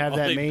they so we didn't can have all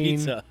that eat main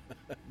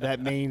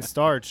pizza.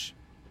 starch,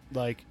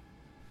 like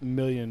a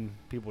million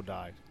people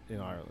died in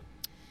Ireland.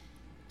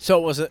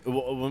 So was it?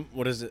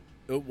 What is it?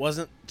 It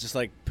wasn't just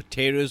like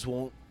potatoes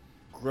won't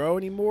grow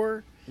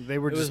anymore, They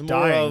were It was just more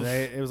dying. of-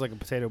 It was like a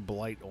potato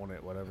blight on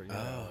it, whatever. You know,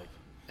 Oh. like,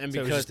 and So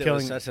it was because just it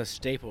killing- was such a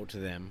staple to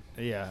them.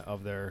 yeah,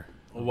 of their.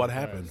 well, what of their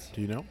happened? diets.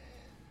 Do you know?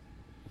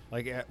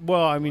 Like,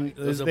 well, I mean, It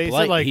was a they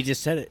blight. said like He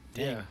just said it.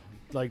 Dang. yeah,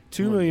 like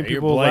 2 million Your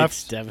people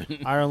blights, left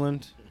Devin.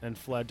 Ireland and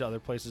fled to other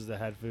places that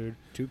had food.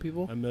 2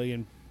 people. A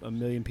million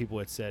people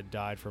it said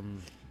died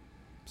from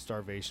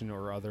starvation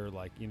or other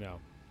like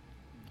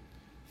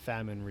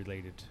famine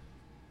related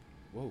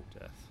Whoa.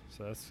 death.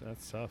 So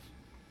that's tough.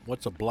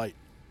 What's a blight?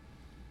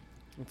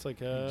 It's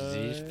like a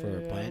Disease for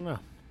a I plant? don't know.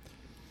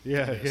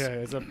 Yeah, Yes. yeah,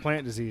 it's a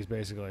plant disease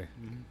basically.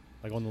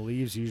 Like on the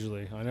leaves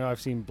usually. I know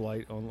I've seen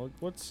blight on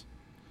what's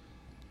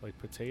like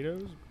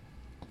potatoes.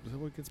 Is that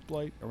what gets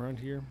blight around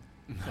here?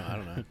 I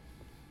don't know.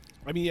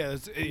 I mean,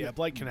 yeah,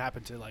 blight can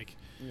happen to like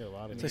Yeah, a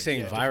lot of It's it. like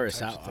saying Yeah, virus.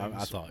 different types of I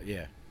things. thought,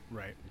 yeah,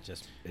 right. it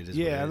just it is.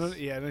 Yeah, I what it don't, is.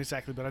 yeah, not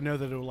exactly, but I know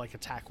that it will like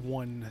attack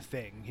one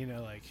thing. You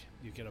know, like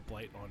you get a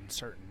blight on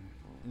certain.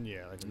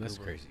 Yeah, like That's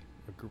group crazy.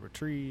 Of, a group of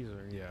trees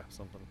or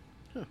something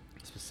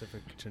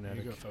specific There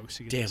genetic. you go, folks.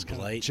 You get Damn this kind of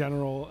blight.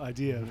 general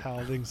idea of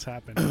how things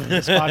happen in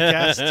this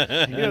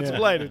podcast. You know, it's a Yeah.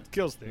 blight. It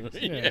kills things.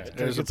 Yeah.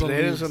 There's the It's on the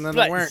potatoes news. and then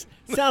Blight. there weren't.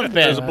 Sounds bad.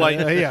 There's a blight.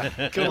 Yeah.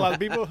 Killed a lot of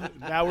people.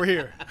 Now we're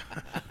here.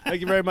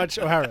 Thank you very much,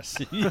 O'Harris.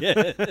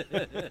 yeah.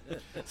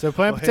 So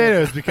plant Oh, yeah.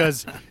 potatoes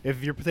because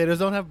if your potatoes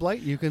don't have blight,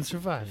 you can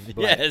survive.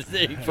 Yes.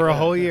 There you For go. a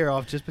whole year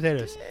off just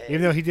potatoes.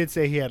 Even though he did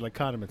say he had like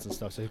condiments and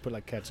stuff, so he put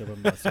like ketchup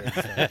and mustard. And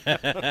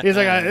stuff. He's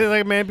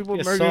like, man, people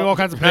Yeah, are doing salt. all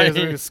kinds of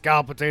potatoes, like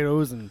scalloped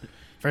potatoes and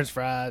French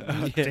fried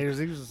potatoes.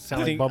 These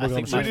sound I like think- bubblegum. I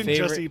think So my he shit. didn't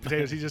just favorite- eat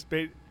potatoes. He just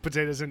made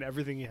potatoes in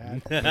everything he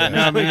had. No,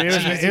 I mean,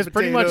 it was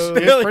pretty much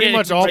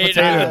potatoes. all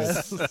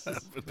Potatoes. potatoes,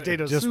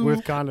 Potato just soup.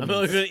 with I'm only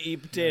condiments. gonna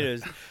eat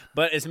potatoes,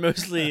 but it's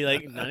mostly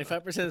like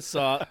 95%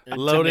 salt, and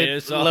tomato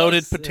Loaded, sauce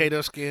loaded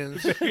potato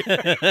skins,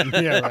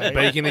 Yeah, right.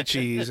 bacon and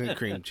cheese, and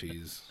cream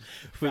cheese.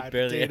 with Fried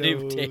barely any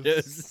potatoes.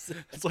 potatoes.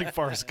 It's like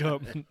Forrest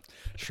Gump.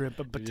 Shrimp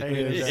and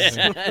potatoes.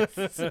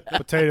 Yes.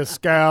 Potato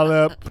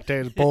scallop,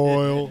 potatoes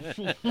boiled,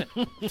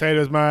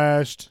 potatoes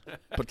mashed.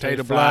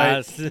 Potato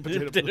blight. fries,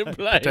 potato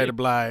blight. Potato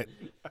blight.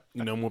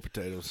 No more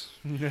potatoes.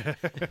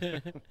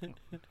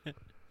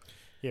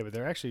 Yeah, but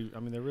they're actually, I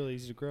mean, they're really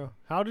easy to grow.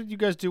 How did you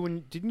guys do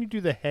didn't you do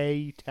the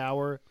hay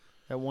tower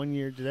that 1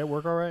 year? Did that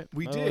work all right?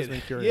 We I've always did.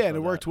 been curious Yeah, and it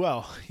about worked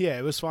well. Yeah,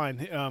 it was fine.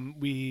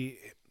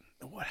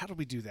 How did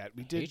we do that?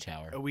 We did. Hay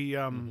tower. We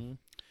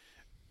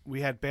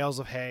had bales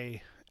of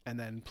hay and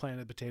then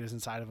planted potatoes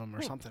inside of them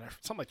or something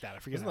like that. I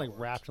It forget. wasn't how like it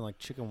worked. wrapped in like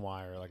chicken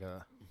wire, like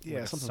a Yeah,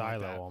 like a something like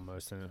silo that.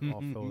 almost, and it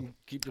all filled.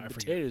 Keep the I forget.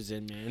 potatoes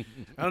in, man.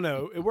 I don't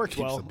know. It worked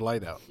Keeps well. the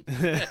blight out.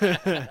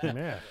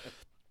 Yeah,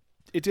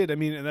 It did. I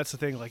mean, and that's the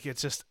thing. Like,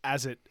 it's just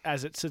as it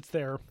sits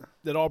there,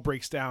 it all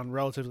breaks down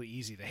relatively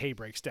easy. The hay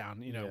breaks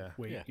down,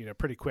 Yeah.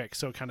 pretty quick.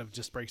 So it kind of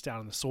just breaks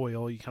down in the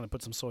soil. You kind of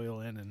put some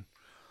soil in, and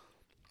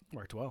it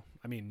worked well.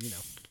 I mean,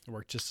 it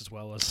worked just as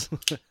well as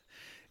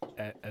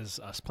as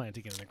us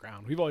planting it in the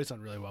ground. We've always done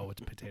really well with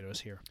the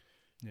potatoes here.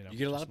 You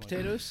get a lot of just like-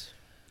 potatoes?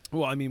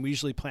 Well, I mean, we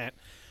usually plant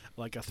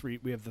like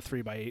we have the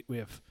 3x8. We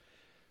have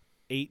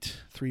 8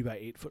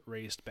 3x8 foot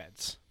raised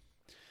beds.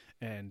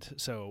 And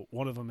so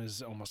one of them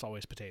is almost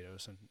always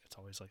potatoes, and it's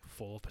always like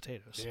full of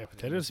potatoes. yeah.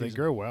 Potatoes they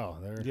grow well.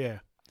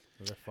 They're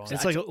they're fun.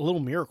 It's like a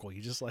little miracle.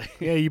 You just like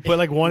Yeah, you put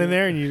like one in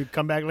there, and you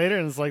come back later,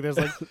 and it's like there's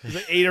like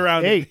 8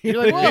 around 8. You're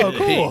like, whoa,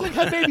 cool. Look,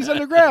 how babies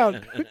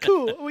underground.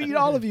 Cool. We eat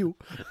all of you.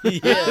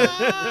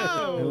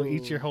 We'll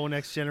eat your whole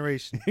next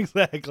generation.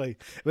 Exactly.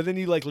 But then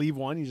you like leave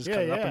one. You just Yeah,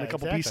 cut it up in yeah, a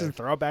couple exactly. pieces and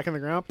throw it back in the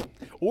ground.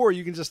 Or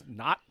you can just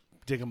not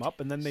dig them up,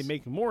 and then they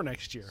make more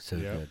next year. So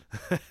Yeah.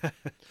 good.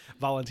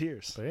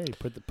 Volunteers. But yeah, you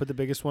put the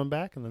biggest one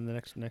back, and then the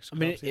next. I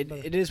mean, crop's even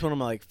better. it is one of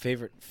my like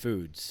favorite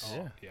foods.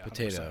 Yeah. Yeah,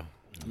 Potato.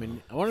 I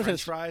mean, I wonder if French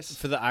it's fries.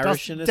 for the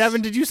Irish in us.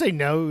 Devin, did you say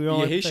no? You don't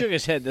Yeah, like he potato- shook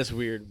his head. This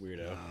weird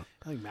weirdo.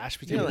 I think mashed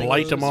Yeah, potatoes. like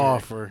Blight them those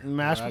off. Or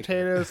mashed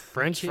potatoes,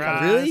 French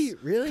fries, Really?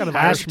 Really? kind of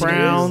Hash hash potatoes?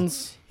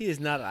 browns. He is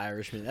not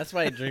Irishman. That's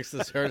why he drinks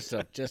this hard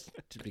stuff, just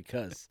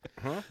because.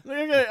 Huh?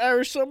 I got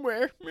Irish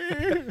somewhere.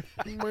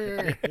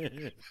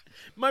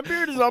 My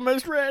beard is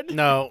almost red.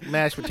 no,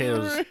 mashed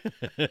potatoes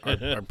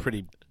are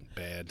pretty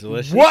bad.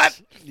 Delicious.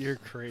 What? You're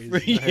crazy.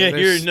 Yeah, They're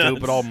you're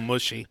stupid, nuts. all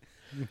mushy.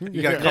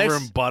 You got to cover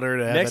Next- in butter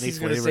to have Next, any he's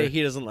going to flavor. say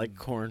he doesn't like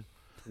corn.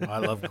 I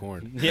love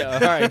corn. Yeah, all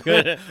right,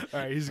 good. All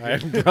right, he's All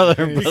right, good.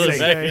 brother, He's brother. like,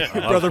 hey, I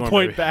love brother corn,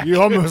 point baby. back.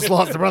 You almost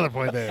lost the brother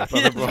point there.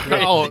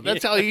 Oh,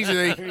 that's how easy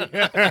they.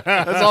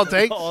 That's all it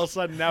takes. All of a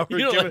sudden, now You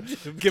we're don't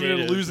giving, like giving him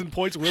potatoes. losing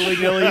points willy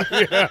nilly.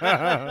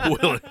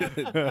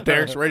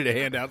 Derek's ready to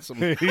hand out some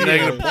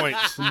negative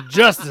points.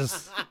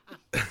 Justice.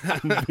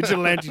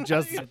 Vigilante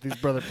justice with these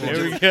brother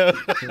points. There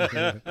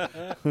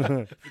we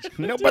go.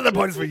 No brother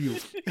points for you.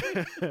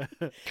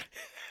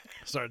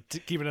 Start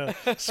keeping a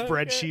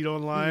spreadsheet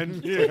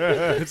online.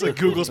 It's like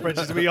Google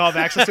spreadsheets. We all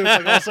have access to it. It's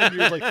like all of a sudden,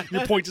 you're like,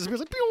 your point just goes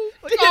like, pew!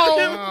 Like,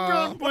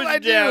 oh, what did I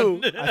do?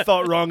 I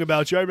thought wrong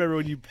about you. I remember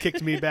when you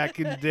kicked me back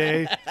in the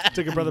day,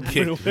 took a brother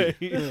point away.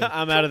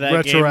 I'm out of that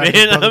game, Retroactive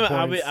man. brother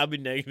I'll be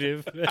points.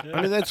 negative.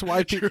 I mean, that's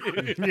why people.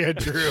 Yeah,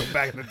 Drew,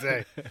 back in the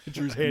day.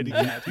 Drew's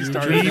handicapped. He Drew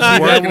started. used to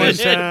work working one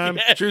his- time.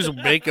 Drew's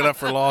making up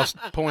for lost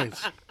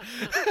points.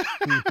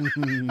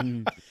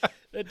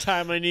 The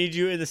time I need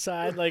you in the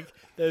side, like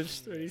those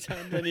 3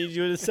 times I need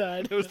you in the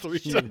side. Those 3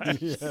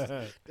 times.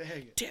 Yeah.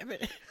 Damn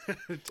it.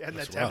 And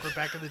that rough. temper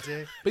back in the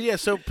day. But yeah,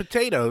 so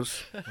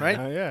potatoes, right?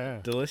 Yeah.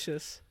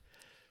 Delicious.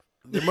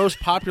 The most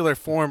popular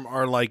form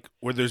are like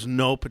where there's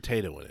no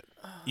potato in it.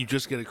 You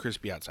just get a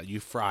crispy outside. You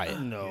fry it.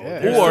 No. Yeah.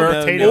 there's Or, no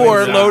potato or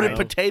inside. loaded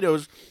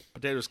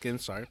potato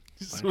skins, sorry.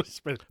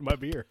 Spit my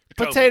beer.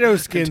 Potato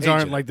skins Contagion.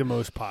 aren't like the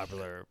most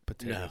popular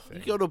potato No. thing.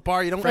 You go to a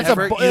bar, you don't That's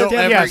ever, a, you don't yeah,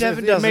 ever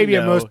Devin doesn't maybe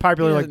a know. most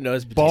popular He like doesn't know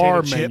his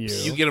bar potato menu.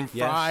 chips. you get them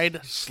Yes.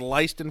 fried,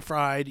 sliced and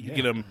fried. You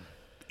get them,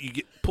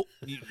 you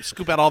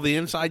scoop out all the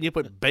inside, and you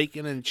put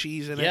bacon and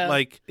cheese in Yeah. it.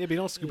 Like, Yeah, but you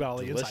don't scoop out all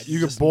the Delicious. inside. You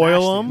just can boil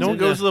mash the them. no one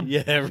goes to the,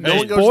 Yeah, right. no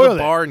one goes boil to the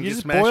bar it. and You gets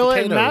just mashed boil it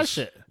potatoes. and mash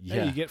it. Yeah,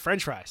 Yeah. you get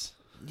French fries.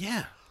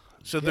 Yeah.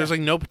 So there's like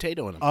no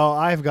potato in them. Oh,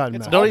 I've gotten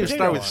It's mashed. Don't all even potato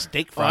start with on.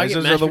 steak Oh, I fries. get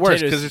Those are mashed the worst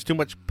potatoes. because there's too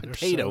much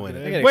potato so in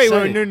good. it. I get Wait,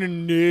 excited.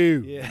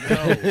 no.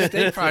 Yeah.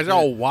 Steak fries are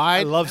all I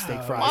wide. love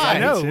steak fries. Why? I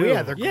know. Me too.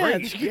 Yeah, they're Yeah,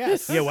 great. it's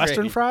Yes. great. Yeah,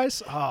 Western Great.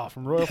 fries. Oh,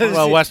 from Royal Because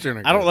Well, Fries. Western.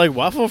 Are I don't good. like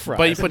waffle fries.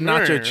 But you put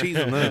nacho cheese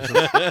on those.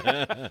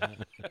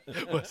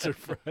 Western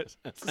fries.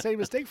 It's the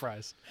same as steak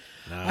fries.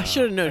 I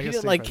should have known. I He guess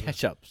didn't steak like fries.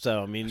 ketchup,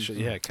 so I mean,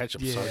 Yeah,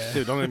 ketchup Yeah. sucks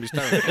too. Don't get me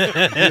started.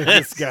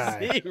 This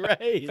guy. See,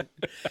 right?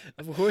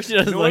 Of course, he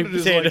doesn't No like wonder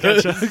he doesn't like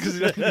potatoes. ketchup, 'cause he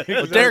doesn't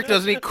Well, Derek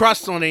doesn't eat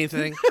crust on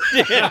anything.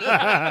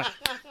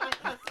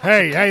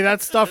 Hey,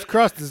 that stuffed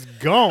crust is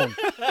gone.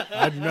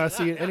 I do not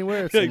see it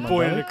anywhere. It's in like my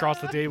pointing belly. across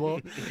the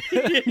table.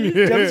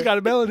 Devin's got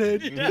a melon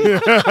head.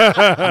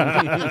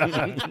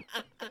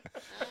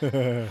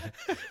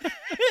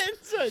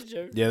 It's such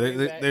a Yeah,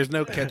 there's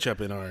no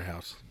ketchup in our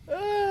house.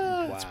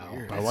 Wow.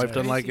 My wife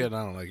doesn't like it, and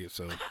I don't like it,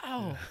 so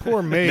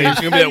Poor maybe Maeve.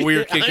 it's gonna be that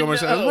weird kid coming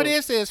saying, know. "What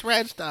is this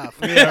red stuff?"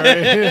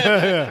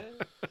 Yeah.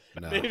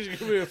 No. He's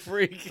gonna be a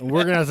freak.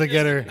 We're gonna have to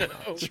get her.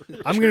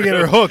 I'm gonna get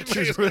her hooked.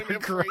 She's really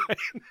crying.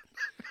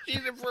 She's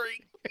a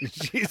freak.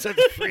 She's such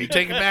a You freak.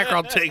 take it back, or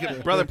I'll take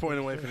it. Brother point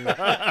away from you.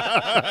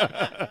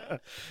 I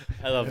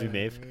love you,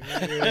 Maeve.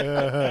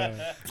 There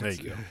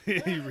you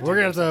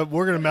go.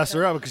 We're gonna mess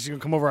her up because she's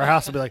gonna come over our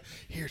house and be like,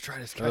 "Here, try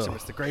this ketchup.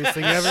 It's the greatest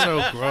thing ever."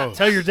 So gross.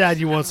 Tell your dad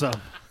you want some.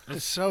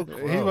 It's so He's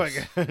gross.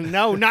 like,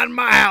 "No, not in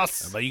my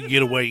house. But you can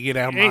get away. You get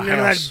out of my Ain't none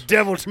of house. that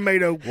devil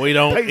tomato. We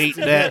don't paste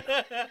eat in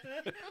that.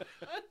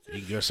 You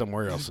can go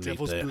somewhere else and eat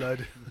Devil's that.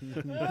 blood.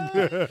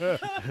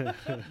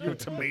 Your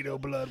tomato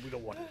blood. We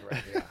don't want it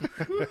right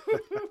here."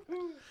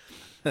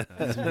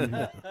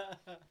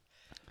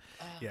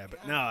 Yeah,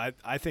 but no,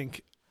 I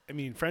think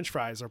French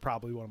fries are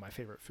probably one of my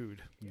favorite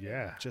food,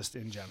 Yeah, just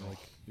in general.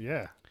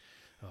 yeah.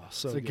 Oh,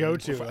 so It's a good.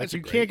 go-to. Well, Like, it's a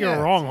you great- can't go yeah.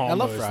 wrong. I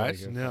love almost,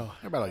 fries. like, No,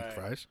 Everybody likes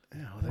fries.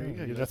 yeah, well, there you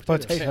go. You that's got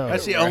potatoes. potato.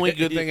 That's the only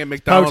good thing at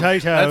McDonald's.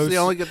 That's Potatoes. the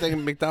only good thing at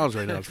McDonald's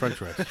right now is French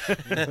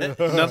fries.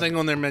 Nothing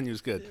on their menu is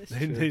good.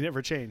 They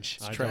never change.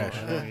 I trash.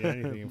 don't eat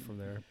anything from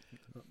there.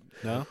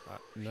 No, No,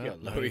 You gotta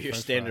not lower even your French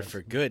standard fries.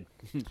 for good.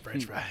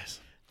 French fries.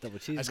 Double I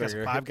just got some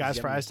cheeseburger. Five Guys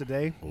fries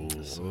today. Ooh.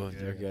 Oh,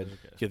 they're good.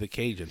 Get the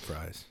Cajun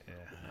fries.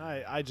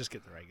 Yeah, I just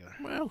get the regular.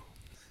 Well,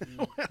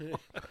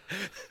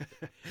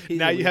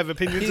 Now you have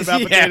opinions He's-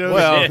 about yeah, potatoes.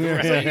 well,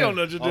 So you don't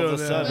know what you're All of a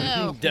doing.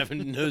 sudden,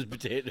 Devin knows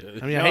potatoes.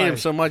 I mean, I hate him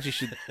so much. You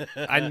should.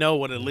 I know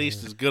what at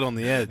least is good on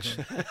the edge.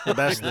 The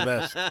best, the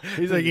best.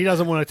 He's like, he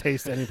doesn't want to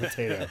taste any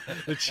potato.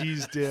 The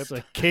cheese dip, It's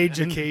like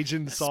Cajun.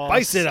 Cajun sauce.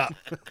 Spice it up.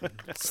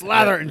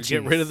 Slather it in cheese.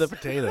 Get rid of the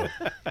potato.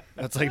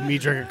 That's like me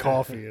drinking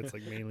coffee. It's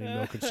like mainly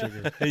milk and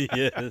sugar.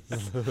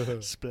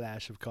 Yes.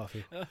 Splash of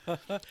coffee.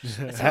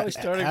 That's how we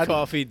started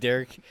coffee.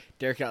 Derek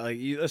got like,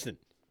 you listen,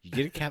 you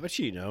get a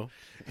cappuccino.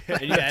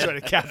 And you That's add right,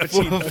 a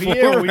cappuccino. four Yeah, we used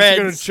to go to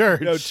reds.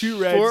 church. No, 2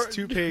 reds, Four-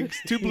 2 pinks,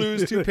 2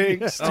 blues, 2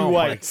 pinks, 2 Oh my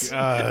whites.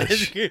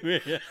 gosh.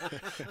 It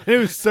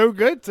was so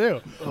good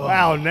too.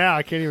 Wow, now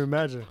I can't even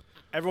imagine.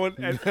 Everyone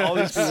and all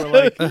these people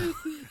are like,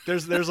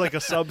 there's like a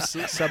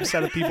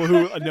subset of people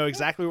who know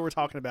exactly what we're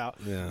talking about.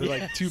 Yeah. They're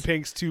like 2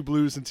 pinks, 2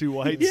 blues, and 2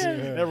 whites. Yeah.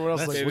 And everyone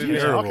else is That's like, what are you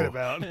terrible. talking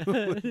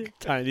about?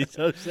 Tiny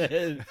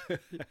subset.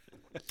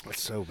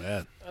 That's so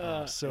bad.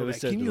 So It was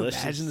bad. so Can you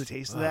delicious. imagine the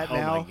taste of that Oh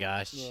now? my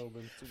gosh.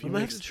 If I'm gonna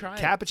have to try it.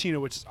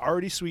 cappuccino, which is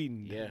already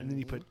sweetened, Yeah. and then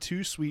you put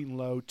 2 sweet and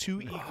low,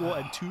 2 equal,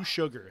 and 2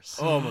 sugars.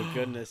 Oh my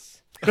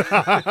goodness. When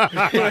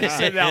I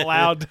said it out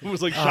loud, it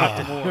was like shock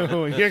to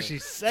more. When you actually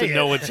say To it.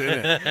 know what's in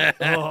it.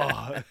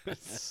 Oh,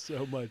 it's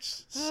so much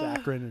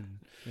saccharin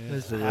and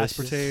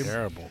aspartame.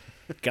 Terrible.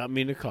 Got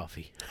me into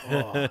coffee.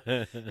 Oh.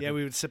 Yeah,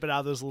 we would sip it out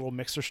of those little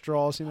mixer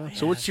straws, you know.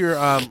 So what's your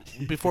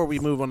before we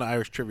move on to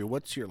Irish trivia,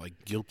 what's your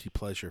like guilty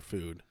pleasure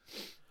food?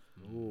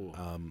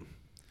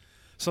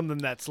 Something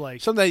that's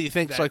like Something that you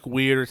think's That- like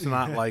weird, it's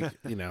not like,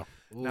 you know,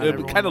 Not it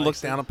everyone kind of likes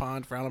looks it. down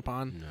upon, frowned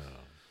upon. No.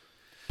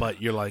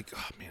 But you're like,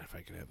 oh man, if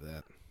I could have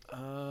that.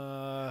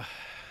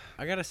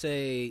 I gotta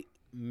say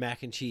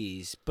mac and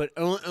cheese, but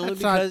only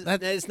That's not- because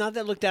that's- it's not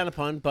that looked down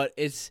upon, but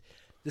it's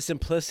the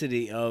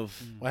simplicity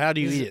of. Well, how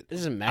do you This eat is- it? this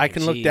is mac I and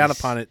can look down cheese.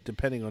 upon it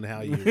depending on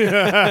how you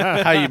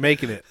how you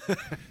making it. If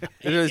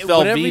it's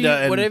Whatever you,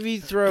 Velveeta and whatever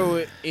you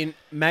throw in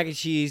mac and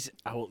cheese,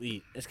 I will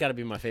eat. It's got to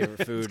be my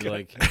favorite food.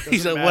 Like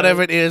he's like, matter.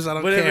 whatever it is, I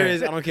don't whatever care. it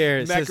is, I don't care.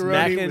 It's just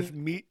macaroni mac and with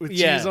meat with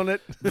yeah. cheese on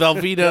it.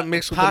 Velveeta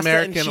mixed with pasta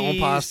American and on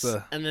cheese,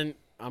 pasta. and then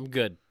I'm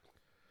good.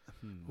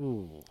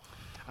 Ooh.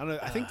 I don't know.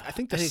 I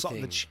think the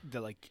anything. the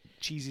like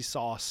cheesy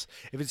sauce.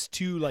 If it's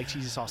too like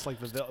cheesy sauce, like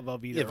the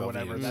Velveeta Yeah, or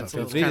whatever, Velveeta, that's yeah.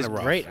 a It's little, kinda Velveeta's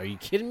rough. great. Are you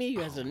kidding me? You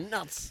guys are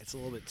nuts. it's a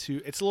little bit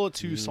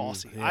too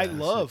saucy. yeah, I it's-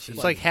 love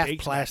it's like half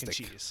baked plastic. Mac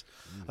and cheese,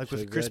 like So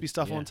with good. crispy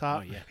stuff Yeah. on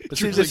top. Oh, yeah. But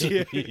Drew's Drew's like,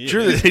 like,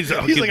 He's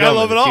He's like, I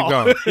love it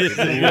all. Keep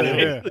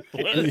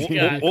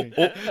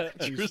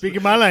going.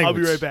 Speaking my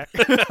language. I'll be right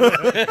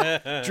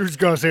back. Drew's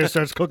goes there and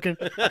starts cooking.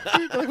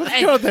 Like, what's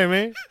going on there,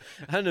 man?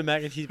 I'm the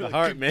mac and cheese by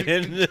heart,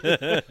 man.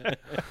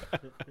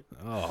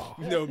 Oh,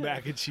 No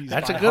mac and cheese.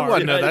 that's a by good heart.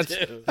 one. No, I that's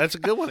do. that's a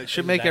good one. It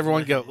should make Back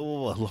everyone of go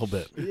ooh a little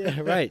bit. yeah,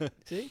 right.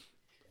 See?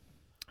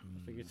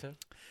 Figured so.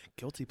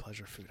 Guilty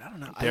pleasure food. I don't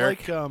know.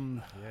 Derek? I like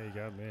Yeah, you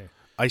got me.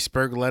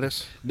 Iceberg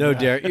lettuce. No,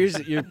 Derek. Here's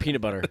your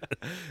peanut butter.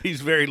 He's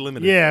very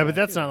limited. Yeah, but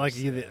that's not like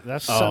either.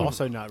 That's Oh.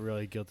 also not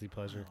really guilty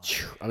pleasure.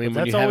 I mean, when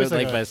That's you have it always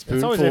like by a That's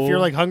spoonful. always if you're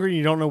like hungry and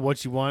you don't know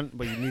what you want,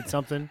 but you need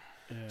something.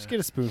 Yeah. Just get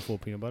a spoonful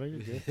of peanut butter. You're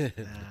good.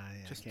 Nah,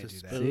 yeah, I can't do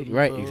that. See?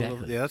 Right,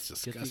 exactly. Yeah, that's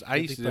disgusting. I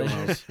used to do it when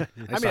I was.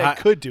 I mean, I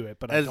could do it,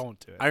 but I as- don't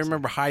do it. I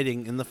remember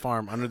hiding in the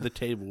farm under the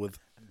table with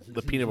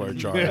the peanut butter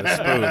jar and a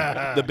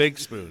spoon, the big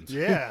spoons.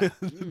 Yeah.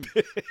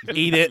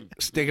 Eat it,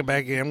 stick it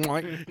back in.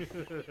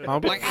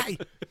 I'm like, hey,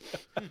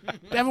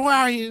 Devin, where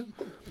are you?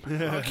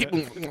 Keep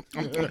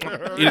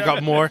eat a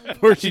couple more.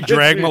 She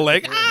dragged my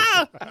leg.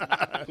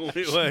 Ah!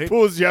 Wait.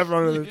 Pulls you up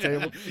under the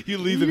table. You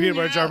leave the peanut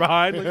butter jar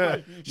behind.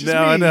 Like, "Just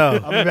No, I me." know.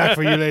 I'll be back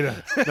for you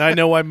later. I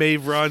know why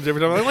Maeve runs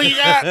every time. I'm like, what you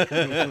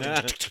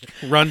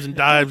got? Runs and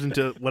dives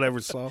into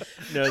whatever's soft.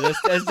 No,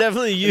 that's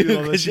definitely you. You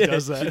know that she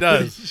does that. She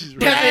does. She's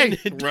Hey!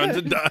 Runs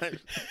and dives.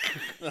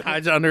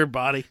 Hides under her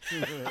body.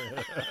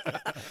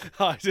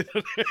 I did-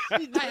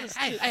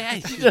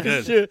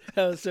 Good.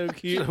 That was so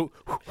cute.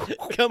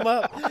 Come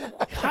up.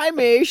 Hi,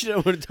 Maish. I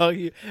want to talk to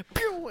you.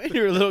 Pew, in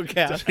your little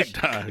couch. She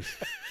dives.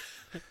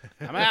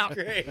 I'm out.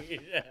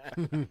 Great.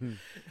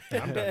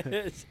 I'm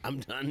done. I'm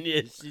done.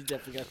 Yes, she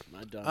definitely got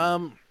my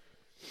done.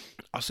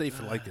 I'll say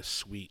for like a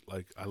sweet,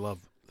 like I love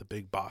the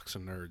big box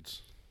of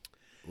Nerds.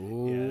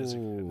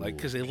 Ooh. Like,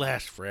 because they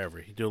last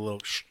forever. You do a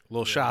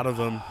little shot of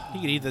them.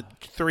 You can eat the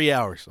 3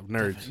 hours of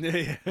Nerds.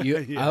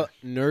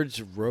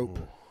 Nerds rope.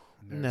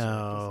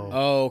 No.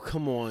 Oh,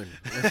 come on.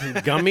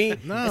 Listen, gummy?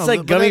 No, It's like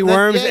but gummy that-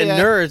 worms yeah, and yeah.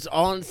 nerds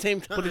all at the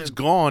same time. But it's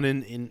gone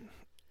in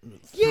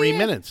 3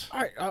 minutes. All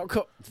right, I'll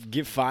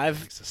give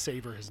 5 to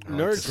savor his Nerds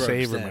nerds. ropes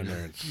Savor then. my Do you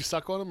Nerds.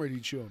 suck on them or do you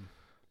chew them?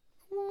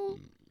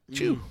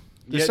 Chew.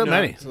 There's Yeah, so no,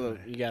 many. so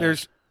you gotta,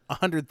 There's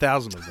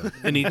 100,000 of them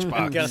in each you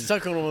box. gotta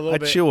suck on them a little I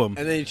bit. chew them.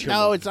 And then you chew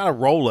No, them. it's not a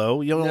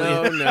Rolo. You only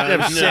No, you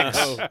have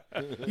 6.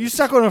 You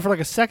suck on it for like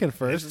a second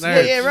first. It's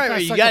nerds. Yeah, right, You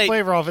right. You suck gotta, the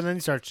flavor off and then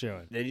you start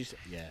chewing. then you,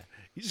 yeah.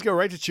 You just go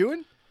right to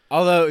chewing?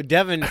 Although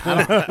Devin,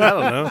 I don't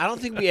know. I don't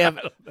think we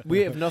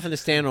have nothing to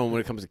stand on when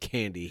it comes to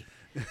candy.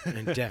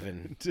 And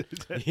Devin,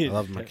 I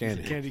love my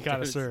candy. Candy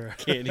connoisseur.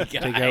 candy guy.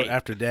 Take out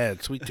after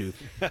Dad, Sweet Tooth.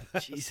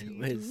 Jeez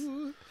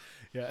Whiz.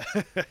 Yeah.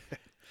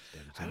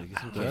 Candy.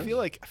 I feel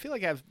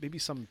like I have maybe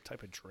some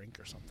type of drink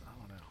or something. I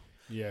don't know.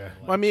 Yeah.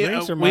 Well, I mean,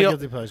 Drinks are we my all-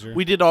 guilty pleasure.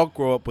 We did all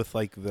grow up with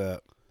like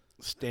the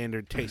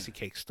standard tasty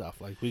cake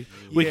stuff. Like we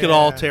could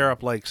all tear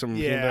up like some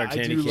Yeah, I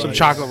candy do cane. some like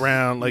chocolate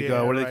round, like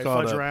Yeah, what do they right,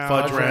 call it? fudge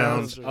Fudge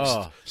rounds. or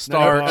Oh,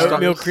 Star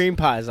oatmeal cream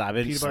pies. I've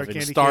been Peanut butter stuffing.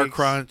 candy Star cakes.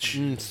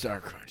 Crunch. Star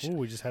Crunch. Ooh,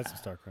 we just had some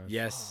Star Crunch.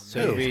 Yes, Who?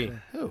 so did we.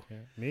 Who? Yeah,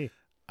 me.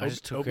 I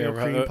just took Oatmeal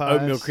care of cream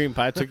pies. oatmeal cream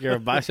pie. Took care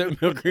of a box of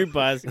oatmeal cream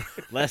pies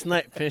last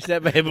night. Finished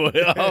that bad boy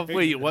off.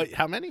 Wait, what?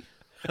 How many?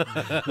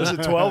 Was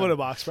it 12 in a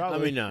box? I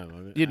Probably. mean,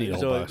 no. You need a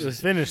whole box. it was,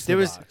 Finish there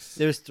the was box.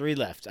 there was 3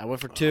 left. I went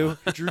for 2.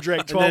 Drew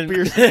drank And 12 then-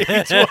 beers. and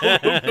ate 12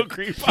 oatmeal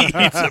cream pies.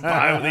 Pizza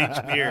pie with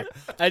each beer.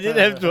 I did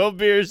have 12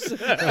 beers.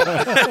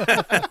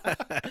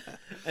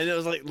 And it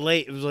was like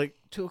late. It was like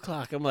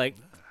 2:00. I'm like,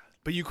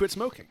 But you quit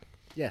smoking.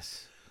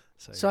 yes.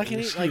 So I can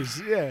eat like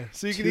yeah.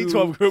 So you can 2, eat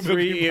 12 oatmeal 3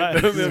 cream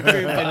pies. oatmeal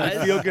cream And pies.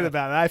 you feel good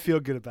about it. I feel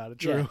good about it.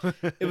 True.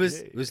 Yeah. It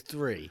was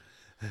 3,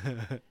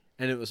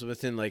 and it was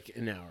within like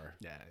an hour.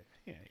 Yeah.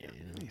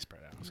 You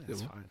spread out.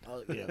 That's fine.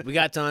 We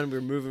got done. We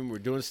were moving. We were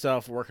doing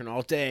stuff. Working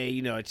all day.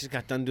 You know, I just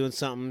got done doing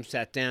something.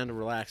 Sat down to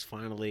relax.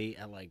 Finally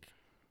at like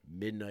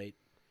midnight.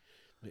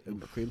 Like,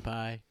 oatmeal cream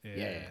pie.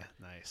 Yeah.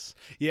 Nice.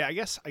 Yeah, I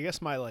guess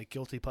my like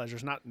guilty pleasure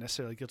is not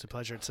necessarily guilty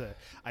pleasure. It's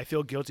I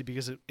feel guilty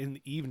because in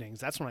the evenings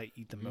that's when I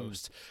eat the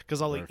most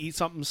because I'll like eat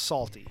something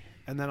salty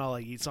and then I'll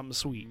like eat something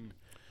sweet.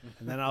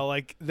 And then I'll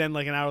like an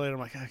hour later I'm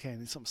like, okay, I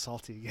need something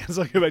salty again.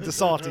 So I go back to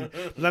salty.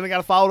 But then I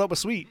gotta follow it up with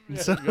sweet.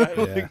 So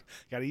Yeah.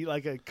 gotta eat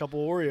like a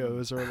couple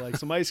Oreos or like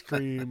some ice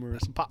cream or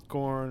some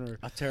popcorn or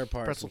I'll tear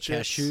apart Pretzel some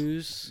chips.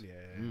 cashews. yeah.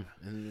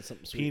 And then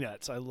something sweet.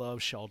 Peanuts. I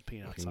love shelled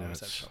peanuts. I always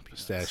have Peanuts, shelled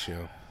peanuts.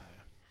 pistachio.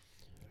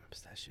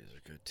 Pistachios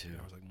are good too.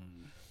 I was like,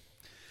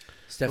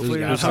 Stephanie's hopefully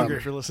you're got not some. hungry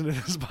if you're listening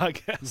to this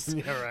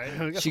podcast. Yeah,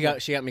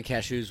 right. She got me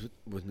cashews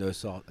with no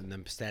salt, and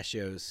then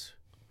pistachios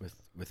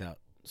without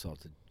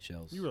salted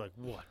shells. You were like,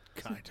 what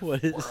kind of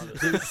What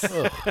is this?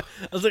 I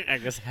was like, I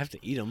guess I have to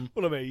eat them.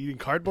 What am I eating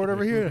cardboard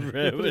over here?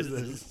 Right, What is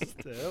this? What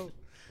the hell?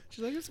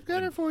 She's like, it's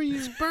better for you.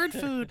 It's bird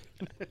food.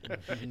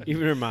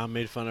 Even her mom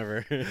made fun of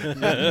her.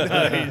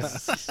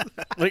 Nice.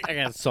 Like, I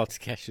got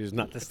salted cashews,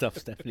 not the stuff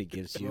Stephanie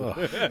gives you.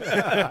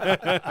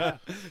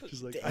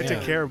 She's like, I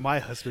take care of my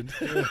husband.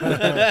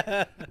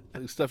 Like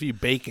stuff you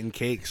bake in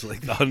cakes,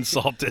 like the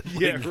unsalted.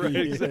 Yeah, right.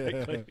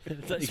 Exactly.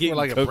 It's more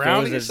like a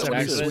brownie or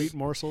something. Sweet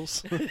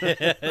morsels.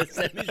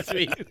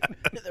 Semi-sweet.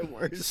 They're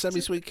worse.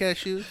 Semi-sweet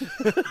cashews.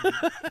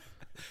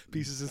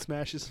 Pieces and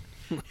smashes.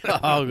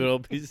 Oh, good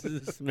old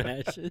pieces of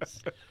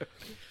smashes.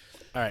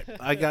 All right,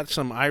 I got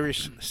some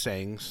Irish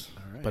sayings,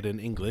 right. but in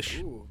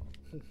English.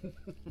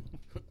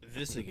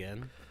 This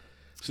again.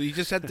 So you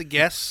just have to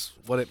guess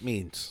what it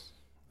means.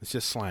 It's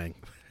just slang.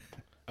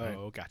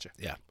 Oh, gotcha.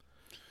 Yeah.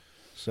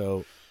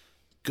 So,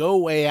 go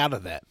way out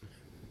of that.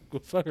 Go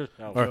fuck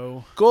yourself.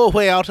 Go, Go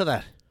way out of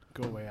that.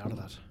 go away out of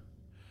that.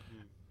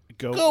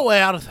 Go, Go way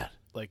out of that.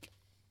 like,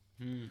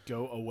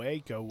 go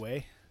away, go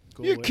away.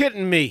 Go You're away,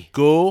 kidding me.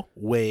 Go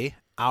way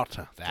out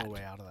of that. Go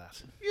way out of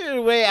that.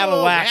 You're way out Go of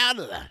way whack. out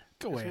of that.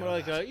 Go way It's out more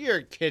of like a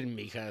you're kidding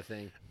me kind of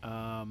thing.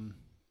 that.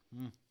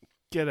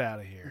 Get out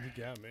of here.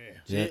 You got me.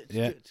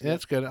 Yeah,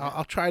 that's good.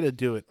 I'll try to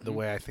do it the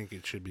way I think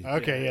it should be.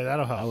 Okay, yeah,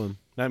 that'll help.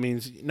 That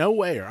means no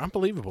way or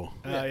unbelievable.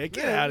 Yeah,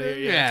 get out of here.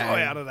 Yeah, Yeah. go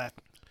way out of that.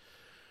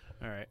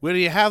 All right. Will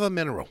you have a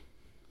mineral?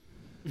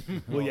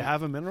 Will you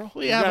have a mineral?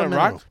 Will you have a got a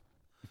mineral? rock?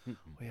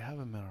 Will you have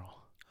a mineral?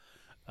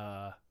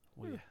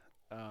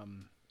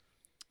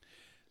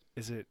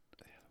 Is it?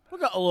 We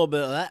got a little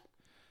bit of that.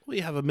 We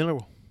have a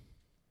mineral.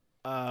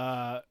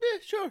 Yeah,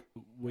 sure.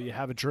 Will you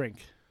have a drink?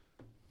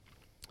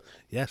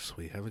 Yes,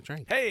 we have a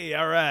drink. Hey,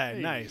 all right,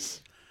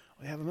 nice.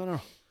 We have a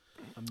mineral.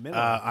 A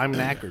mineral. I'm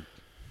knackered.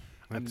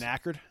 I'm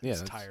knackered. Yeah,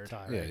 It's that's-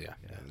 tired. Yeah, I'm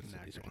that's an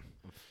easy knackered. one.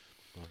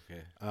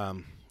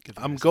 Okay. Give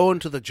the I'm guys going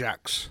to the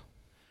Jacks.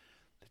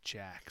 the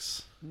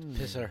Jacks.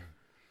 Pisser.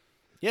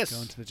 Yes.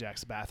 Going to the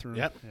Jacks bathroom.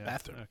 Yep,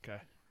 bathroom.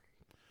 Okay.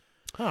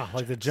 Huh,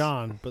 like the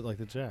John, but like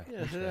the Jack.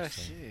 Yeah,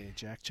 Hey,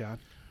 Jack John,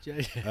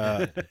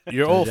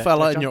 Your old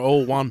fella and your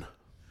old one.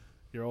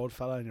 your old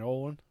fella and your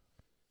old one.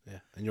 Yeah,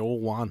 and your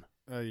old one.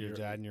 Oh, your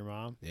dad and your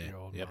mom? Yeah. Your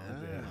old Yep.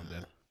 mom, yeah. I'm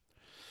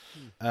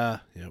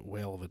dead. Yeah,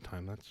 whale of a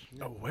time. That's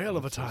A whale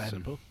of a that's so time.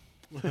 simple.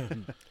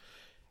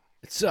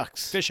 It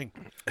sucks. Fishing.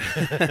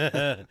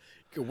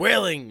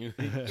 Whaling.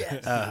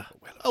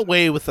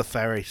 Away with the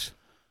ferries.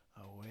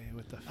 Away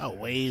with the.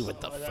 Away with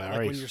the Like when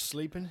ferries. you're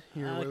sleeping?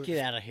 Get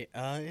out of here.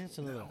 It's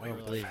another way to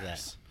believe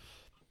that.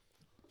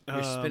 You're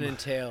Um, spinning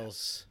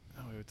tails.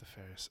 Away with the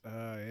ferries.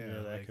 Yeah, Yeah,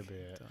 that like, could be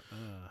it.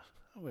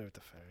 away with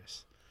the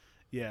ferries.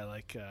 Yeah,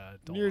 like.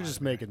 Don't You're lie just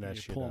to me. making that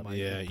You're shit pulling up. my-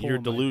 Yeah, you're you're pulling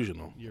my-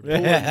 delusional. You're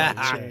pulling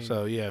my chain.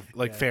 So yeah,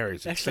 like Yeah.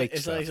 ferries. It's fake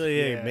It's stuff.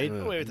 actually Yeah. made,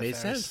 Away with the made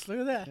ferries. sense. Look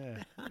at that.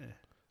 Yeah.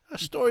 A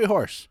story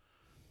horse.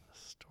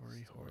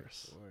 Story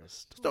horse.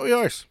 Story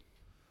horse.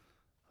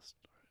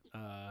 A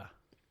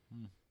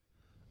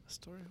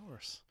story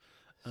horse.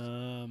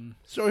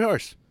 Story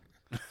horse.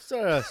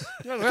 So,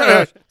 Story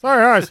horse.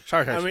 Story horse.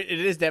 Story I horse. mean, it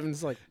is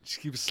Devin's like Just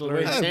keep the way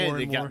slurring he's it saying more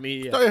it and got more.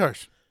 me. Story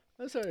horse.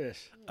 Let's start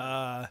this.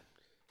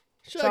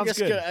 Sure, I Sounds guess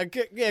good.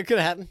 yeah, it could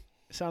have happened.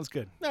 Sounds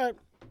good. All right.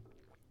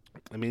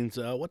 That means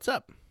what's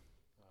up?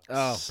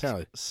 Oh,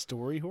 Apparently.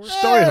 Story horse.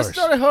 Story horse.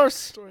 Story horse.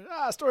 Story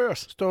horse.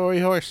 Story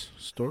horse.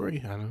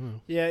 Story. I don't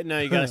know. Yeah, no,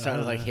 you gotta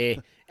sound like, hey,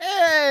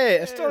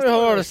 a story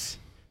horse.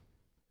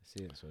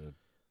 See, so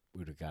we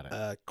would have got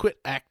it. Quit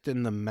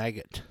acting the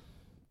maggot.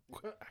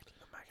 Quit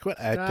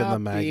acting the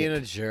Stop maggot. being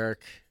a jerk.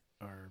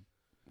 Or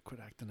quit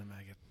acting a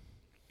maggot.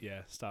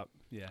 Yeah. Stop.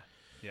 Yeah.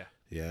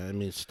 Yeah, I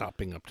mean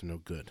stopping up to no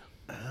good.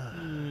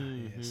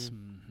 Yes.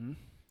 Mm-hmm.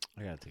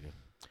 I gotta take it.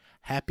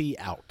 Happy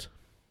out.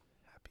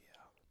 Happy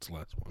out. That's the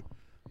last one.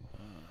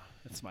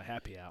 That's my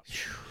happy out.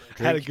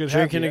 Had a good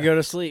Drinking happy to go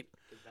to sleep.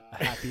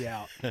 A happy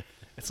out.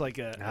 It's like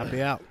a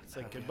Happy out. It's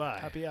like goodbye.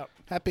 Happy out.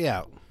 Happy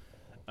out.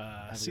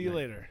 See you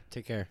later.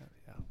 Take care.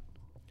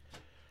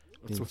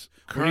 Means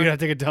We're gonna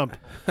take a dump.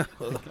 I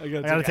I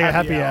gotta take a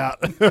happy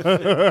out.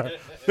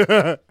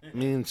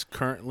 means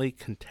currently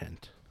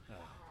content.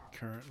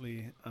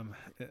 Currently,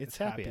 It's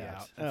happy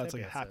out. Oh, it's It's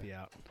like a happy happy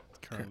out.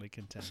 Currently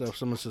content. So if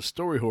someone says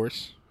story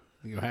horse,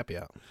 you go happy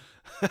out.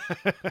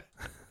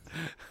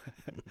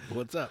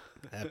 What's up?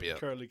 Happy out.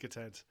 currently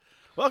content.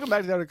 Welcome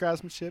back to the Art of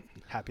Craftsmanship.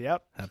 Happy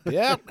out. Happy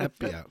out.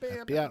 Happy out.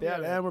 Happy out.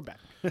 Yeah, and we're back.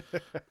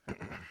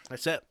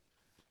 That's it.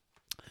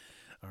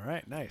 All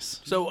right,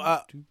 nice. So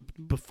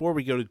before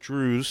we go to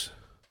Drew's,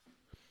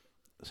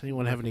 does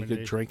anyone have any good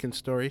Recommendation. drinking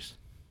stories?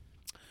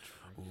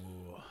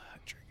 Ooh,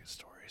 drinking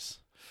stories.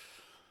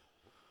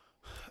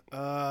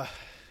 Let's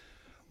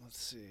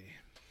see.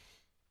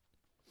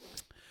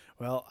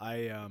 Well,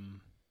 I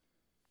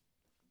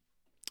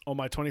on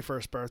my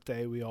 21st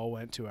birthday, we all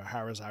went to a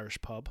Harrah's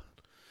Irish pub.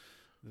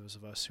 Those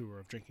of us who were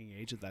of drinking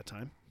age at that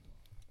time,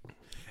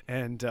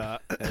 and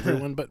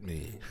Everyone but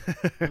me.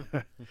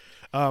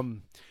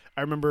 I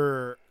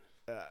remember,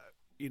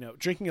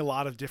 drinking a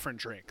lot of different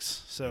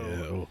drinks.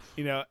 So,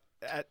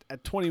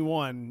 at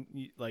 21,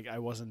 like I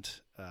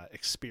wasn't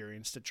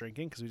experienced at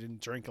drinking because we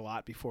didn't drink a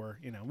lot before.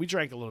 We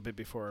drank a little bit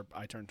before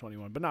I turned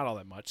 21, but not all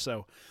that much.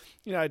 So,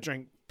 I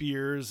drank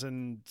beers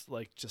and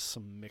like just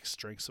some mixed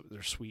drinks that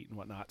are sweet and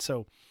whatnot.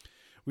 So,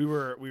 we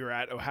were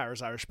at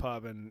O'Hara's Irish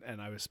Pub and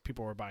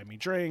people were buying me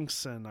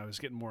drinks and I was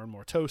getting more and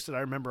more toasted. I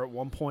remember at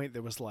one point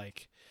there was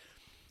like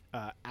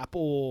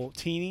apple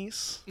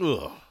teenies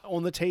Ugh.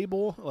 on the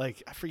table.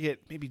 Like I forget,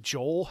 maybe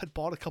Joel had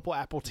bought a couple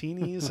apple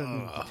teenies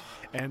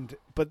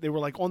but they were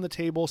like on the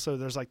table. So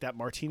there's like that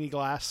martini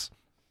glass,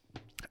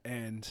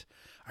 and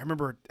I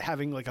remember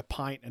having like a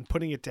pint and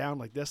putting it down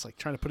like this, like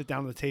trying to put it down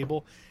on the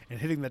table and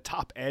hitting the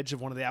top edge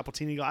of one of the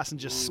apple-tini glass and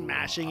just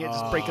smashing it,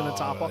 just breaking the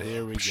top off.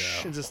 Here we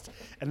go.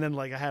 And then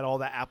like I had all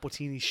that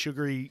apple-tini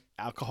sugary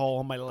alcohol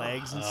on my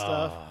legs and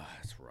stuff.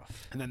 That's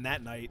rough. And then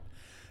that night,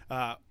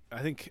 I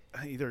think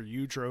either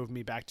you drove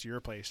me back to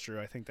your place,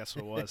 Drew. I think that's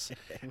what it was.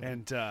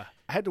 And I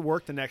had to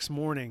work the next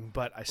morning,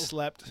 but I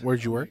slept.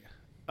 Where'd you work?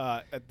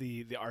 At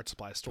the art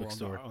supply store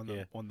Bookstore,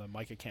 on the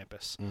Micah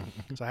campus.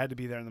 So I had to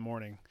be there in the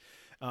morning.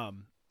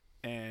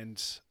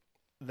 And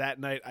that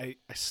night I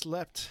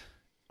slept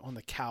on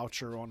the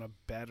couch or on a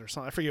bed or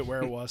something. I forget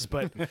where it was,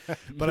 but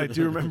I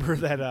do remember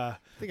that I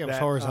think I was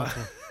that,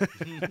 horizontal.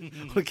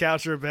 on the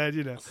couch or a bed,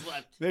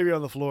 maybe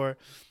on the floor.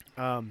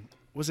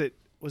 Was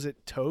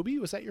it Toby?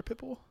 Was that your pit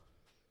bull?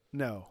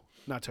 No,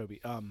 not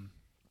Toby. Come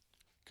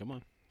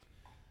on.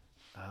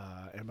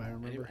 Anybody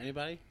remember?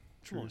 Anybody?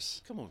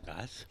 Drew's. Come on,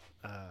 guys.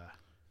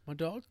 My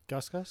dog?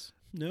 Gus?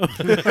 No.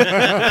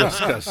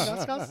 Discuss.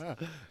 No,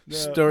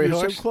 Story You're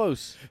horse. so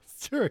close.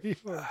 Sorry.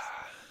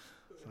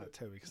 not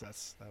Toby because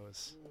that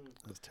was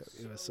Toby.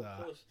 It was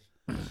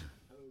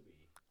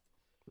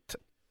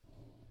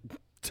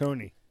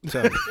Tony.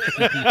 So,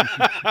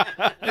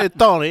 hey,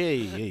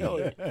 Tony,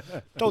 hey,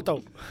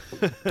 Toto.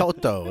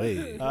 Toto,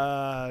 hey.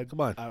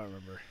 Come on. I don't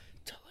remember.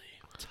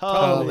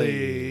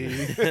 Tully.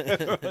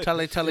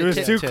 Tully, It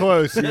was too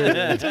close.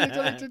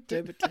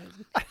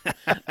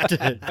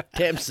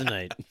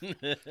 Tamsonite.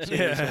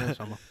 Yeah.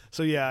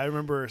 So yeah, I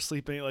remember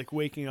sleeping, like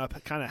waking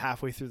up kind of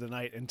halfway through the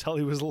night, and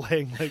Tully was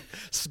laying like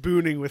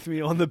spooning with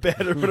me on the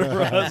bed or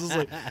whatever. I was just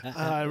like,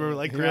 I remember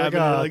like You're grabbing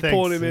like, her, "Oh, like thanks."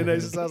 pulling him in. I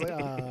was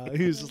like,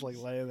 he was just like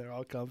laying there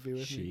all comfy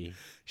with me.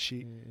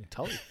 She,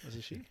 Tully, was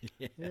it she?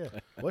 Yeah.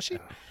 Was she?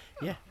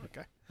 Yeah.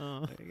 Okay.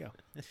 Oh. There you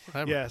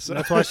go. Yeah. So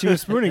That's why she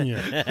was spooning you.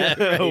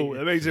 oh,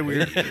 that makes it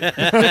weird.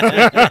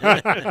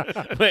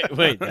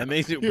 Wait, that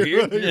makes it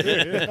weird.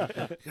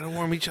 Gotta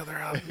warm each other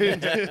up.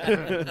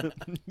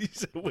 You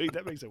said, wait,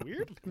 that makes it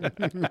weird.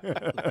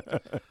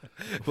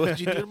 What did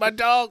you do to my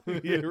dog?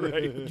 Yeah,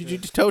 right. What did you do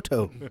to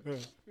Toto?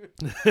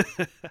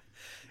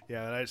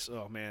 Yeah, and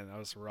oh man, that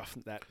was rough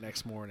that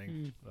next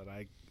morning. But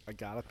I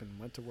got up and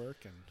went to work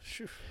and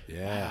shoo.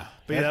 Yeah.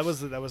 But yeah, that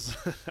was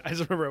I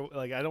just remember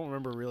like I don't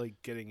remember really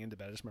getting into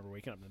bed. I just remember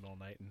waking up in the middle of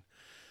the night and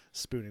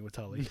spooning with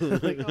Tully.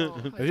 Like,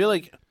 oh, I feel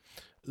like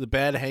the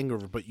bad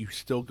hangover, but you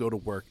still go to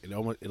work.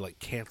 It like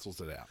cancels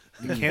it out.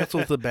 It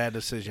cancels the bad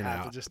decision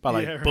Have to out. just- By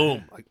like yeah, right.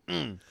 boom, like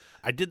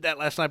I did that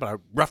last night, but I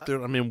roughed it.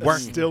 I'm in work.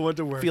 still went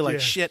to work. feel like yeah.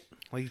 shit.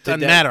 Like it doesn't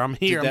that- matter. I'm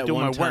here. did I'm that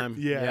doing my one work. time.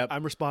 Yeah, Yep.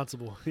 I'm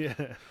responsible. Yeah.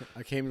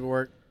 I came to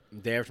work the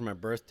day after my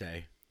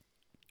birthday,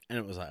 and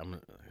it was like I'm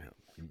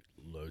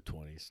low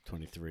 20s,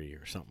 23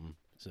 or something.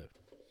 So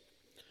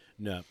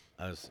no,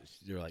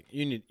 they were like,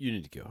 you need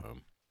to go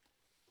home.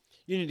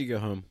 You need to go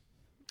home.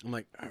 I'm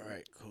like, all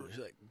right, cool. She's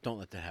like, don't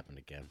let that happen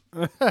again.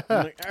 I'm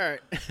like, all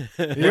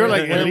right. You're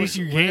like, at least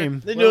you came.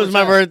 They knew it was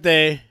my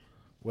birthday.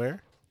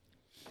 Where?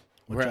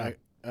 What Where job?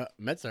 I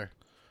met her.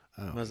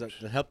 Oh, I was at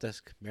the help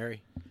desk,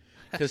 Mary,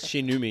 because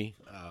she knew me.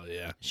 oh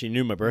yeah. She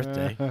knew my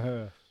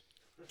birthday.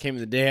 Came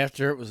the day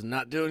after. It was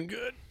not doing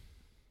good.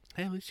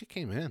 Hey, at least you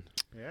came in.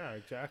 Yeah,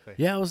 exactly.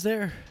 Yeah, I was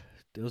there.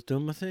 I was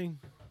doing my thing.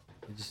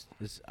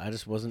 I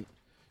just wasn't,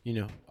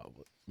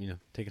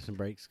 taking some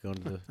breaks, going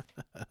to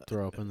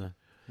throw up in the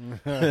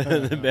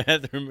the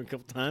bathroom a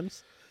couple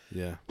times.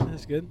 Yeah.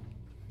 That's good.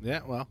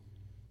 Yeah. Well,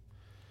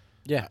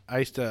 Yeah. I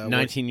used to.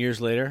 19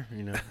 years later,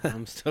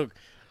 I'm still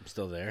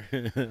there.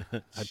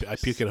 I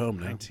puke at home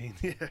now. 19.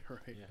 Yeah,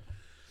 right.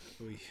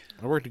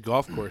 I worked a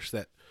golf course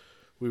that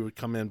we would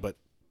come in, but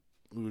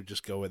we would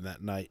just go in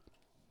that night.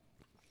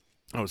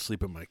 I would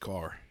sleep in my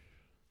car,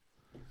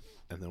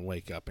 and then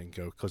wake up and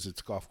go because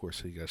it's a golf course,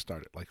 so you got to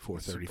start at like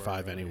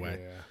 4:35 anyway.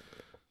 Yeah.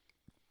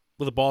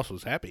 Well, the boss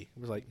was happy. He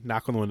was like,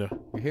 knock on the window.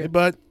 here? Hey,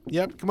 bud.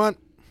 Yep, come on.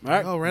 All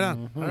right. Oh, right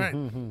on. All right.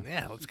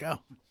 Yeah, let's go.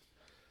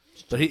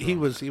 But he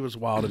was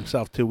wild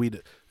himself too.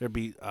 There'd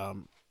be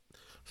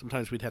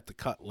sometimes we'd have to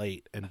cut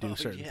late and do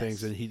certain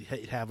things, and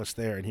he'd have us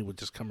there, and he would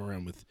just come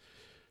around with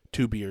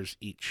 2 beers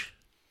each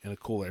in a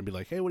cooler and be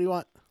like, "Hey, what do you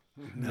want?"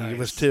 And he'd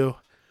give us 2,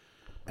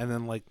 and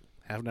then like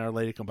half an hour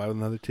later, come by with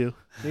another 2.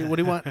 Hey, what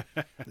do you want?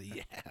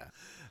 Yeah.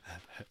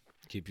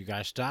 Keep you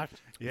guys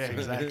stocked. Yeah,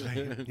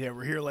 exactly. Yeah,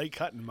 we're here late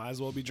cutting. Might as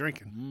well be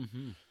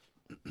drinking.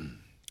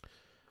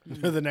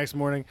 The next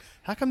morning,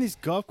 how come these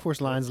golf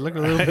course lines look a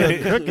little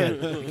bit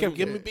crooked? He kept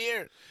giving me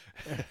beer.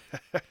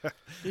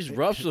 These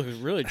roughs look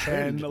really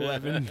 10, trimmed.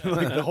 11.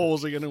 Like the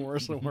holes are getting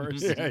worse and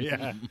worse.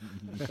 Yeah.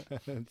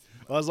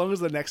 Well, as long as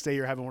the next day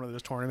you're having one of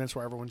those tournaments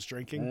where everyone's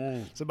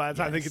drinking. So by the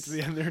time they get to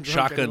the end, they're drunk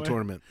Shotgun anyway.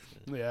 tournament.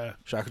 Yeah.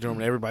 Shotgun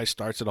tournament. Everybody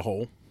starts at a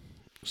hole,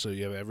 so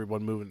you have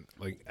everyone moving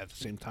like at the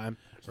same time.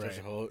 There's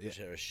a whole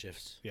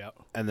shifts. Yeah.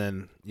 And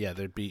then,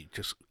 there'd be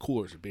just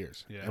coolers of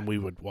beers. Yeah. And we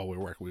would, while we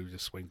were working, we would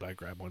just swing by,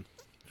 grab one,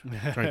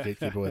 try and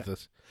keep it with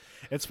us.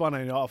 It's fun.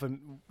 I know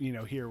often,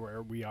 here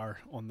where we are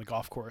on the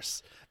golf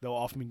course, they'll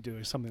often be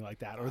doing something like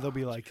that. Or they'll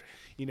be like,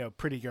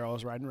 pretty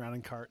girls riding around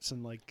in carts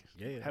and like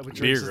having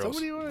Beer drinks. and stuff. girls. What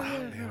do you want?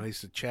 Man, I used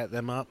to chat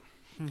them up.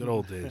 Good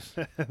old days.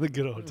 The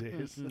good old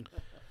days.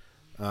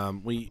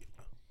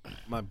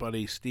 My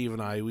buddy Steve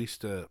and I, we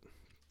used to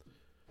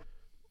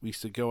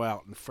go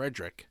out in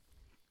Frederick.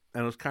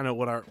 And it was kind of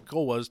what our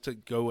goal was, to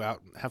go out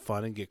and have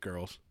fun and get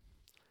girls.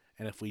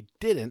 And if we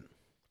didn't,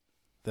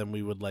 then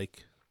we would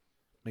like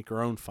make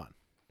our own fun.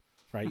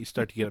 Right? You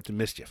start to get up to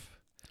mischief.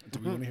 Do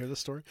we want to hear this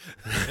story?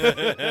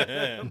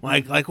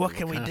 Like what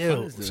can we Kinda fun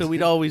do? is this? So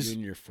we'd You always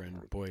and your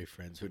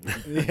boyfriends would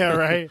Yeah,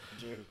 right.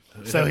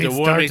 So have to he'd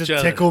warm start each to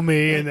other. tickle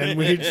me, and then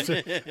we'd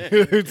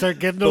start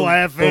getting to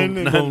laughing.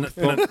 Boom, and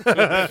boom, boom.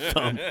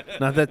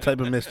 Not that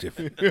type of mischief.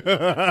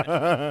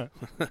 I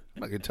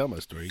can tell my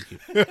story. You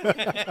keep-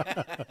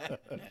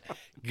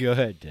 Go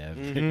ahead,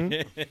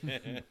 Dev.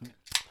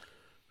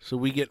 So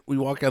we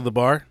walk out of the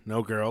bar,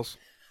 no girls,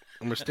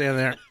 and we're standing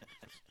there.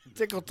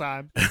 tickle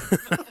time.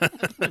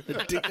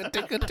 Tickle,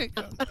 tickle,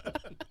 tickle.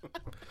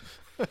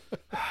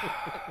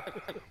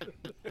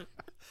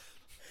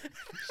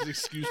 It's an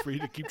excuse for you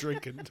to keep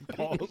drinking.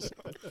 Pause.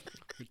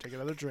 Take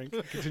another drink.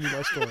 Continue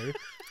my story.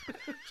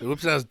 So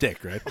whips out his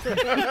dick, right?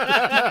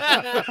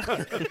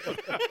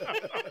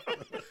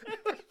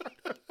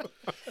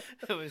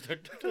 We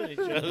start touching each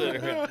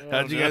other.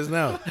 How'd you guys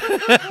know?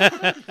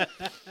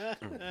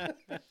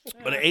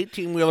 But an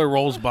 18-wheeler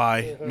rolls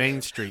by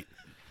Main Street,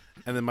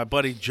 and then my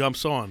buddy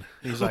jumps on.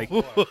 He's like,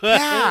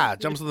 yeah,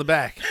 jumps on the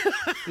back.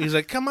 He's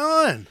like, come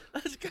on.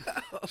 Let's go.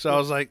 So I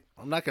was like,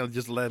 I'm not going to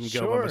just let him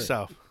go by Sure.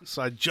 myself.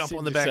 So I jump Seems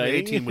on the back of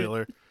exciting. the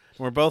 18-wheeler, and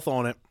we're both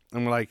on it,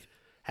 and we're like,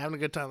 having a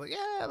good time. Like,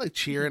 yeah, like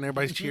cheering.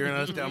 Everybody's cheering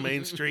us down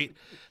Main Street,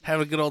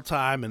 having a good old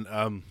time. And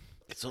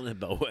It's on the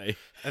beltway.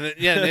 and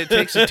it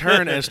takes a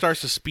turn and it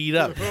starts to speed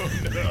up.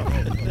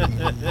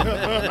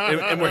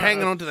 and we're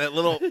hanging on to that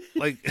little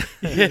like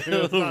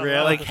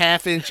like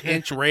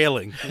half-inch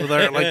railing with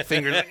our like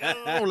fingers.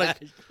 Like,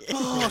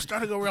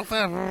 starting to go real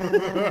fast.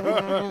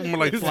 We're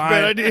like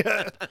flying,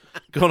 idea.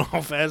 going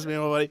all fast, me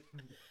and my buddy.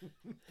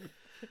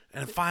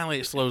 And finally,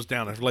 it slows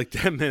down after like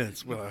 10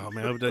 minutes. We're like, oh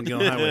man, I hope it doesn't get on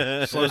the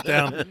highway. It slows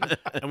down,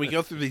 and we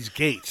go through these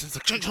gates. It's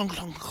like chunk, chunk,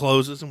 chunk,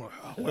 closes, and we're like,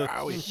 oh, where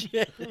are we?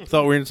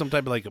 Thought we were in some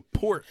type of like a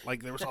port,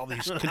 like there was all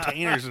these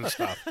containers and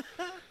stuff.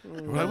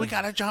 We're like, we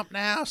gotta jump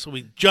now, so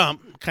we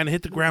jump, kind of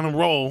hit the ground and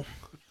roll,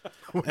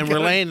 and we're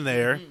laying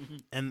there,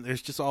 and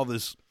there's just all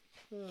this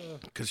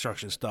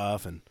construction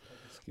stuff and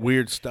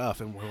weird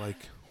stuff, and we're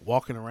like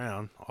walking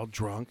around, all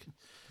drunk,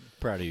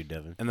 Proud of you,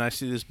 Devin. and I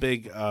see this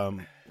big. I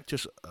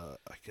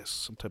guess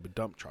some type of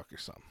dump truck or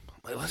something. I'm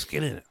like, let's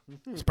get in it.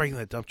 Let's break in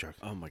that dump truck.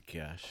 Oh my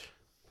gosh.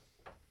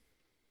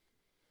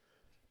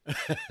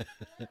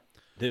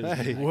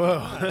 Hey,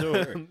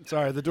 whoa.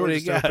 Sorry, the door What do you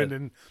just got? opened,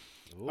 and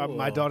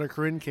my daughter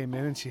Corinne came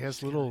in, and she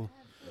has little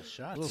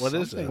What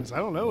is things. it? I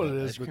don't know what it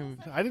is, Ice but cream.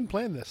 I didn't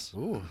plan this.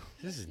 Ooh,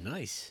 this is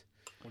nice.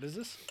 What is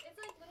this? It's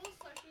like little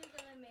slushies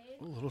that I made.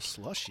 Oh, little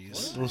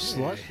slushies. Little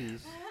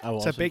slushies. I will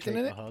Is that also bacon take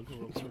in a it? hug.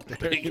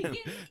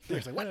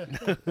 There's like, what?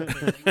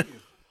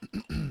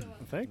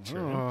 Thank you.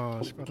 Oh,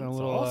 she brought down a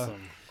little.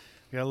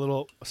 We got a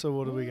little. So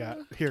what do we got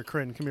here?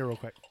 Corinne, come here real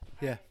quick.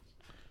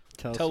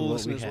 Tell Tell the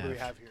us listeners what do we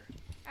have here.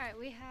 All right,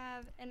 we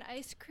have an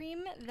ice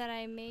cream that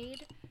I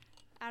made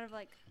out of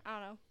like, I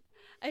don't know,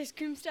 ice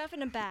cream stuff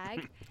in a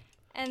bag.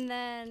 And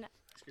then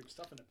Ice cream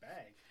stuff in a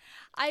bag.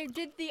 I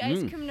did the ice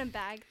cream in a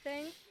bag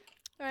thing,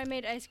 where I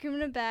made ice cream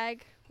in a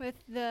bag with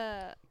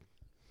the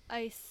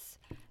ice,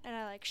 and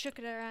I like shook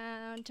it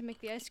around to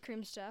make the ice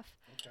cream stuff.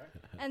 Okay.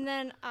 And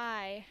then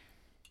I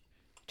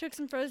took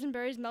some frozen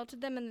berries,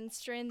 melted them, and then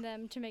strained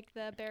them to make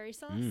the berry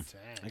sauce.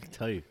 I can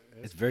tell you,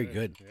 it's very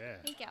good. Yeah.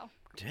 Thank you.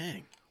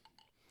 Dang,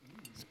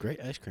 it's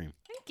great ice cream.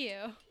 Thank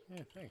you.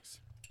 Yeah. Thanks.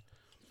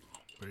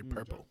 Very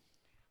purple.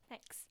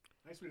 Thanks.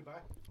 Nice to meet you. Bye.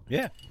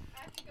 Yeah.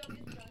 I have to go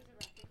get the dogs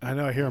I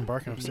know. I hear him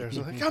barking upstairs.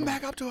 Like, come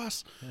back up to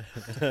us.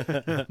 This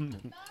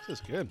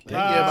is good. Thank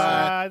you,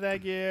 bye.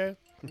 Thank you.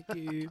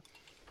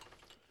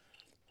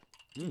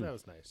 That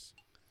was nice.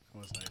 That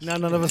was nice. Now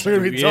none of us are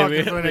going to be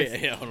talking for the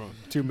next hold on.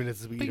 2 minutes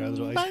as we eat our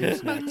little ice cream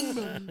snacks.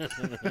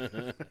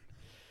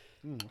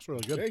 That's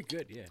really good. Very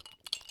good, yeah.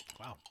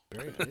 Wow,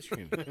 berry ice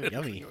cream.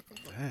 Yummy.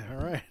 Yeah,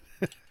 all right.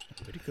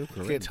 Way to go, I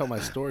Corinne. can't tell my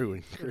story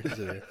when Corinne's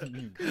in there.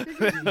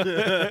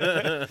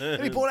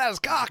 And he pulled out his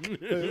cock.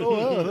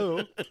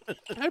 Oh.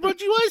 I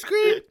brought you ice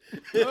cream.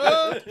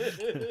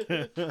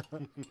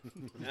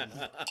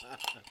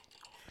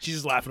 She's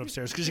just laughing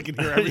upstairs because she can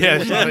hear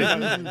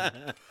everything. Yeah.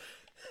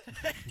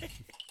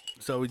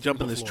 So we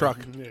jump in this truck,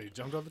 Yeah, he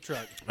jumped off the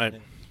truck. right?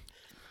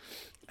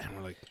 And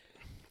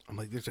I'm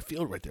like, there's a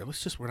field right there.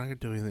 We're not gonna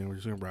do anything. We're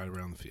just gonna ride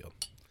around the field.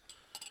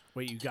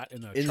 Wait, you got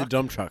in a In truck? the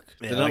dump truck.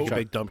 Yeah, The like dump a truck.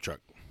 big dump truck.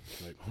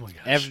 Oh my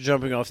gosh. After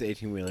jumping off the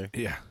 18-wheeler,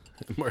 Yeah,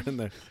 we're in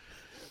there.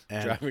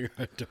 And, driving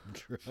a dump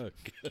truck.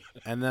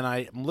 and then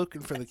I'm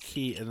looking for the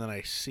key, and then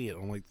I see it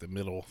on like the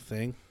middle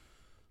thing.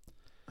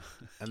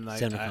 And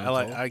Center console.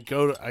 I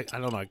go to I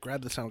don't know. I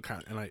grab the center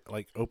console and I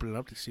like open it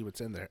up to see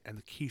what's in there, and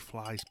the key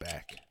flies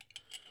back.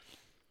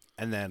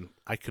 And then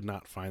I could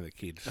not find the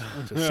key to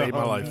save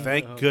my life.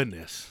 Thank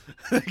goodness.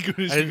 Thank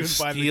goodness I you didn't couldn't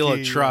find the steal a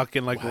key. truck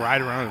and like ride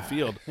around the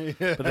field.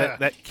 But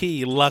that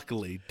key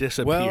luckily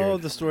disappeared. Well,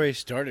 the story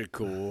started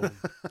cool.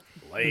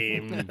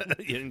 Lame.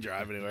 You didn't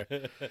drive anywhere.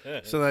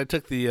 So then I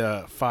took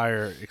the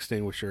fire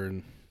extinguisher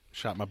and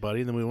shot my buddy,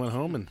 and then we went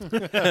home and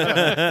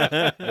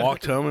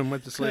walked home and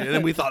went to sleep. And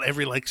then we thought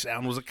every like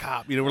sound was a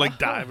cop. You know, we're like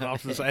diving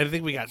off to the side. I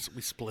think we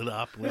split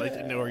up. We like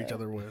didn't know where each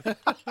other was.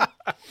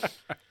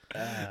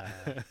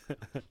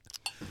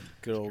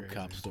 Good old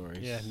cop stories.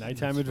 Yeah,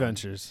 nighttime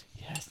adventures.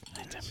 Yes,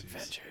 nighttime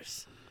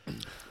adventures.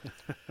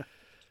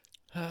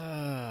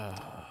 Yeah,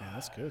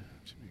 that's good.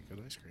 Should be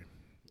good ice cream.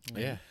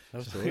 Yeah, that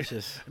was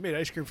delicious. I made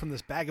ice cream from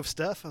this bag of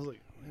stuff. I was like,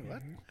 wait,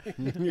 what?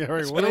 Yeah,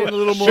 right. What a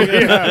little more.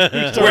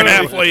 We're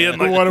halfway in.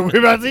 Like, What are we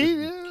about to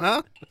eat?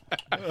 huh?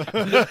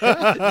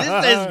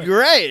 This is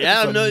great.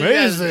 I don't know what you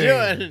guys are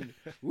amazing. doing.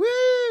 Woo!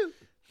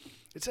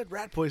 It said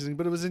rat poisoning,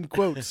 but it was in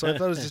quotes, so I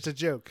thought it was just a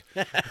joke.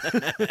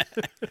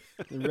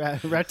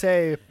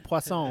 Raté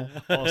poisson.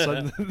 All of a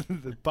sudden,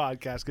 the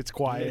podcast gets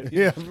quiet.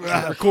 Yeah.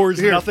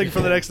 Records nothing for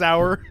the next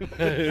hour.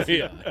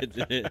 Yeah.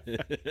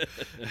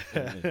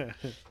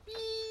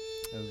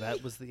 And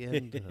that was the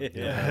end of the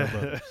Yeah. Ohio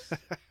Brothers.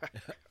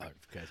 Oh,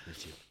 guys,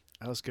 missed you.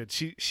 That was good.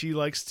 She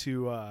likes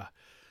to,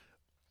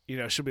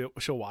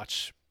 she'll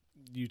watch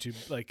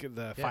YouTube like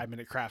the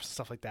 5-minute crafts and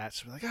stuff like that.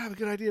 She'll be like, I have a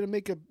good idea to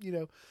make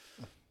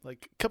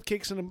like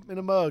cupcakes in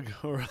a mug,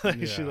 or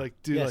like she Yeah. like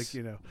do Yes.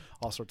 like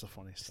all sorts of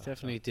funny stuff.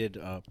 Stephanie did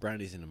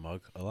brownies in a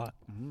mug a lot.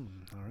 All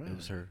right. It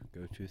was her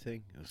go-to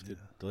thing. It was good,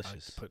 I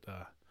delicious. put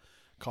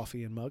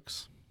coffee in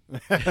mugs.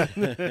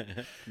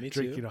 Me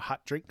Drink too.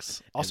 hot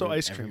drinks. Also Every-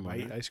 ice every cream. I eat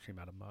morning. ice cream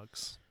out of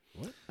mugs.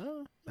 What? Oh,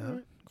 Uh-huh. all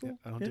right, cool. Yeah,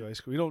 I don't do ice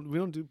cream. We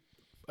don't do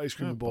ice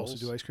cream Oh, in bowls. We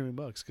bowls. do ice cream in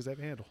mugs because they have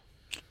a handle.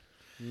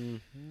 Mhm.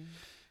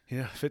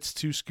 Yeah, fits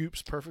 2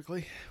 scoops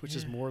perfectly, which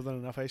is Yeah. more than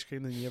enough ice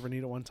cream than you ever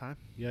need at one time.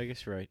 Yeah, I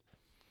guess you're right.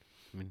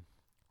 I mean,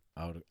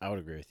 I would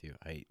agree with you.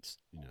 I eat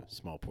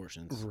small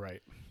portions.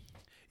 Right.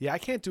 Yeah, I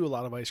can't do a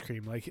lot of ice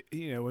cream. Like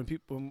when we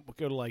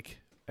go to like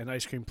an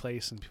ice cream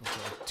place and people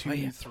say like 2, Oh,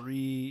 yeah.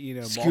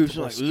 3, Scoops,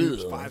 multiple like,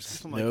 scoops, ugh. 5,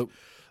 6. I'm like, Nope.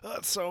 oh,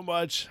 that's so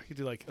much. I could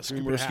do like a 3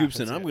 scoop more and a half, scoops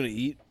than that's I'm it. gonna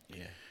eat.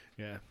 Yeah.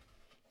 Yeah.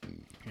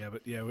 Yeah,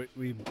 but yeah,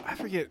 we I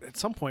forget at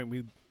some point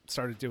we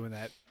started doing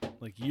that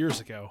like years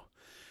ago,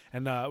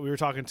 and we were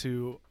talking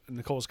to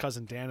Nicole's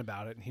cousin Dan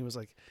about it, and he was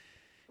like,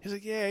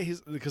 yeah,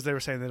 because they were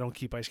saying they don't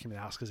keep ice cream in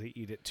the house because they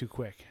eat it too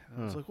quick.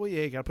 And I was like, well,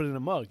 yeah, you gotta put it in a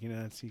mug,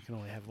 so you can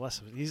only have less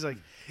of it. He's like,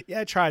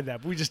 yeah, I tried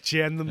that, but we just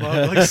jammed the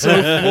mug like so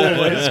full of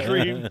ice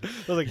cream.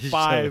 It was like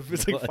 5.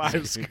 It's like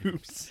 5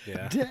 scoops.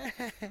 Yeah.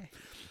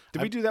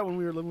 Did we do that when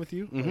we were living with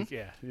you? Mhm. Like,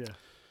 yeah.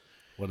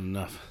 Wasn't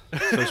enough.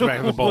 Switch back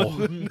to the bowl.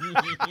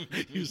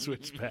 You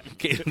switched back.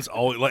 Caden's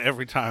always like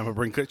every time I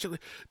bring cookies.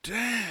 Like,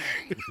 dang.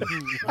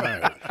 All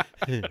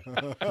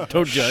right.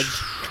 Don't judge.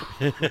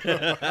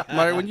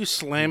 Like, when you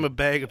slam a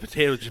bag of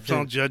potato chips,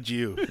 I'll judge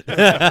you.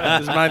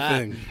 This is my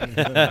thing.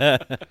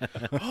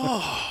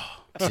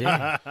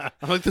 Damn.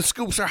 I'm like, the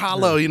scoops are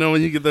hollow.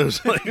 When you get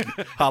those like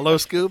hollow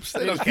scoops,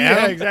 they don't count.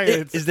 Yeah, exactly.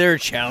 It's Is there a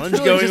challenge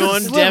really going just a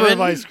on, sliver Devin?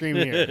 of ice cream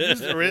here.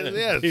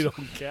 Yes. They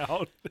don't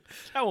count.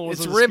 That one was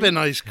It's a ribbon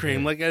ice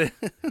cream. Like I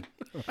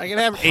can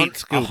have 8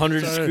 scoops.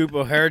 100 scoop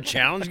O'Hare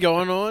challenge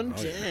going on? Dang.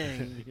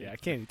 scoop. Yeah, I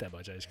can't eat that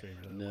much ice cream.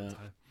 At No. one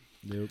time.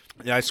 Nope.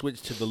 Yeah, I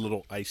switched to the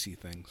little icy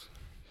things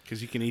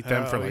because you can eat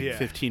them for Oh, like yeah.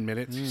 15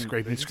 minutes.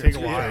 Scrape They and just scrape.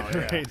 take a while.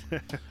 Yeah. Right?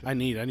 I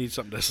need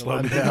something to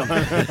slow me down.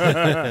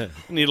 I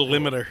need a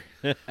limiter.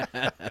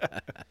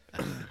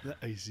 The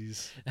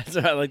ices. That's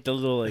why I like the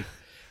little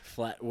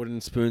flat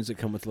wooden spoons that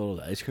come with little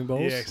ice cream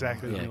bowls. Yeah,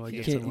 exactly. Yeah, You only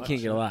you get so can't much.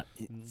 get a lot.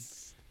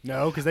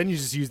 No, because then you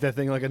just use that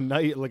thing like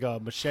a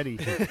machete,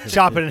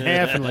 chop it in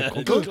half and like.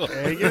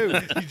 There you go.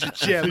 You just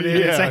jam it in.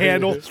 It's a Yeah.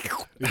 handle.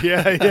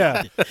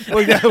 Yeah.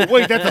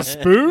 Wait, that's a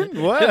spoon?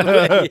 What?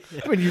 I've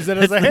been using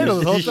that as a handle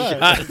this whole time.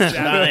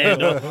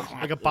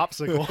 Like a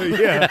popsicle.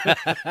 Yeah.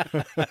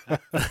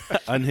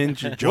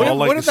 Unhinge your jaw What if,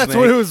 like what a if that's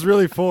snake. what it was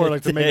really for?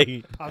 Like to make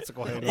Dang. a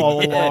popsicle handle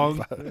All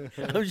along.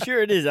 I'm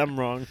sure it is. I'm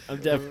wrong. I'm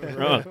definitely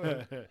wrong.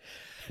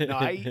 No,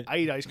 I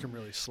eat ice cream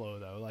really slow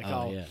though. Like Oh,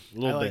 I'll yeah.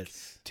 Little I, like,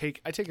 bits.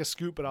 I take a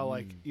scoop, but I'll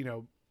like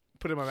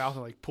put it in my mouth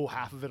and like pull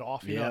half of it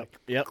off. You know, like,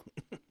 Yep.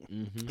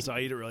 Mm-hmm. so I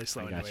eat it really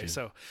slow I got anyway. you.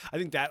 So I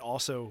think that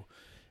also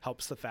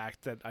helps the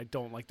fact that I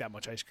don't like that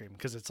much ice cream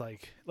because it's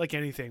like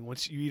anything.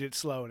 Once you eat it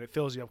slow and it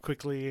fills you up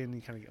quickly, and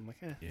you kind of I'm like,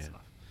 it's Yeah.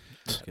 enough.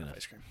 That's Not good enough enough.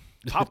 ice cream.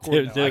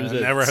 Popcorn. There though, was I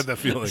a- never had that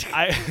feeling.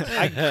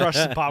 I crush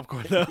the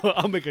popcorn though.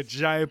 I'll make a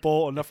giant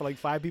bowl enough for like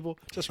 5 people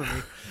just for me.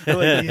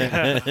 Like,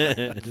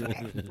 yeah.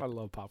 I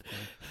love popcorn.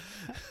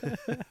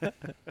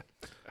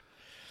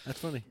 That's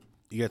funny.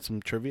 You got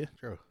some trivia?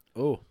 Sure.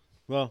 Oh,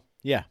 well,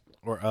 yeah.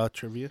 Or a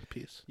trivia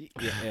piece?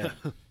 Yeah.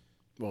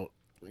 Well,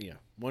 yeah.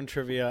 One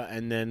trivia,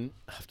 and then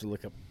I have to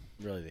look up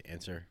really the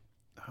answer.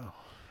 Oh,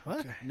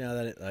 What? Now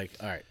that it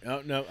all right.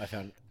 Oh no, I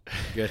found it.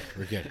 Good.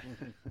 We're good.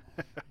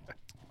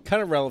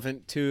 Kind of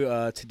relevant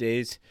to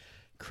today's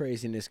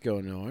craziness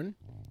going on.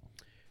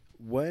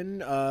 When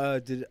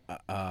did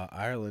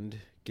Ireland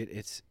get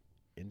its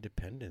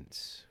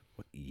independence?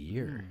 What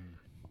year?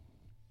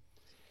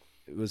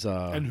 It was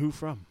and who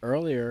from?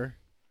 earlier,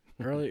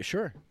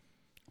 sure,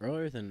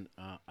 earlier than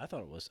I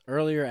thought it was.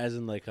 Earlier, as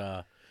in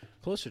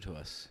closer to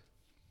us.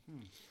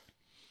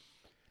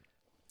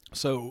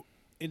 So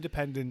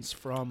independence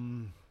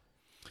from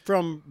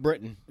From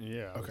Britain.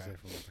 Yeah. I would Okay. say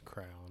from the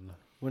crown.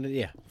 When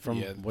did, from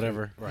Yeah,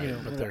 whatever. Right. You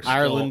know, but they're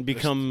Ireland still,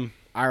 become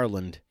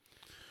Ireland.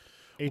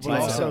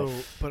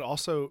 but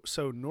also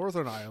so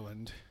Northern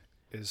Ireland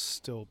is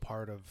still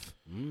part of.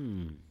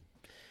 Mm.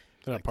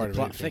 they're not part of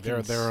plot anything. They're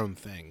thickens. their own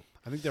thing.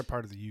 I think they're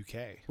part of the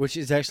UK. Which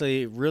is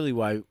actually really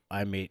why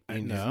I made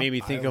No, made me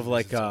think of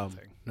Ireland is its own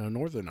thing. No,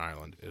 Northern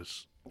Ireland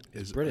is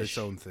British. its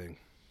own thing.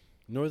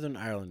 Northern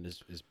Ireland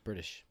is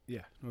British.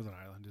 Yeah, Northern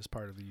Ireland is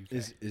part of the UK.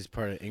 Is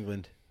part of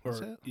England. or,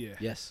 Is it? Yeah,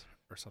 Yes.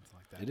 or something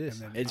like that. It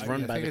is. And then It's I run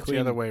think by the it's Queen.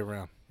 the other way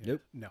around. Yeah.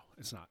 No,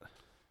 it's not.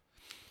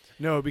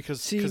 No,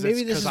 because See, 'cause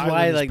maybe it's- this 'cause is Ireland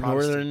why is like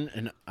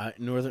Protestant.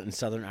 Northern and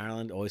Southern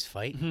Ireland always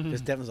fight.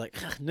 Because Devon's like,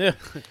 no,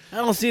 I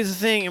don't see it's a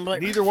thing. And we're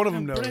like, Neither one of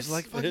them "I'm knows. Brits."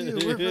 Like, fuck you,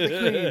 we're for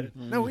the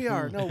Queen. No, we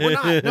are. No, we're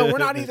not. No, we're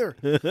not either.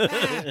 Ah,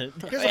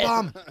 here's a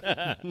bomb.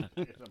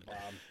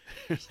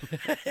 This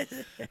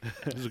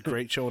is a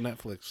great show on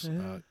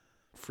Netflix.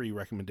 Free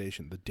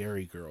recommendation: The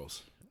Dairy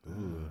Girls.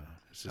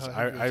 It's just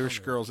I think it's Irish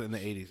on girls in the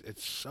 '80s.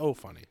 It's so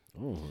funny.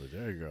 Oh,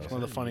 there you go. It's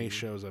one of the funniest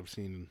shows I've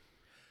seen.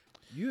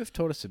 You have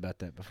told us about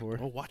that before.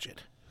 Oh, watch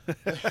it.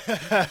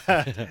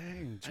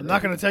 Dang, I'm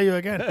not going to tell you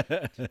again.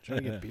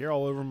 trying to get beer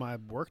all over my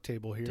work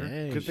table here.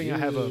 Dang, Good thing I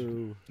have a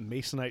you.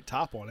 masonite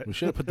top on it. We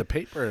should have put the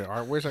paper.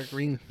 Where's our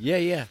green?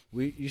 Yeah.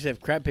 We used to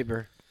have crab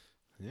paper.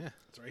 Yeah,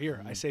 It's right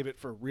here. I save it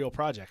for real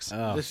projects.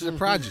 Oh, this is a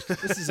project.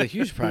 this is a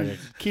huge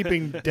project.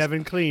 Keeping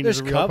Devin clean There's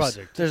is a real cups.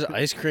 project. There's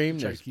ice cream.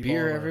 Try to There's keep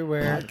beer all our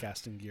everywhere.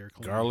 Podcasting gear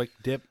clean. Garlic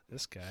dip.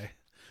 This guy.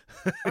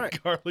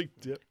 Garlic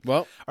dip.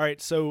 Well, All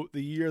right. So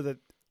the year that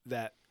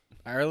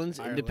Ireland's Ireland's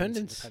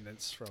independence.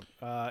 independence from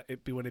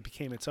when it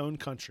became its own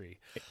country,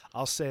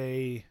 I'll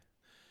say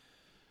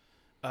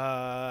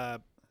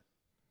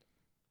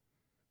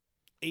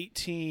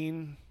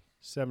 1890.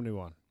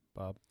 71,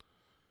 Bob.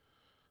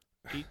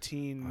 I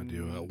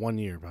do 1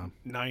 year, Bob.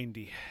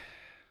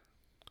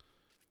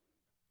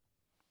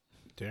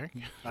 Derek,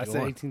 I Go said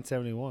on.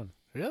 1871.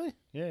 Really?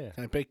 Yeah.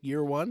 Can I pick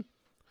year one?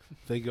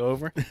 They go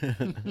over.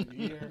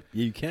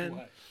 You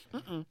can.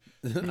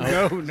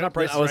 No, not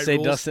Price I would is say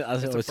Right rules. Dustin. I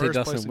It's the would say first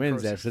Dustin person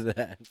wins closest. after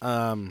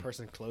that.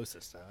 Person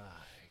closest. Did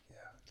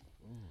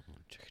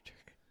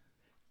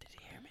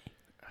he hear me?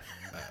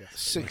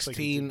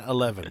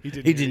 1611. He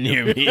didn't. He didn't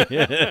hear me.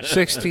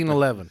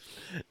 1611.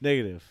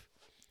 Negative.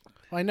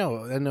 I know.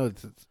 I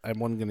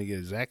wasn't going to get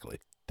exactly.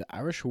 The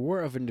Irish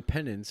War of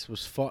Independence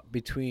was fought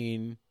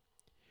between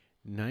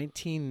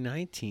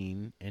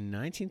 1919 and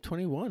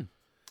 1921.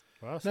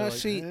 Wow, No,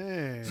 see,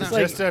 Dang. just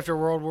like- after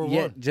World War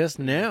Yeah, One. just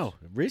now,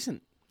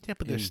 recent. yeah,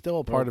 but they're in still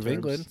a part of world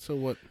England. terms. So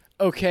what?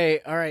 Okay,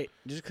 all right.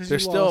 Just because They're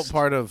still a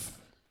part of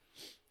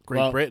Great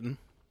Well, Britain.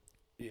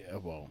 Yeah,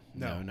 well,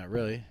 No. no, not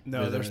really.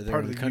 No, They're they're their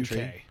part own of the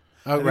country. UK.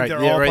 Oh, think right.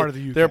 they're yeah, all right. part of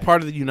the UK. They're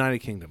part of the United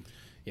Kingdom.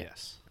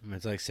 Yes. I mean,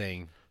 it's like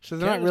saying So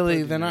they're not Canada's really.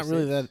 part of the They're not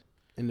United really that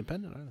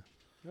independent, are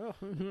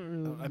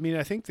they? I mean,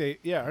 I think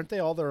aren't they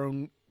all their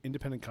own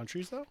independent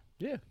countries though?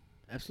 yeah,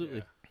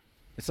 absolutely.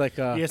 It's like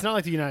Yeah, it's not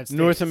like the United States.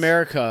 North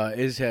America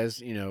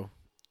has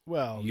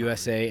Well,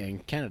 USA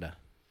and Canada.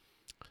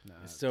 no,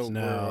 So No,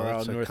 we're all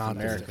that's a North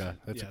continent. America.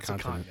 That's yeah, a it's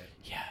continent.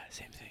 Yeah,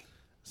 same thing.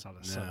 It's not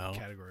a No.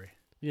 subcategory.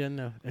 Yeah,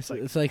 no, it's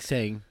like- like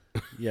saying,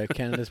 yeah,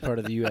 Canada's part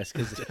of the U.S.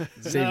 because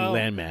same No.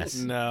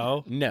 landmass.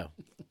 No.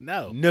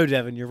 No, no,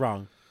 Devin, you're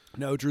wrong.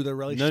 No, Drew, the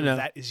relationship no.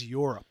 that is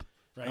Europe,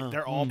 right? Oh,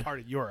 They're all part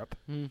of Europe,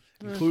 Mm.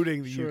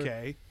 including the sure.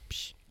 UK.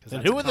 'cause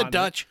And that's who a are the continent.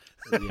 Dutch?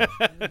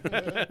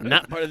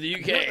 Not part of the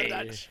UK.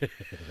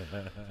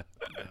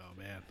 Oh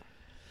man.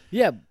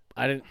 Yeah,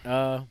 I didn't.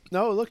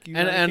 No, look,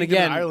 United and Kingdom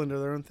again- and Ireland are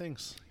their own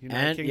things.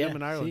 United and- Kingdom yeah,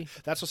 and Ireland.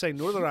 see? That's what I'm saying.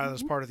 Northern Ireland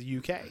is part of the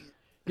UK,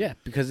 Yeah,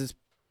 because it's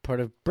part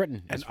of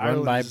Britain. and It's run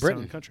Ireland by is its own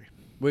Britain, country.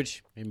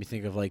 which made me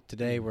think of like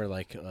today, where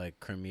like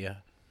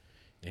Crimea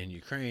and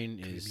Ukraine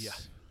is,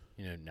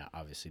 Crimea. now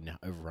obviously now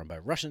overrun by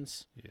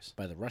Russians, Yes.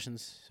 by the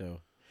Russians.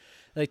 So,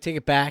 like, take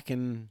it back,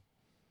 and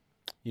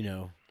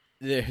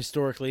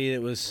historically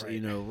it was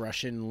Right.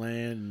 Russian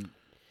land,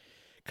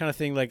 kind of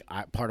thing. Like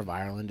part of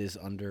Ireland is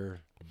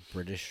under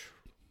British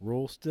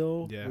rule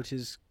still, Yeah. which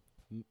is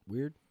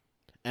weird.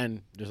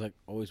 And there's like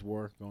always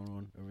war going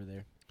on over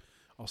there.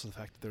 Also, the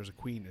fact that there's a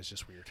queen is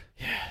just weird.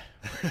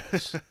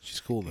 She's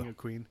cool Being though. a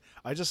queen.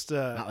 I just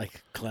Not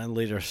like clan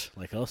leaders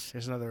like us.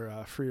 here's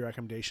another free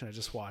recommendation. I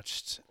just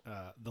watched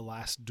The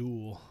Last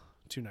Duel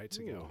 2 nights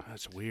ago.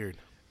 That's weird.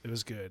 It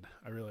was good.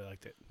 I really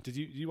liked it. Did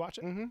you watch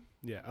it? Mm-hmm.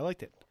 Yeah, I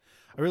liked it.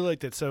 I really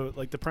liked it. So,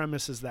 like, the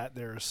premise is that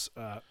there's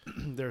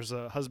there's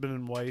a husband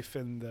and wife,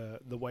 and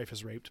the wife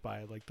is raped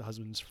by like the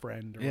husband's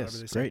friend or whatever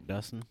Yes, they great,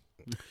 Dustin.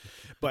 say.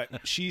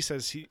 But she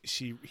says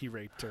he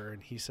raped her,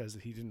 and he says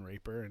that he didn't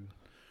rape her,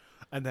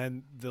 and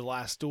then the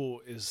last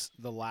duel is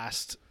the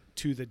last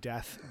to the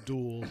death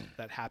duel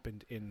that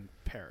happened in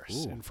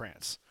Paris in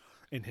France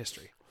in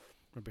history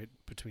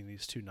between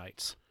these two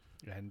knights.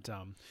 And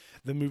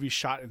the movie's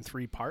shot in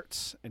 3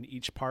 parts, and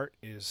each part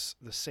is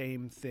the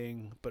same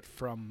thing, but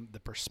from the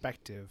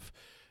perspective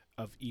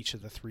of each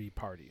of the 3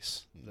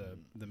 parties: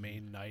 the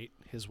main knight,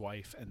 his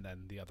wife, and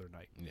then the other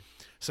knight. Yeah.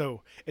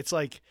 So it's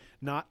like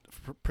not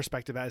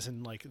perspective as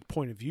in like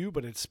point of view,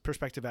 but it's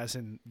perspective as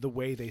in the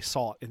way they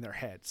saw it in their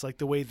heads, like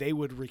the way they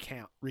would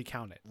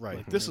recount it. Right.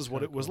 Like, this is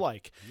what it was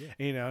like,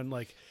 and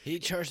like He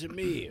charged at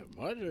me.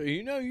 What?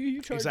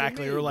 You charged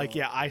exactly, at me. or like,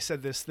 yeah, I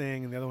said this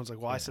thing, and the other one's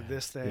like, well, I said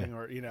this thing,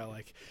 or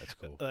like. That's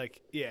cool.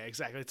 Like, yeah,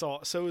 exactly. It's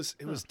all so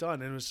it was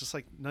done, and it was just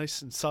like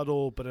nice and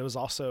subtle, but it was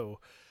also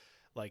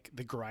like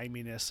the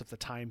griminess of the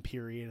time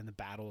period, and the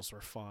battles were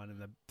fun, and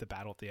the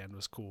battle at the end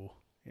was cool.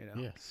 You know?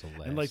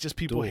 Yeah. And like just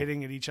people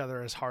hitting at each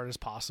other as hard as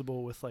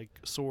possible with like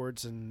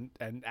swords and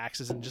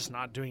axes and just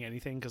not doing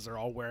anything because they're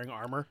all wearing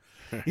armor.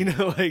 You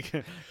know, like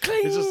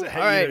it's just All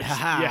right, yeah.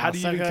 How do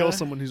you even sucker. kill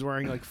someone who's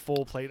wearing like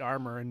full plate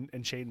armor and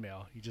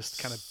chainmail? You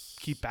just kind of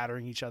keep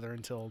battering each other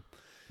until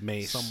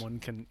Mace. someone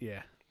can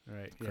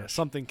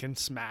something can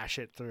smash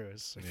it through.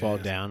 It's like, fall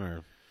down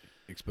or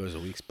expose a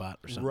weak spot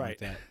or something like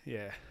that.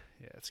 Yeah,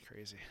 it's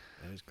crazy.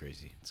 That is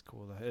crazy. It's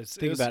cool though. It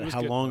Think was about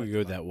how good. long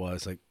ago that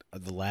was, like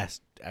the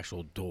last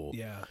actual duel.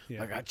 Yeah.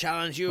 Like I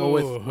challenge you.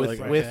 Well, with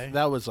Like, with okay.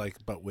 that was like,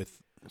 but with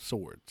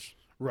swords.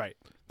 Right.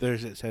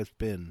 There's it has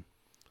been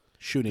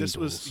shooting. This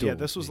duels. was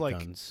this was with like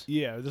guns.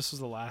 this was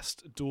the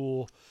last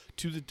duel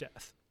to the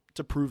death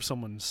to prove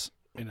someone's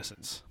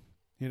innocence.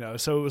 You know,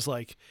 so it was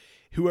like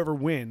whoever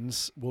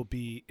wins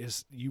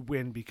you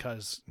win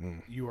because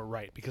you are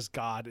right, because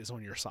God is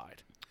on your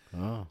side.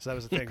 Oh. So that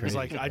was the thing. It was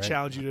like I Right.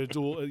 challenge you to a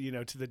duel,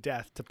 to the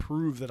death to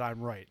prove that I'm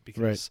right,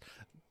 because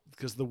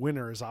the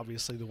winner is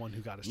obviously the one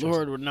who got his justice.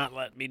 Lord would not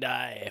let me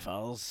die if I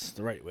was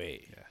the right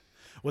way. Yeah.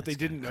 What they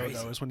didn't know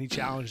though is when he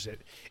challenged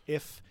it,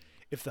 if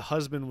the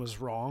husband was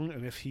wrong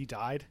and if he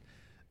died,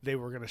 they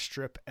were going to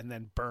strip and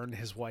then burn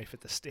his wife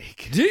at the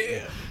stake.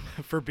 Damn.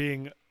 For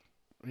being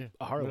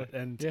a harlot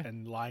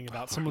and lying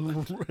about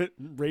someone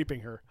raping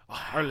her. A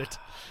harlot.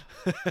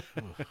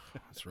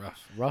 That's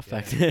rough. Rough Yeah.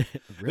 act.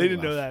 They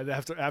didn't know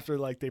that after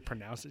like they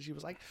pronounced it. She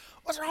was like,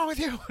 "What's wrong with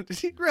you?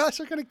 Did you realize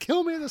you're going to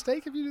kill me at the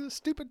stake if you do this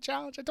stupid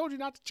challenge? I told you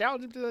not to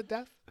challenge him to the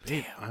death."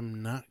 Damn,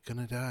 I'm not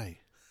gonna die.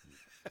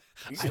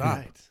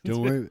 Stop.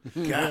 Don't worry.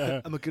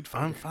 God, I'm a good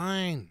fighter. I'm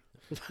fine.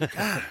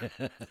 God.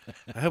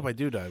 I hope I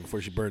do die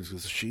before she burns,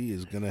 because she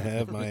is gonna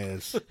have my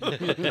ass.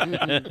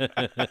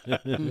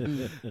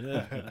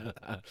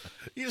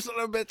 You son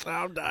of a bitch!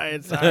 I'm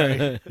dying.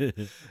 Sorry.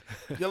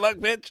 Good luck,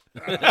 bitch.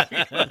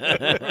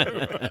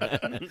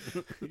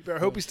 You better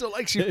hope he still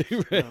likes you.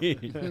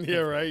 Yeah,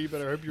 right. You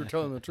better hope you were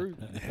telling the truth.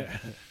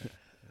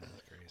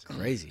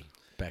 Crazy.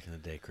 Back in the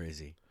day,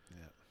 crazy.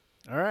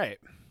 All right.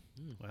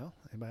 Well,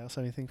 anybody else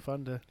have anything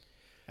fun to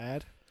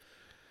add?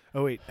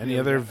 Oh wait, Any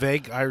other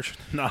vague Irish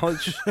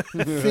knowledge?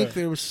 I think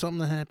there was something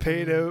that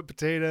happened.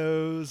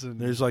 potatoes, and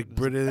There's like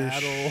British,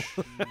 battle.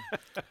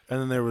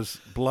 and then there was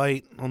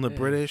blight on the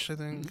British. I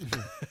think.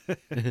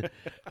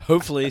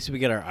 Hopefully, so we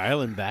get our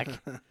island back.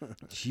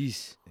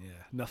 Jeez. Yeah,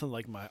 nothing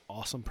like my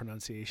awesome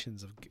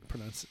pronunciations of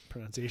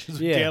pronunciations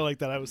of Yeah. Gaelic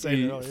that I was saying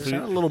You- earlier.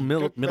 Sound a little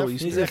Middle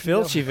He's Eastern. a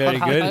filchy very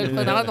good.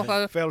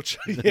 Felch,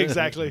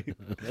 exactly.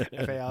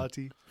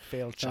 Fealty,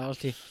 Felch,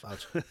 Filchy.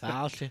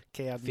 Filchy.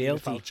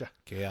 Felch.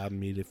 Okay, I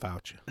meet it,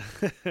 Fauci.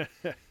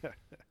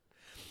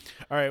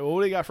 All right, well,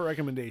 what do you got for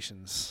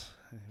recommendations?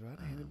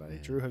 Anybody?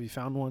 Drew, have you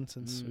found one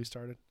since we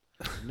started?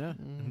 No.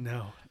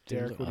 No.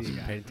 Derek, what do you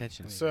got? Paying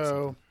attention.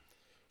 So,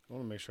 I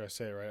want to make sure I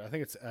say it right. I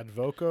think it's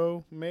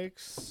Advoco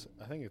makes.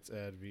 I think it's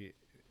Adv.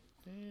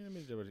 Let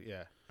me double.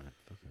 Yeah.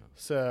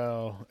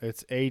 So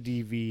it's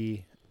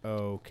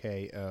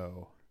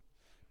ADVOKO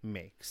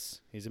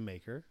makes. He's a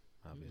maker,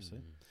 obviously,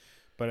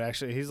 but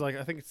actually he's like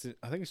I think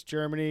it's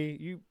Germany.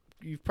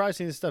 You've probably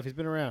seen his stuff. He's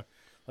been around.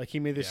 Like he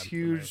made this I'm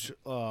huge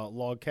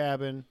log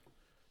cabin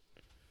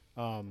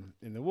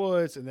in the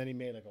woods, and then he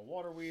made like a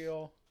water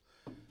wheel.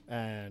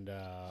 And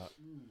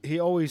he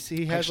I has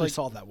actually like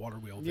saw that water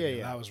wheel Yeah, video.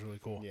 yeah. That was really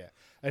cool. yeah,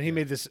 and he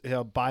made this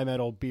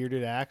bimetal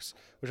bearded axe,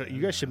 which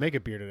you guys should make a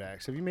bearded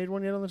axe. Have you made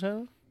one yet on the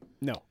channel?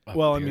 No. A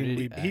Well, I mean,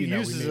 bearded we, He you know, we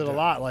uses made it a that.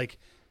 lot, like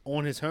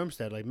on his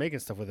homestead, like making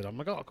stuff with it. I'm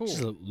like, oh, cool.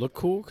 Does it look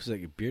cool because like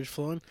your beard's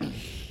flowing? The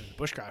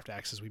bushcraft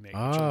axes we make.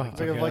 Ah, which are like It's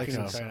like a the Viking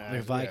Vikings. kinda Like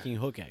axe, Viking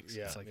hook axe.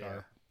 Yeah. It's like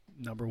our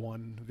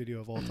 #1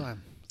 video of all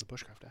time. It's the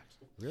bushcraft axe.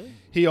 Really?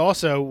 He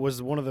also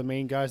was one of the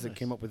main guys that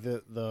came up with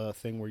the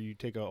thing where you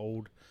take an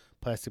old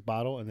plastic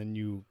bottle and then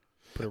you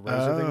put a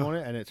razor thing on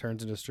it and it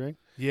turns into string.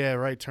 Yeah,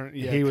 right.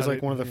 He was cut like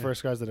it, one of the yeah.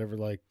 first guys that ever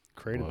like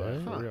created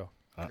that Huh. for real.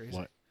 Crazy.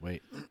 What?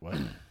 Wait. What?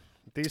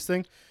 These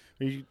thing,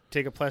 where you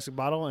take a plastic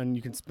bottle and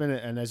you can spin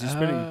it, and as you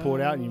spin it, you pull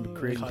it out and you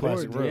create a Cut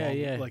plastic it, rope. Yeah,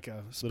 yeah. Like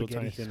a Little spaghetti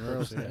tiny thin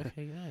ropes. Yeah.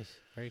 Okay, nice.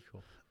 Very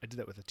cool. I did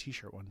that with a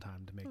T-shirt one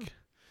time to make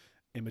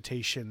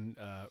imitation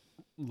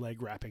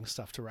leg wrapping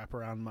stuff to wrap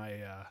around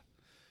my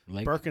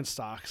Leg.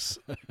 Birkenstocks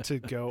to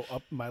go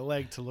up my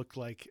leg to look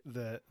like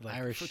the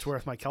Irish. to wear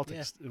with my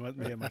Celtics,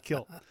 my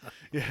kilt.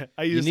 Yeah,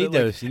 I You used need it, like,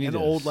 those. You need an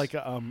those. old like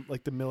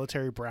the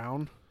military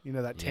brown,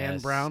 that tan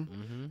Yes. brown.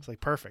 Mhm. It's like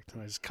perfect,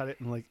 and I just cut it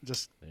and like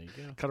just There you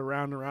go. cut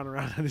around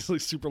and these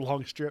like super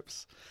long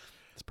strips.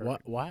 It's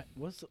perfect. What?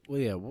 What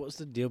was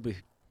the deal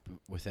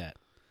with that?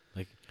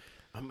 Like,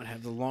 I'm gonna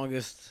have the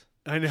longest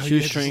I know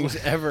shoestrings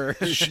just, ever.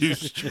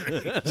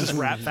 just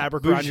wrap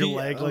fabric around your Bougie,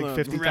 leg I'm like gonna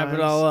 50 wrap times. it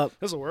all up.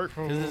 This'll work.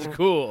 Because it's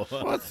cool.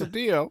 What's the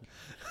deal?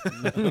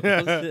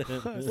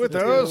 With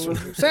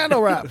those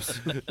sandal wraps.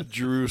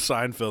 Drew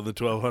Seinfeld in the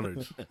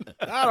 1200s.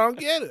 I don't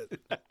get it.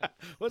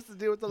 What's the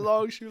deal with the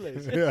long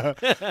shoelace? Yeah.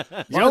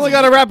 You only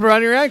got to wrap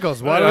around your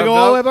ankles. Why do we go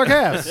all the way up our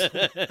calves?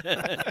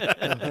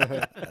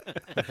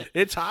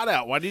 It's hot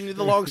out. Why do you need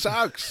the long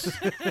socks?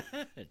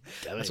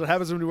 That's what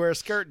happens when you wear a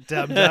skirt,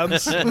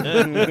 dum-dums.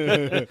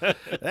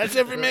 That's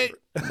it for me.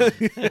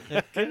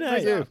 Good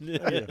night.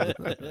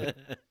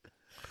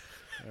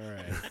 All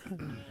right.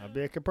 I'll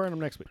be at Capernaum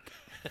next week.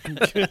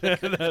 That's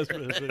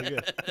pretty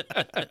good.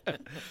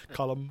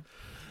 Call him.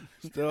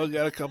 Still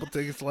got a couple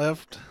tickets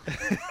left.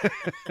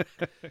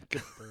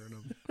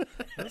 Capernaum.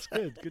 That's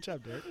good. Good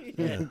job, Derek.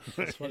 Yeah.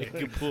 That's funny.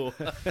 Good pool.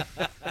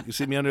 You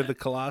see me under the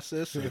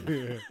Colossus? All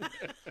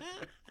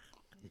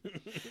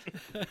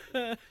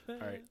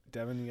right,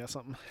 Devin, you got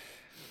something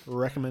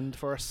recommend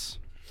for us,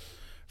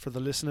 for the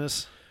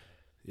listeners?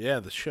 Yeah,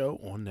 the show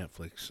on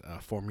Netflix,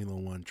 Formula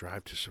One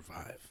Drive to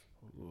Survive.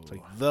 It's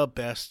like the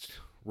best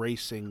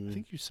racing I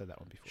think you said that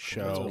one before.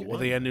 show. Well,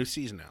 they had a new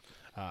season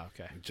out.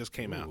 Okay. It just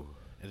came out.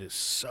 It is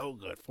so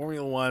good.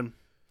 Formula One.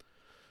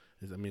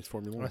 It's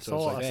Formula One. I so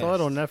it's saw like,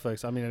 it on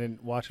Netflix. I mean, I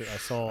didn't watch it. I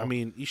saw.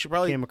 you should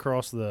probably. came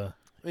across the.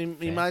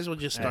 You might as well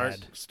just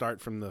Ad. start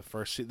from the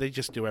first. They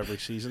just do every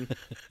season.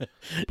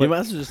 You might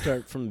as well just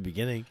start from the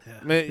beginning.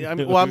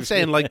 I'm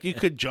saying like you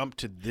could jump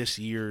to this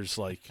year's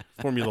like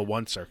Formula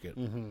One circuit,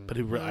 but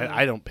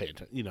I don't pay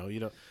attention. You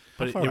don't.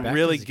 But it far back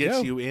really does it gets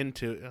go? you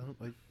into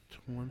like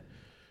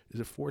is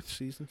it fourth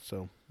season?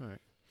 So all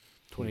right,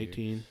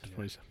 2018 to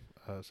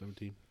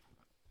 2017.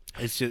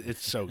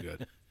 It's so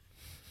good.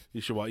 You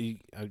should watch.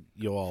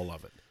 You'll all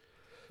love it.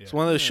 It's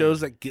one of those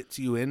shows that gets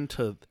you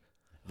into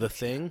the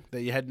thing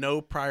that you had no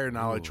prior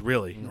knowledge,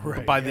 really.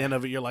 But by the end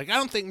of it, you're like, I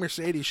don't think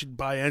Mercedes should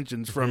buy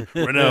engines from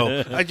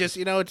Renault.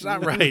 It's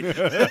not right.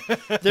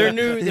 Their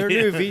new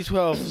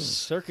V12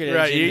 circuit engine.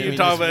 Right, you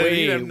talk is about it,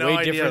 way, you have no way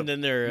idea. different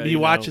than their. You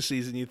watch a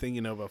season, you think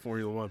you know about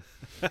Formula One.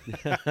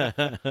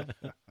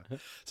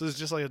 So it's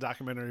just like a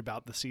documentary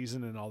about the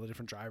season and all the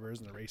different drivers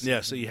and the races.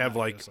 Yeah, so you have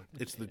like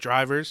it's the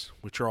drivers,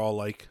 which are all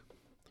like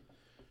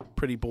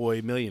pretty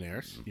boy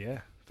millionaires.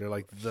 yeah. They're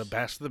like the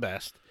best of the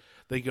best.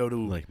 They go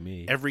to like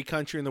me. every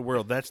country in the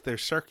world. That's their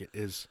circuit,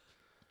 is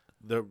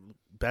the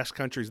best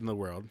countries in the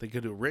world. They go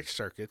to rich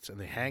circuits and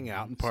they hang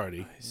out and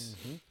party,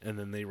 and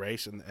then they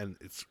race, and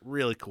it's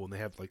really cool. And they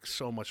have like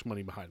so much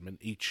money behind them. And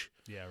each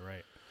Yeah,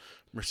 right.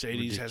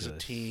 Mercedes has a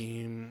Ridiculous.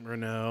 team,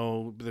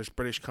 Renault. There's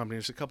British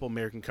companies, a couple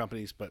American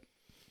companies, but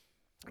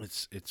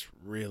it's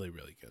really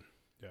really good.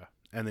 Yeah.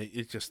 And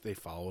they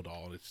follow it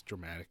all. It's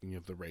dramatic, and you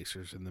have the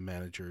racers and the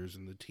managers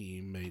and the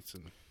teammates.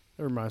 And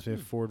It reminds me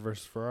of Ford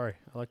versus Ferrari.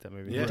 I like that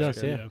movie. Yeah. It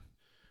does, yeah.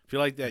 if you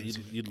like that,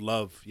 you'd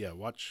love. Yeah,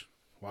 watch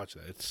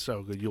that. It's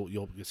so good.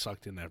 You'll get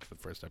sucked in after the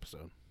first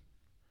episode.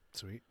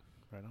 Sweet.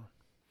 Right on.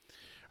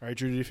 All right,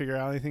 Drew, did you figure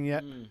out anything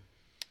yet?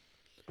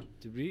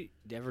 Did we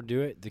ever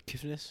do it? The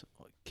Kiffness?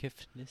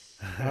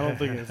 I don't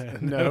think it's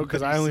no,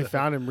 because I only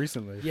found him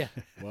recently. Yeah.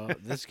 Well,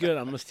 that's good.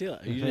 I'm gonna steal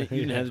it. You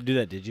didn't have to do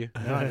that, did you?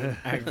 No,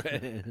 I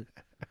didn't.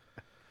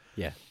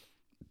 Yeah.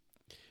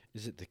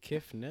 Is it the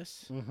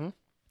Kiffness? Mm-hmm.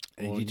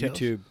 Any On details?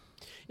 YouTube.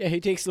 Yeah,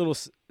 he takes little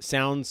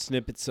sound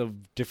snippets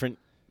of different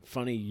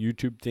funny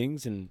YouTube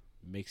things and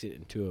makes it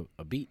into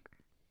a beat.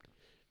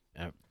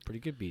 A pretty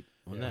good beat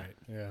on that.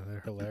 Yeah,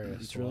 they're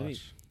hilarious. It's to really watch.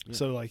 neat. Yeah.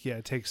 So like, yeah,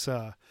 it takes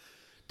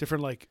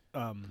different like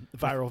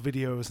viral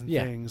videos and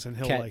Yeah. things, and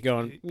he'll Cat like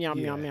going yeah,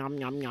 meow meow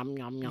meow meow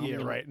meow meow. yeah,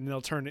 right, and they'll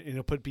turn it and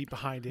he'll put beat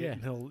behind it, Yeah.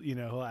 and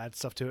he'll add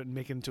stuff to it and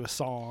make it into a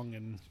song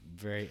and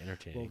Very little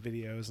entertaining.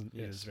 videos, and it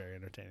Yes. is very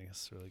entertaining.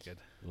 It's really good.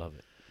 Love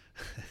it.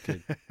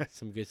 Good.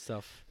 Some good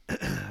stuff.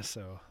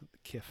 So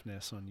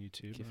Kiffness on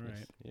YouTube. All Kiffness.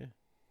 right. Yeah.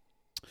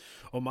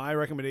 Well, my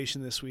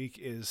recommendation this week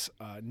is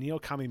Neil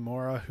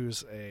Kamimura,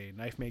 who's a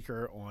knife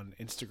maker on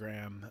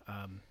Instagram.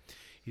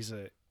 He's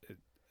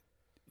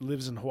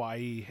lives in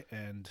Hawaii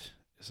and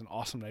is an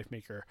awesome knife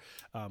maker.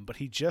 But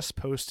he just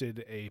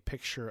posted a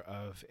picture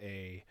of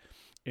a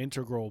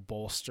integral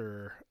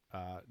bolster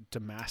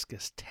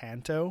Damascus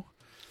Tanto.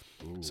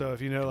 So if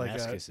you know,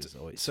 Damascus is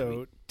always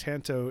so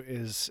Tanto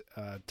is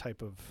a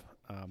type of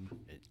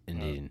sweet.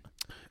 Indian.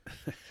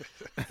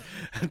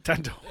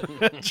 Tanto.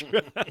 That's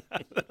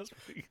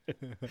pretty good.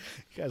 You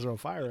guys are on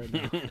fire right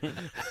now.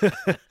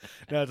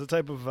 No, it's a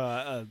type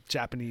of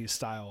Japanese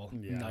style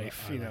Yeah,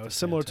 knife. I like the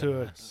Similar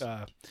to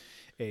Tanto.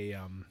 a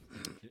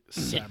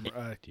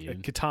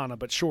katana,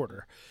 but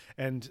shorter.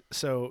 And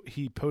so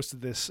he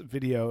posted this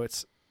video.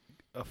 It's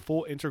a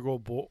full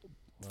integral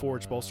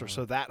forged bolster.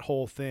 So that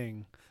whole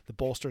thing, the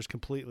bolster is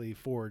completely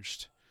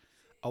forged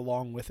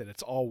along with it.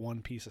 It's all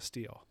one piece of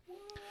steel.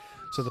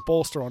 So the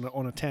bolster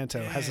on a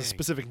Tanto has a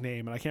specific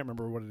name, and I can't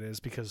remember what it is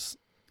because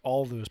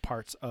all those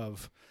parts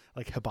of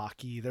like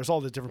Hibaki, there's all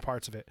the different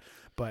parts of it.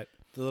 But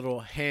The little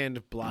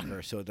hand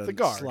blocker, so it doesn't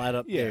guard. slide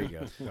up. Yeah. There you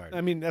go. Guard.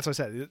 I mean, that's what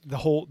I said.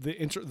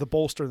 The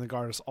bolster and the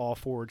guard is all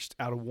forged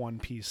out of one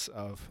piece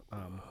of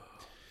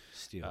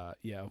Steel.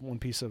 one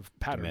piece of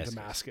pattern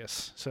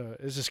Damascus. So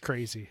it's just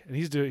crazy, and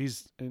he's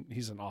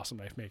an awesome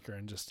knife maker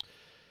and just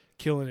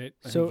killing it.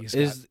 I So think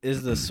he's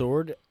is the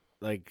sword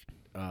like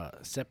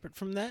separate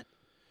from that?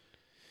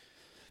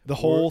 The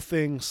whole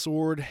thing,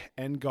 sword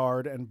and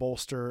guard and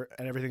bolster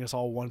and everything is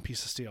all one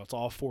piece of steel. It's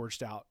all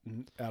forged out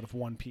of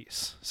one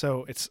piece.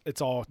 So it's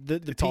all The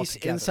it's all piece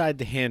together. inside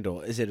the handle,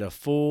 is it a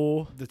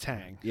full? the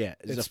tang. Yeah,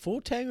 is it a It's- full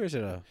tang or is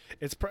it a?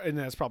 And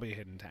that's probably a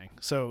hidden tang.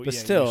 So But yeah,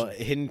 still,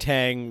 usually- hidden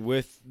tang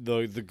with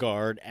the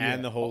guard and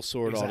Yeah, the whole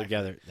sword all exactly.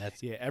 together.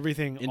 That's yeah,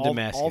 everything, in all the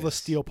Damascus.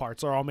 steel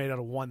parts are all made out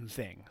of one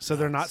thing. So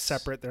they're not That's-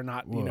 separate. They're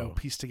not Whoa.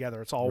 pieced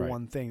together. It's all Right.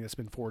 one thing that's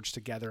been forged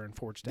together and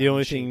forged. the down only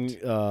and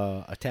shaped thing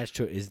attached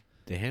to it is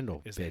the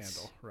handle. is the bits.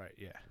 handle. Right.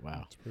 Yeah.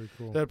 Wow. Pretty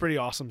cool. They're pretty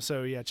awesome.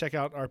 So yeah, check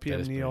out That RPM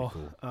is pretty Neil,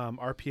 cool.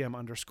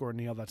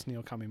 RPM_Neil. That's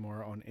Neil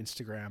Kamimura on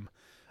Instagram.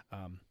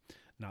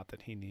 Not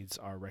that he needs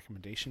our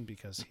recommendation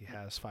because he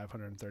has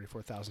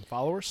 534,000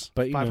 followers.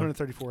 But, you know,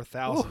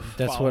 534,000.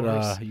 That's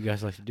followers. what you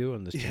guys like to do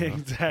on this Yeah, channel.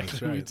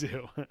 exactly. We right.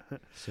 do.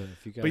 So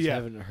if you But guys yeah,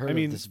 haven't heard I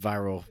mean- of this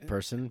viral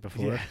person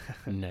before, Yeah.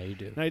 now you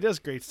do. No, he does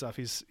great stuff.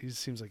 He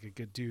seems like a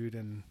good dude,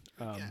 and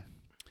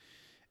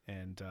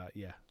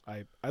yeah,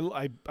 I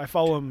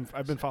follow him.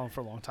 I've been following him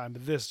for a long time,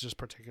 but this is just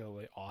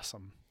particularly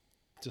awesome,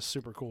 just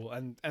super cool,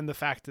 and the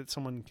fact that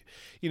someone,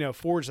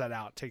 forged that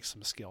out takes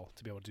some skill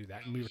to be able to do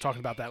that. And we were talking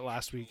about that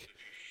last week.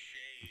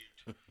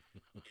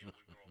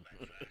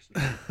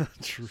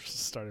 Drew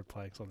started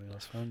playing something on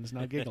his phone. He's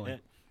now giggling.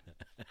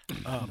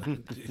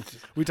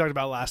 We talked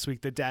about last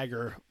week the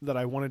dagger that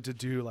I wanted to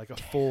do like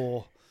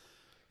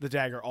the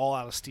dagger all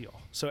out of steel.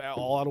 So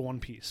all out of one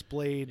piece.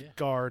 Blade,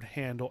 guard,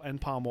 handle, and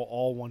pommel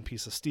all one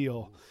piece of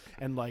steel.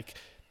 And like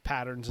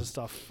patterns and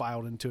stuff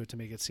filed into it to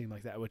make it seem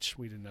like that, which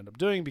we didn't end up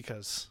doing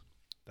because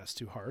that's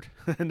too hard.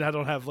 And I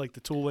don't have like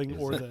the tooling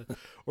or the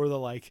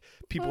like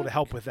people to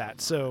help with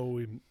that. So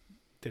we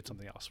did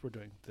something else. We're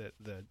doing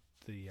the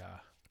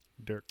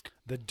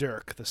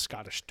dirk, the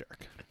Scottish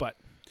dirk. But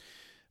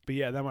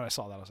yeah, then when I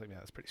saw that I was like, yeah,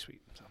 that's pretty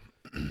sweet. So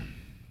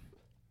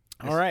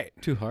all right.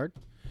 Too hard?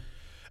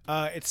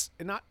 It's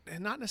not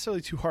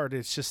necessarily too hard.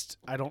 It's just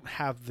I don't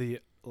have the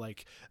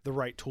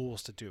right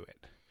tools to do it.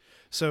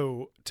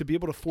 So to be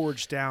able to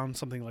forge down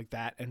something like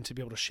that and to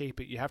be able to shape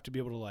it, you have to be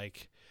able to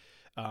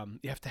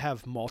you have to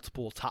have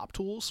multiple top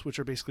tools, which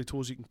are basically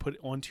tools you can put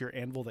onto your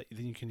anvil that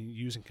then you can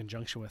use in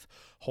conjunction with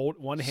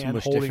one hand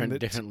Smush holding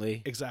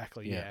differently.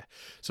 Exactly. Yeah. Yeah.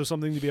 So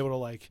something to be able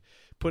to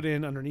put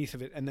in underneath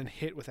of it and then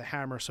hit with a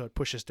hammer so it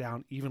pushes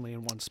down evenly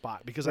in one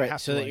spot because I Right,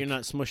 have so to that you're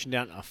not smushing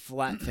down a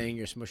flat thing,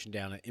 you're smushing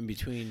down an in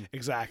between.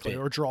 exactly bit.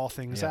 or draw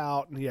things Yeah.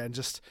 out and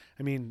just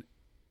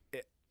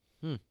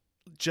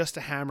just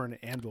a hammer and an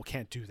anvil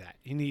can't do that.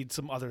 You need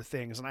some other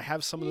things, and I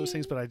have some of those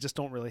things, but I just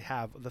don't really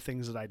have the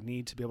things that I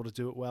need to be able to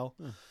do it well.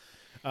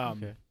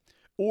 Okay.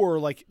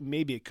 Or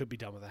maybe it could be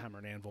done with a hammer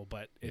and anvil,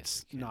 but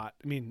it's not.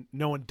 I mean,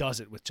 no one does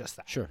it with just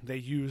that. Sure.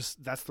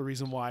 That's the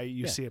reason why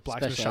you Yeah, see at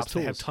blacksmith specialized shops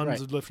they have tools, tons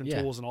right. of different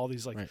Yeah. tools and all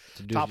these Right,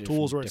 to do top different-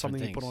 tools where it's different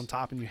something you put things. on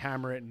top and you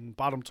hammer it, and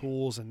bottom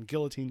tools and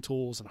guillotine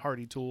tools and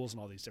hardy tools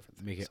and all these different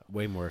things. Make it So,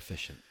 way more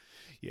efficient.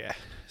 yeah.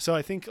 So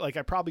I think I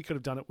probably could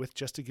have done it with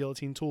just a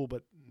guillotine tool,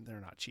 but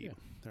they're not cheap.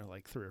 They're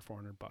like $300 or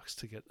 $400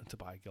 to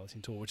buy a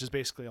guillotine tool, which is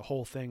basically a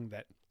whole thing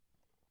that,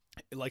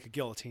 like a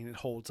guillotine, it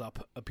holds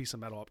up a piece of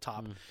metal up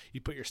top.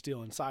 You put your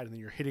steel inside, and then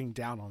you're hitting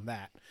down on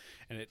that,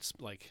 and it's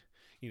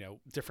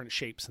different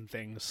shapes and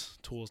things,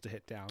 tools to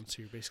hit down.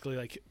 So you're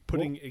basically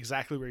putting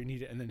exactly where you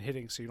need it, and then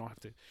hitting, so you don't have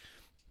to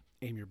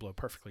aim your blow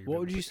perfectly. You're What able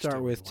would to you put your steel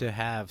start where with you to want.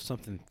 have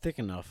something thick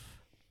enough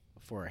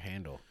for a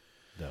handle,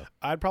 though?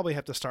 I'd probably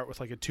have to start with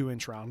a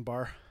 2-inch round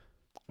bar.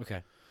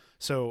 Okay.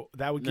 So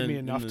that would give me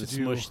enough to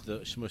do.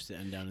 Smush the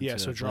end down. Yeah,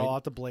 into so the draw blade.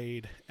 out the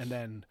blade and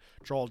then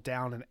draw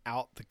down and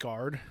out the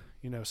guard.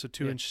 So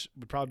 2-inch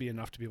would probably be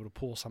enough to be able to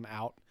pull some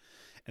out,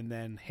 and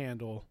then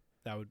handle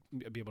that would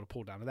be able to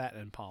pull down to that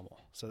and pommel.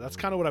 So that's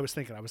kind of what I was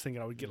thinking. I was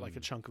thinking I would get a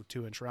chunk of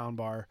 2-inch round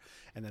bar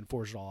and then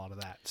forge it all out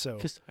of that. So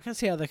Because I can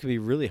see how that could be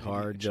really maybe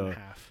hard. 1.5 Though.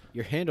 inches.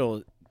 Your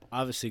handle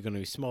obviously going to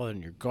be smaller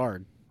than your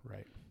guard.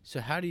 Right. So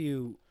how do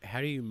you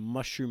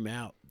mushroom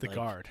out The like-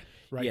 guard.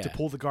 Right. To yeah.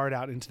 pull the guard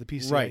out into the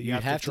piece. Right, You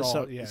have to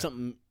draw.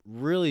 something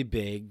really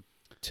big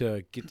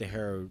to get the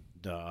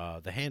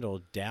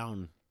handle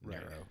down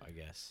narrow, I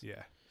guess.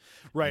 Yeah.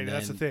 Right, And and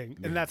that's the then thing.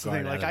 your And that's the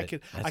thing. guard out I of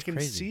it. I That's can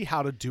crazy. see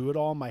how to do it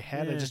all in my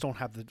head. I Yeah. just don't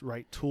have the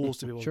right tools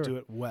to be able Sure. to do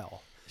it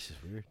well. This is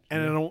weird.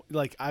 And I don't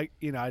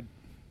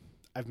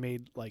I've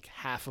made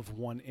half of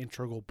one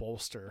integral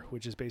bolster,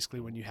 which is basically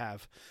when you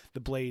have the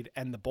blade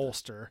and the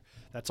bolster,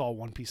 that's all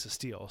one piece of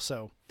steel.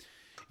 So,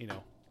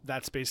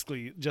 that's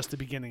basically just the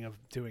beginning of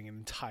doing an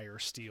entire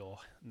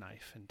steel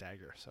knife and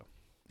dagger. So,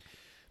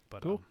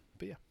 but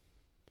yeah,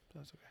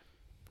 that's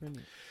okay.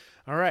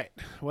 All right.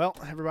 Well,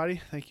 everybody,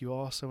 thank you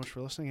all so much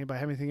for listening. Anybody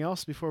have anything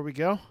else before we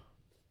go?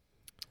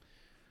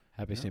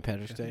 Happy St.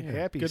 Patrick's Day.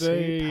 Happy Good St.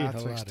 day,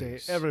 Patrick's Day,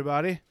 Helados.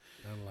 everybody.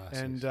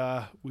 And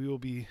And we will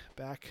be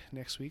back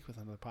next week with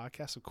another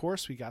podcast. Of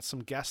course, we got some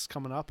guests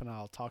coming up, and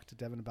I'll talk to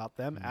Devin about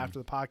them after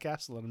the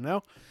podcast to let him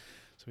know,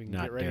 so we can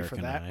Not get ready Derek for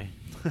and that. I.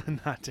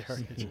 Not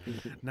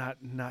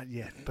Derek, not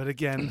yet. But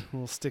again,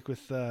 we'll stick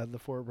with the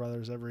Four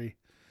Brothers every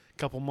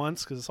couple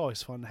months because it's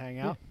always fun to hang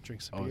out,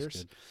 drink some Always beers,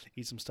 good.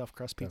 eat some stuffed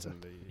crust pizza.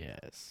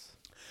 Yes.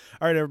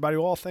 All right, everybody.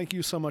 Well, thank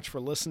you so much for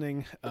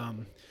listening.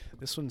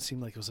 This one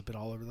seemed like it was a bit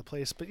all over the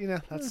place, but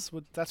that's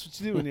what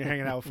you do when you're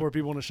hanging out with 4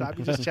 people in a shop.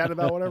 You just chat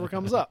about whatever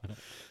comes up.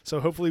 So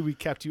hopefully we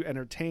kept you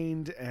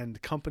entertained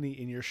and company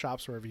in your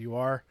shops wherever you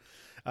are.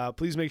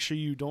 Please make sure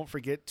you don't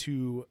forget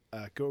to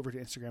go over to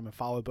Instagram and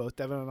follow both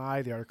Devin and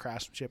I, The Art of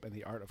Craftsmanship and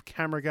The Art of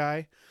Camera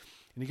Guy.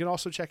 And you can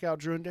also check out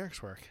Drew and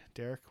Derek's work.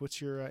 Derek,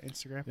 what's your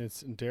Instagram?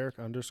 It's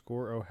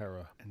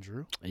Derek_O'Hara. And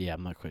Drew? Yeah,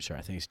 I'm not quite sure.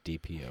 I think it's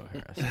DP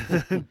O'Hara.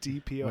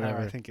 DP Whatever.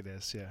 O'Hara, I think it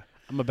is, yeah.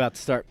 I'm about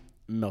to start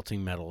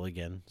melting metal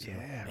again. So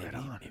Yeah, right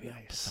on. Maybe I'll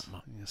put Nice. something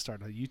up. You can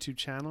start a YouTube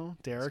channel.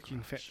 Derek,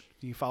 you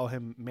can follow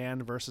him,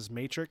 Man versus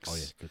Matrix. Oh,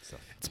 yeah, good stuff.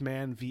 It's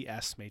Man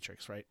vs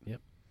Matrix, right?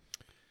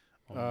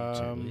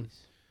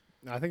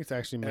 I think it's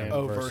actually Man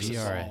O versus. versus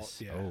all.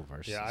 VRS. Yeah. Oh,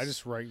 versus. Yeah, I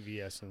just write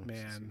VS and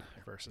Man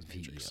versus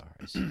Matrix.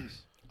 VRS.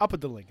 I'll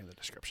put the link in the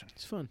description.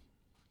 It's fun.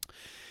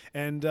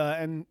 And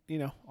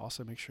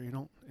also make sure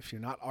if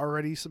you're not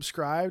already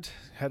subscribed,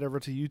 head over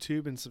to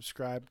YouTube and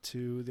subscribe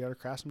to The Art of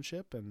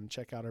Craftsmanship and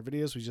check out our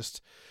videos. We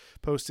just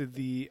posted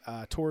the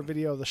tour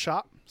video of the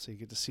shop, so you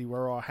get to see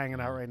where we're all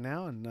hanging out right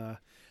now. And the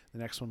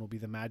next one will be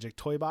the Magic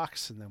Toy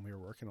Box, and then we were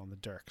working on the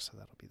Dirk, so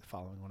that'll be the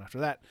following one after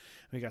that.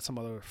 And we got some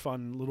other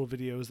fun little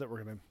videos that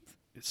we're going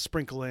to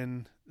sprinkle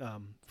in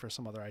for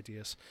some other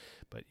ideas,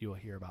 but you'll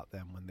hear about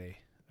them when they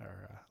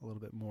are a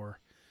little bit more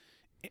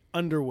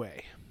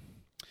underway.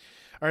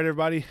 All right,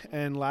 everybody.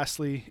 And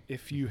lastly,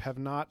 if you have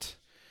not,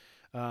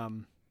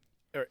 or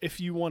if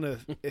you want to,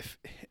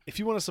 if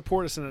you want to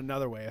support us in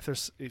another way,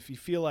 if you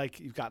feel like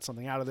you've got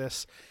something out of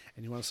this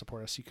and you want to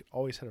support us, you can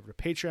always head over to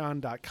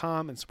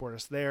patreon.com and support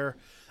us there.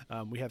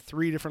 We have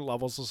 3 different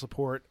levels of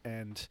support,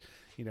 and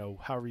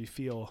however you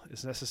feel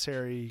is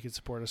necessary, you can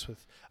support us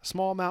with a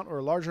small amount or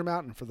a larger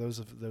amount. And for those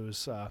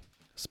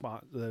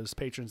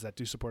patrons that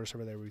do support us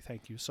over there, we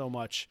thank you so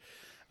much.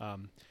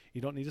 You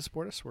don't need to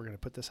support us. We're going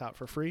to put this out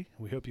for free.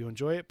 We hope you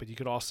enjoy it, but you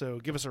could also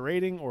give us a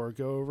rating or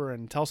go over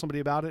and tell somebody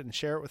about it and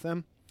share it with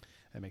them.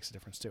 That makes a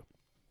difference too.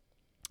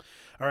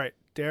 All right,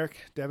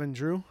 Derek, Devin,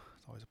 Drew,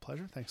 it's always a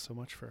pleasure. Thanks so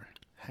much for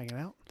hanging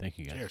out. Thank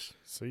you, guys. Cheers.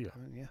 See ya.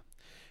 Yeah.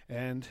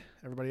 And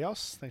everybody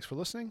else, thanks for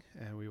listening,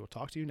 and we will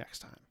talk to you next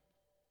time.